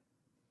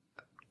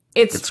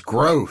it's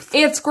growth.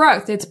 It's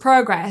growth. It's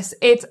progress.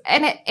 It's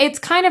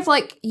kind of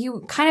like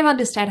you kind of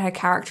understand her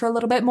character a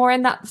little bit more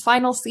in that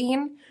final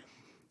scene,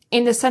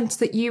 in the sense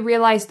that you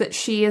realize that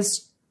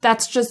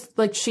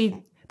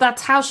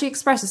that's how she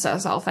expresses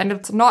herself, and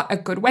it's not a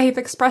good way of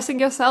expressing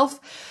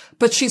yourself,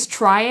 but she's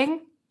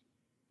trying.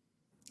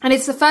 And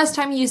it's the first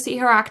time you see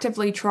her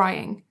actively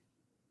trying.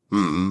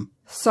 Mm-hmm.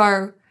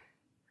 So,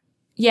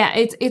 yeah,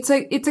 it's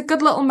a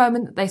good little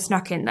moment that they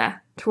snuck in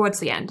there towards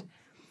the end.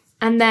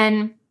 And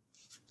then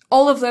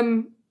all of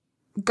them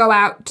go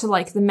out to,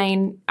 like, the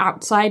main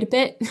outside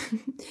bit.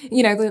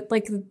 You know,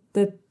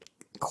 the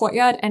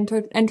courtyard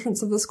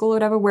entrance of the school or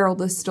whatever, where all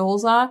the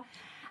stalls are.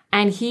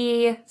 And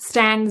he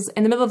stands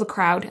in the middle of the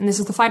crowd, and this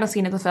is the final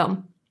scene of the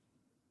film.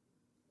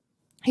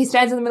 He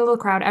stands in the middle of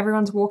the crowd,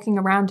 everyone's walking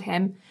around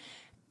him,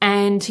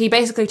 and he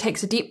basically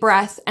takes a deep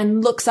breath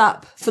and looks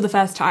up for the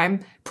first time,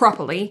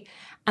 properly,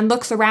 and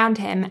looks around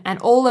him, and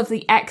all of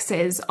the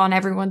X's on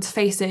everyone's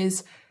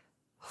faces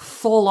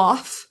fall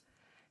off,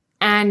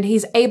 and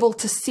he's able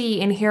to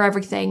see and hear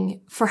everything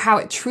for how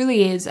it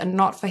truly is, and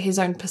not for his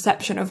own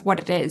perception of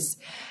what it is.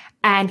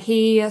 And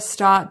he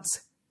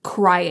starts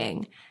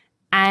crying.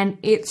 And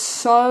it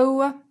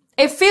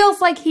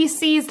feels like he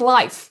sees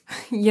life,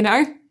 you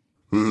know?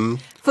 Mm-hmm.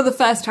 For the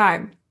first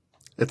time.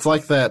 It's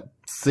like that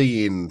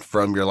scene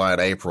from Your Lie in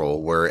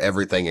April where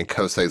everything in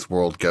Kosei's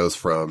world goes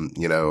from,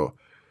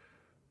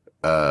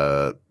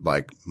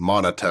 like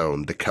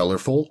monotone to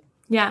colorful.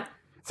 Yeah.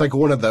 It's like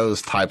one of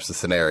those types of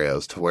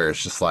scenarios to where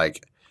it's just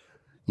like,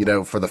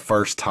 for the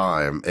first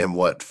time in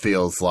what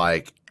feels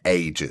like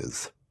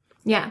ages.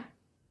 Yeah.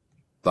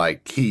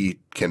 Like he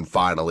can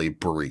finally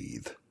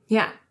breathe.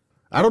 Yeah.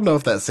 I don't know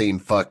if that scene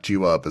fucked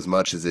you up as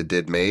much as it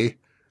did me,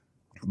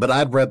 but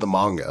I'd read the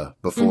manga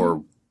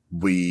before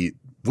we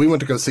went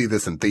to go see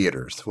this in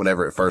theaters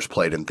whenever it first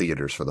played in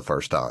theaters for the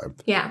first time.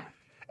 Yeah.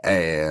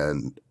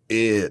 And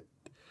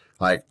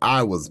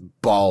I was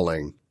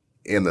bawling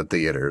in the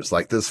theaters.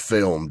 Like, this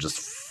film just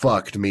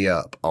fucked me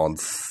up on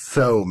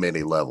so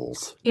many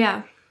levels.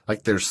 Yeah.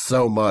 Like, there's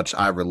so much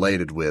I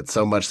related with,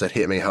 so much that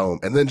hit me home.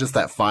 And then just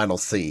that final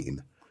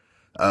scene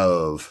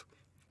of,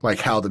 like,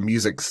 how the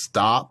music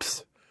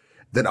stops,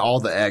 then all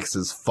the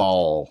X's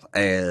fall,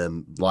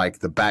 and, like,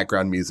 the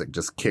background music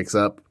just kicks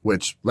up,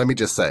 which, let me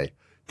just say,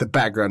 the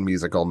background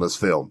music on this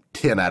film,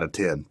 10 out of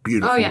 10.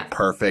 Beautiful,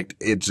 perfect.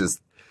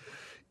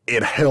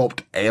 It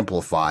helped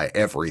amplify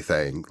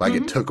everything. Like,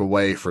 it took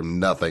away from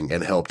nothing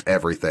and helped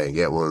everything.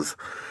 It was,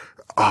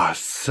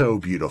 so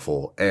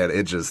beautiful. And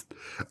it just,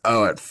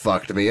 it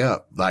fucked me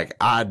up. Like,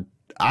 I'd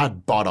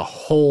bought a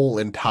whole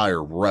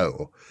entire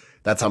row.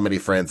 That's how many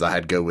friends I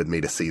had go with me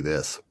to see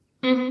this.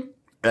 Mm-hmm.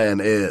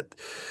 And it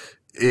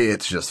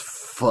just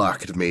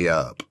fucked me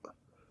up.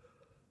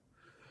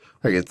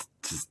 Like, it's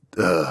just,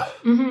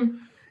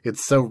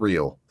 It's so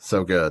real,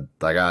 so good.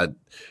 Like,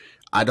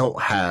 I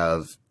don't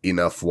have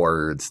enough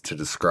words to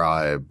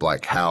describe,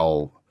 like,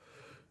 how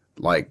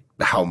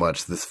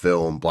much this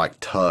film, like,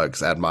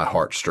 tugs at my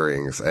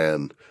heartstrings,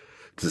 and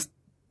just,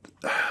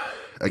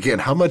 again,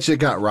 how much it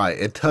got right.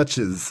 It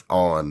touches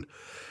on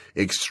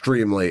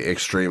extremely,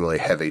 extremely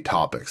heavy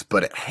topics,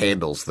 but it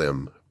handles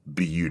them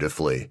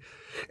beautifully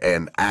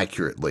and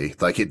accurately.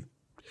 Like,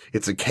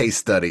 it's a case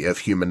study of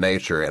human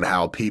nature and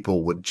how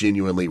people would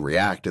genuinely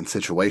react in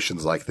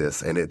situations like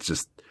this. And it's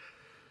just,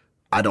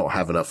 I don't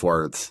have enough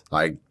words.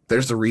 Like,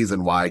 there's a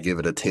reason why I give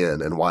it a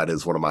 10 and why it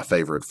is one of my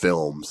favorite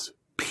films,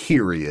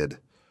 period.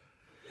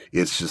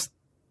 It's just,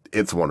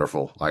 it's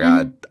wonderful.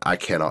 Like, I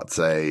cannot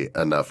say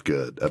enough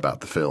good about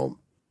the film.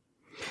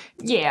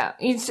 Yeah,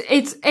 it's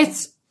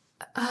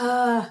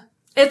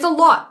a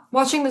lot.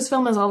 Watching this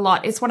film is a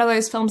lot. It's one of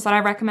those films that I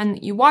recommend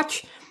that you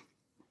watch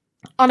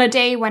on a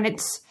day when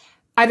it's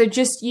either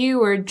just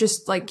you or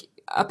just, like,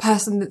 a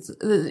person that's,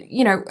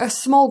 a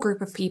small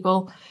group of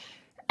people.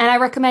 And I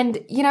recommend,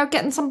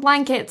 getting some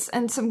blankets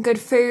and some good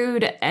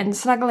food and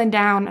snuggling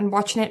down and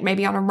watching it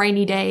maybe on a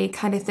rainy day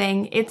kind of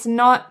thing. It's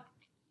not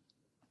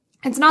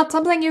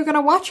something you're going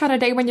to watch on a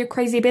day when you're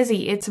crazy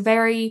busy. It's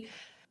very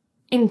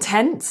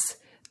intense.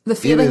 The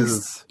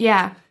feelings.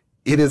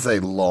 It is a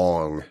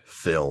long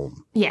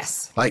film.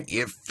 Yes. Like,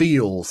 it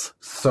feels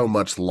so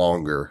much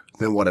longer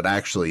than what it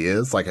actually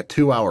is. Like, a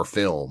 2-hour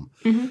film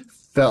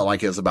felt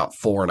like it was about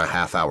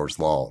 4.5 hours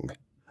long.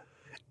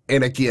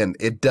 And again,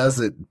 it does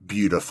it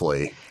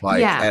beautifully.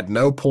 Like, at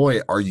no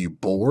point are you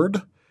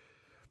bored.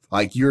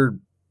 Like, you're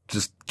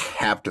just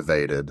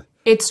captivated.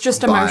 It's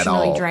just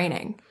emotionally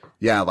draining.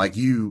 Yeah, like,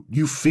 you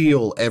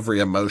feel every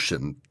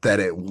emotion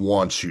that it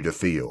wants you to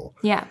feel.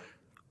 Yeah.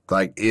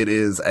 Like, it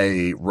is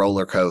a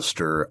roller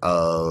coaster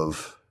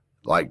of,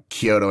 like,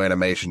 Kyoto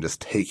Animation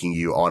just taking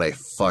you on a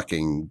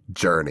fucking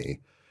journey.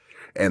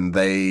 And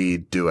they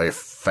do a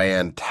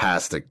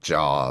fantastic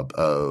job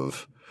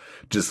of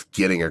just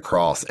getting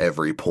across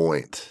every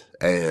point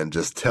and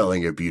just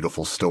telling a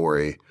beautiful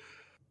story,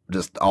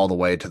 just all the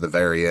way to the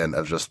very end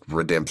of just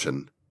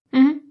redemption.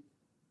 Mm-hmm.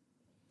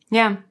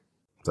 Yeah.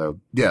 So,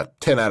 yeah,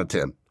 10 out of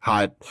 10.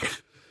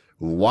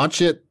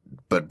 Watch it,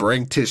 but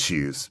bring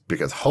tissues,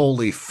 because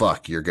holy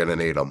fuck, you're gonna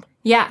need them.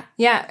 Yeah,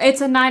 it's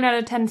a 9 out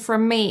of 10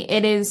 from me.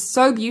 It is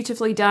so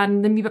beautifully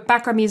done. The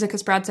background music,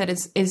 as Brad said,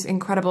 is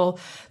incredible.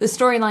 The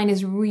storyline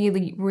is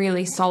really,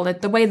 really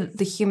solid. The way that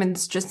the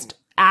humans just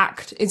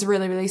act is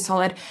really, really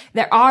solid.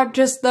 There are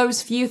just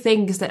those few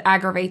things that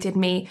aggravated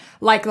me,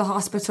 like the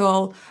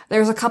hospital.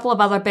 There's a couple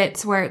of other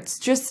bits where it's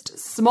just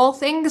small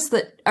things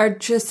that are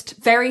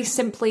just very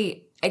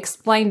simply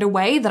explained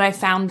away that I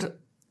found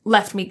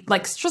left me,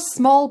 like, just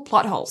small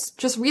plot holes.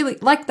 Just really,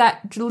 like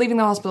that, leaving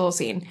the hospital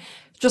scene.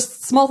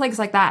 Just small things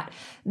like that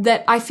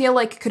I feel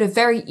like could have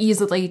very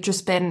easily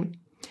just been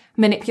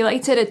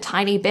manipulated a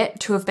tiny bit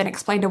to have been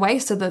explained away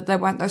so that there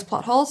weren't those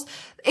plot holes.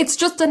 It's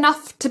just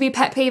enough to be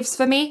pet peeves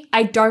for me.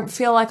 I don't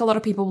feel like a lot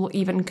of people will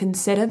even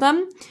consider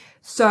them.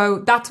 So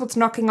that's what's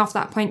knocking off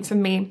that point for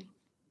me.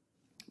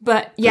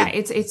 But yeah,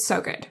 it's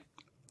so good.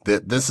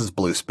 This is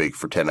blue speak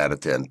for 10 out of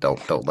 10.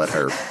 Don't let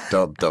her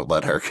don't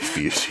let her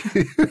confuse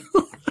you.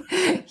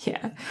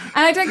 Yeah. And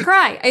I did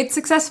cry. It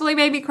successfully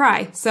made me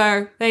cry.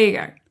 So there you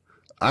go.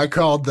 I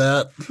called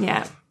that.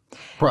 Yeah.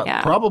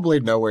 Probably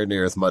nowhere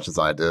near as much as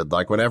I did.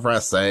 Like, whenever I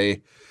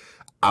say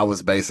I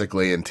was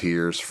basically in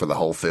tears for the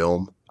whole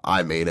film,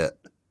 I mean it.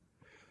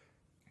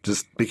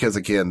 Just because,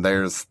 again,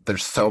 there's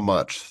so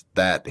much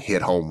that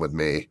hit home with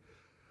me.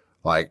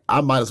 Like, I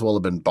might as well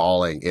have been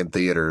bawling in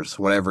theaters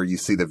whenever you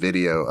see the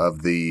video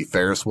of the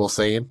Ferris wheel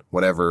scene,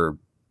 whenever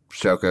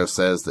Shoko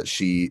says that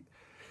she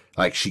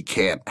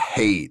can't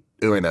hate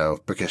Ueno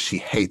because she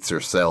hates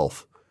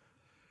herself.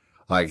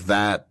 Like,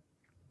 that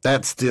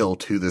still,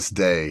 to this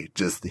day,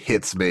 just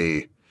hits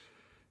me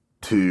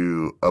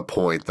to a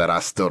point that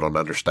I still don't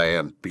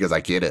understand, because I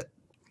get it.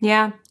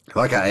 Yeah.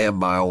 Like, I am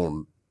my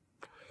own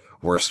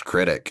worst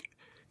critic.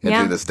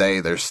 And to this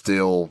day, there's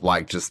still,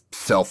 like, just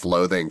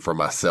self-loathing for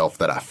myself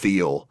that I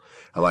feel.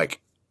 And,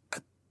 like,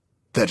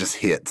 that just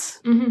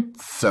hits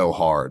so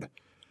hard.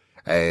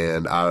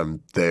 And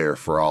I'm there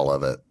for all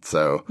of it.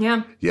 So,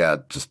 yeah,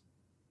 just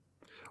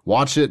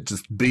watch it.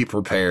 Just be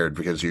prepared,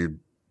 because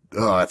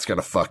it's going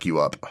to fuck you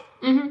up.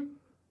 Mm-hmm.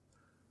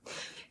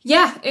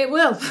 Yeah, it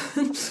will.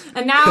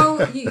 And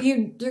now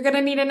you're going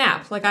to need a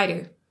nap like I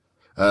do.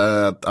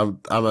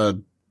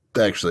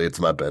 Actually, it's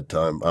my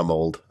bedtime. I'm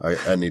old.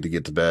 I need to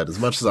get to bed. As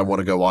much as I want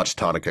to go watch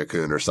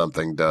Tanaka-kun or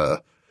something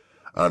to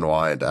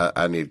unwind,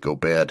 I need to go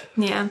bed.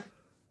 Yeah.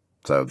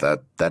 So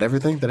that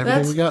everything? That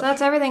everything we got?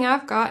 That's everything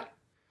I've got.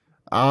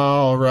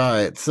 All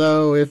right.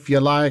 So if you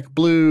like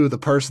Blue, the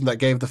person that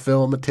gave the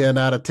film a 10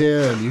 out of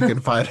 10, you can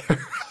find her.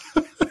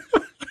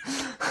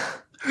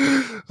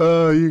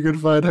 You can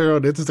find her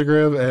on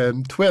Instagram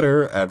and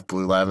Twitter at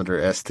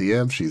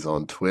BlueLavenderSTM. She's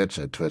on Twitch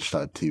at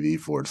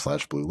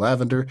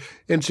twitch.tv/BlueLavender.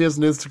 And she has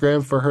an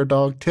Instagram for her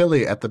dog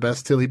Tilly at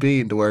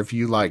TheBestTillyBean, to where if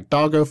you like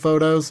doggo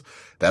photos,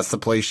 that's the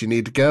place you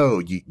need to go.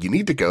 You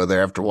need to go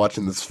there after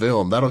watching this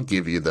film. That'll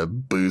give you the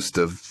boost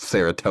of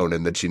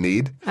serotonin that you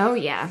need. Oh,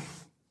 yeah.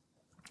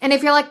 And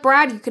if you're like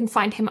Brad, you can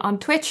find him on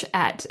Twitch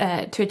at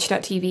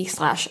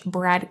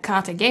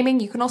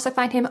twitch.tv/BradCarterGaming. You can also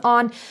find him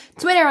on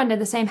Twitter under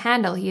the same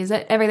handle. He is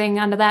at everything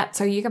under that,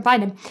 so you can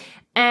find him.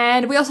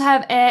 And we also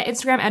have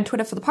Instagram and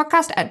Twitter for the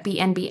podcast at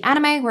BnB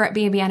Anime. We're at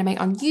BnB Anime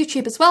on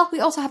YouTube as well. We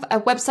also have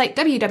a website,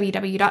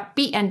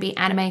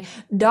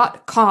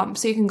 www.bnbanime.com.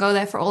 So you can go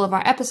there for all of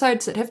our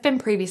episodes that have been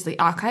previously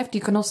archived.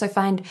 You can also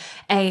find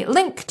a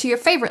link to your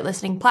favorite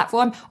listening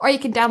platform, or you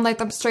can download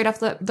them straight off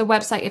the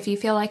website if you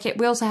feel like it.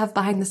 We also have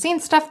behind the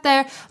scenes stuff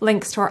there,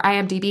 links to our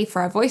IMDb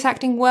for our voice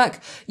acting work.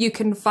 You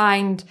can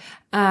find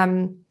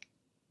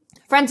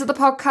friends of the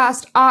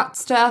podcast, art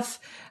stuff,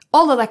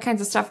 all of that kinds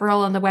of stuff are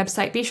all on the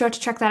website. Be sure to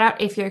check that out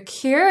if you're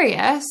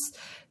curious.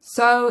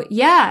 So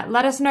yeah,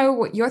 let us know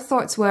what your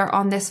thoughts were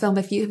on this film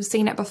if you have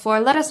seen it before.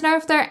 Let us know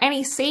if there are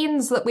any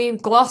scenes that we've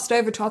glossed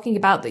over talking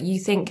about that you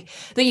think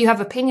that you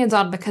have opinions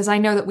on, because I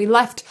know that we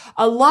left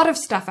a lot of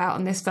stuff out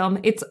in this film.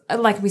 It's,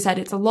 like we said,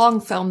 it's a long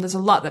film. There's a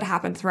lot that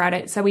happened throughout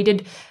it. So we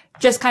did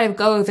just kind of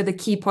go over the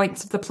key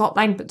points of the plot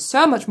line, but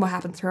so much more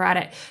happened throughout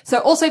it. So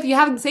also, if you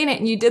haven't seen it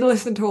and you did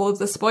listen to all of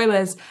the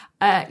spoilers,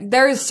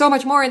 there is so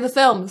much more in the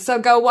film. So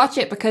go watch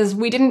it, because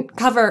we didn't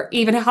cover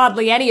even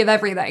hardly any of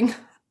everything.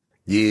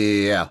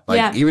 Yeah.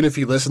 Even if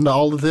you listen to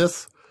all of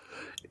this,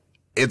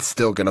 it's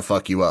still gonna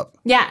fuck you up.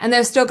 Yeah, and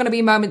there's still gonna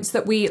be moments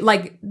that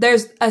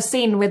there's a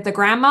scene with the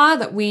grandma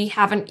that we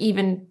haven't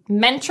even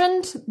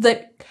mentioned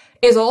that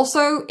is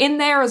also in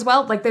there as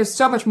well. Like, there's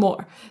so much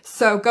more.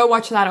 So go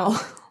watch that all.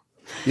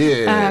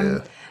 Yeah.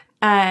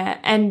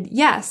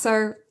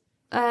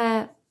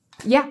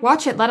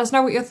 Watch it. Let us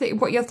know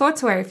what your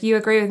thoughts were. If you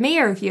agree with me,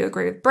 or if you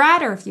agree with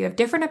Brad, or if you have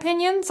different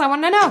opinions, I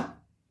want to know.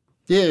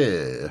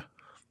 Yeah.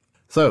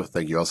 So,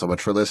 thank you all so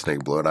much for listening.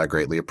 Blue and I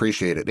greatly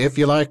appreciate it. If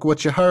you like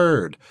what you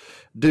heard,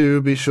 do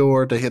be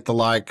sure to hit the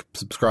like,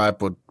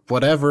 subscribe,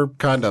 whatever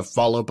kind of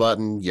follow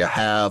button you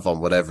have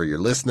on whatever you're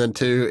listening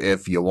to.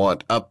 If you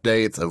want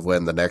updates of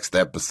when the next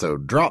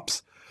episode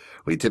drops,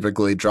 we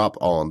typically drop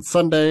on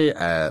Sunday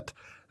at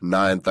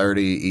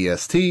 9:30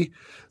 EST,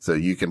 so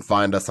you can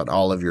find us on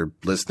all of your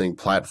listening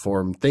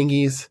platform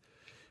thingies.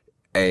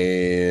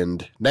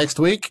 And next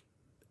week,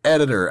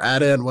 editor,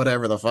 add in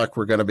whatever the fuck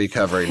we're going to be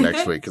covering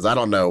next week, because I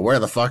don't know where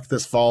the fuck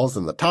this falls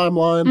in the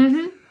timeline.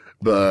 Mm-hmm.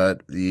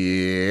 But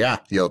yeah,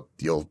 you'll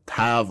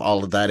have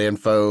all of that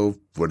info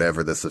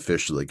whenever this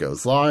officially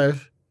goes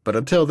live. But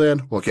until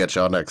then, we'll catch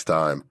y'all next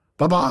time.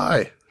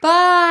 Bye-bye.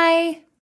 Bye.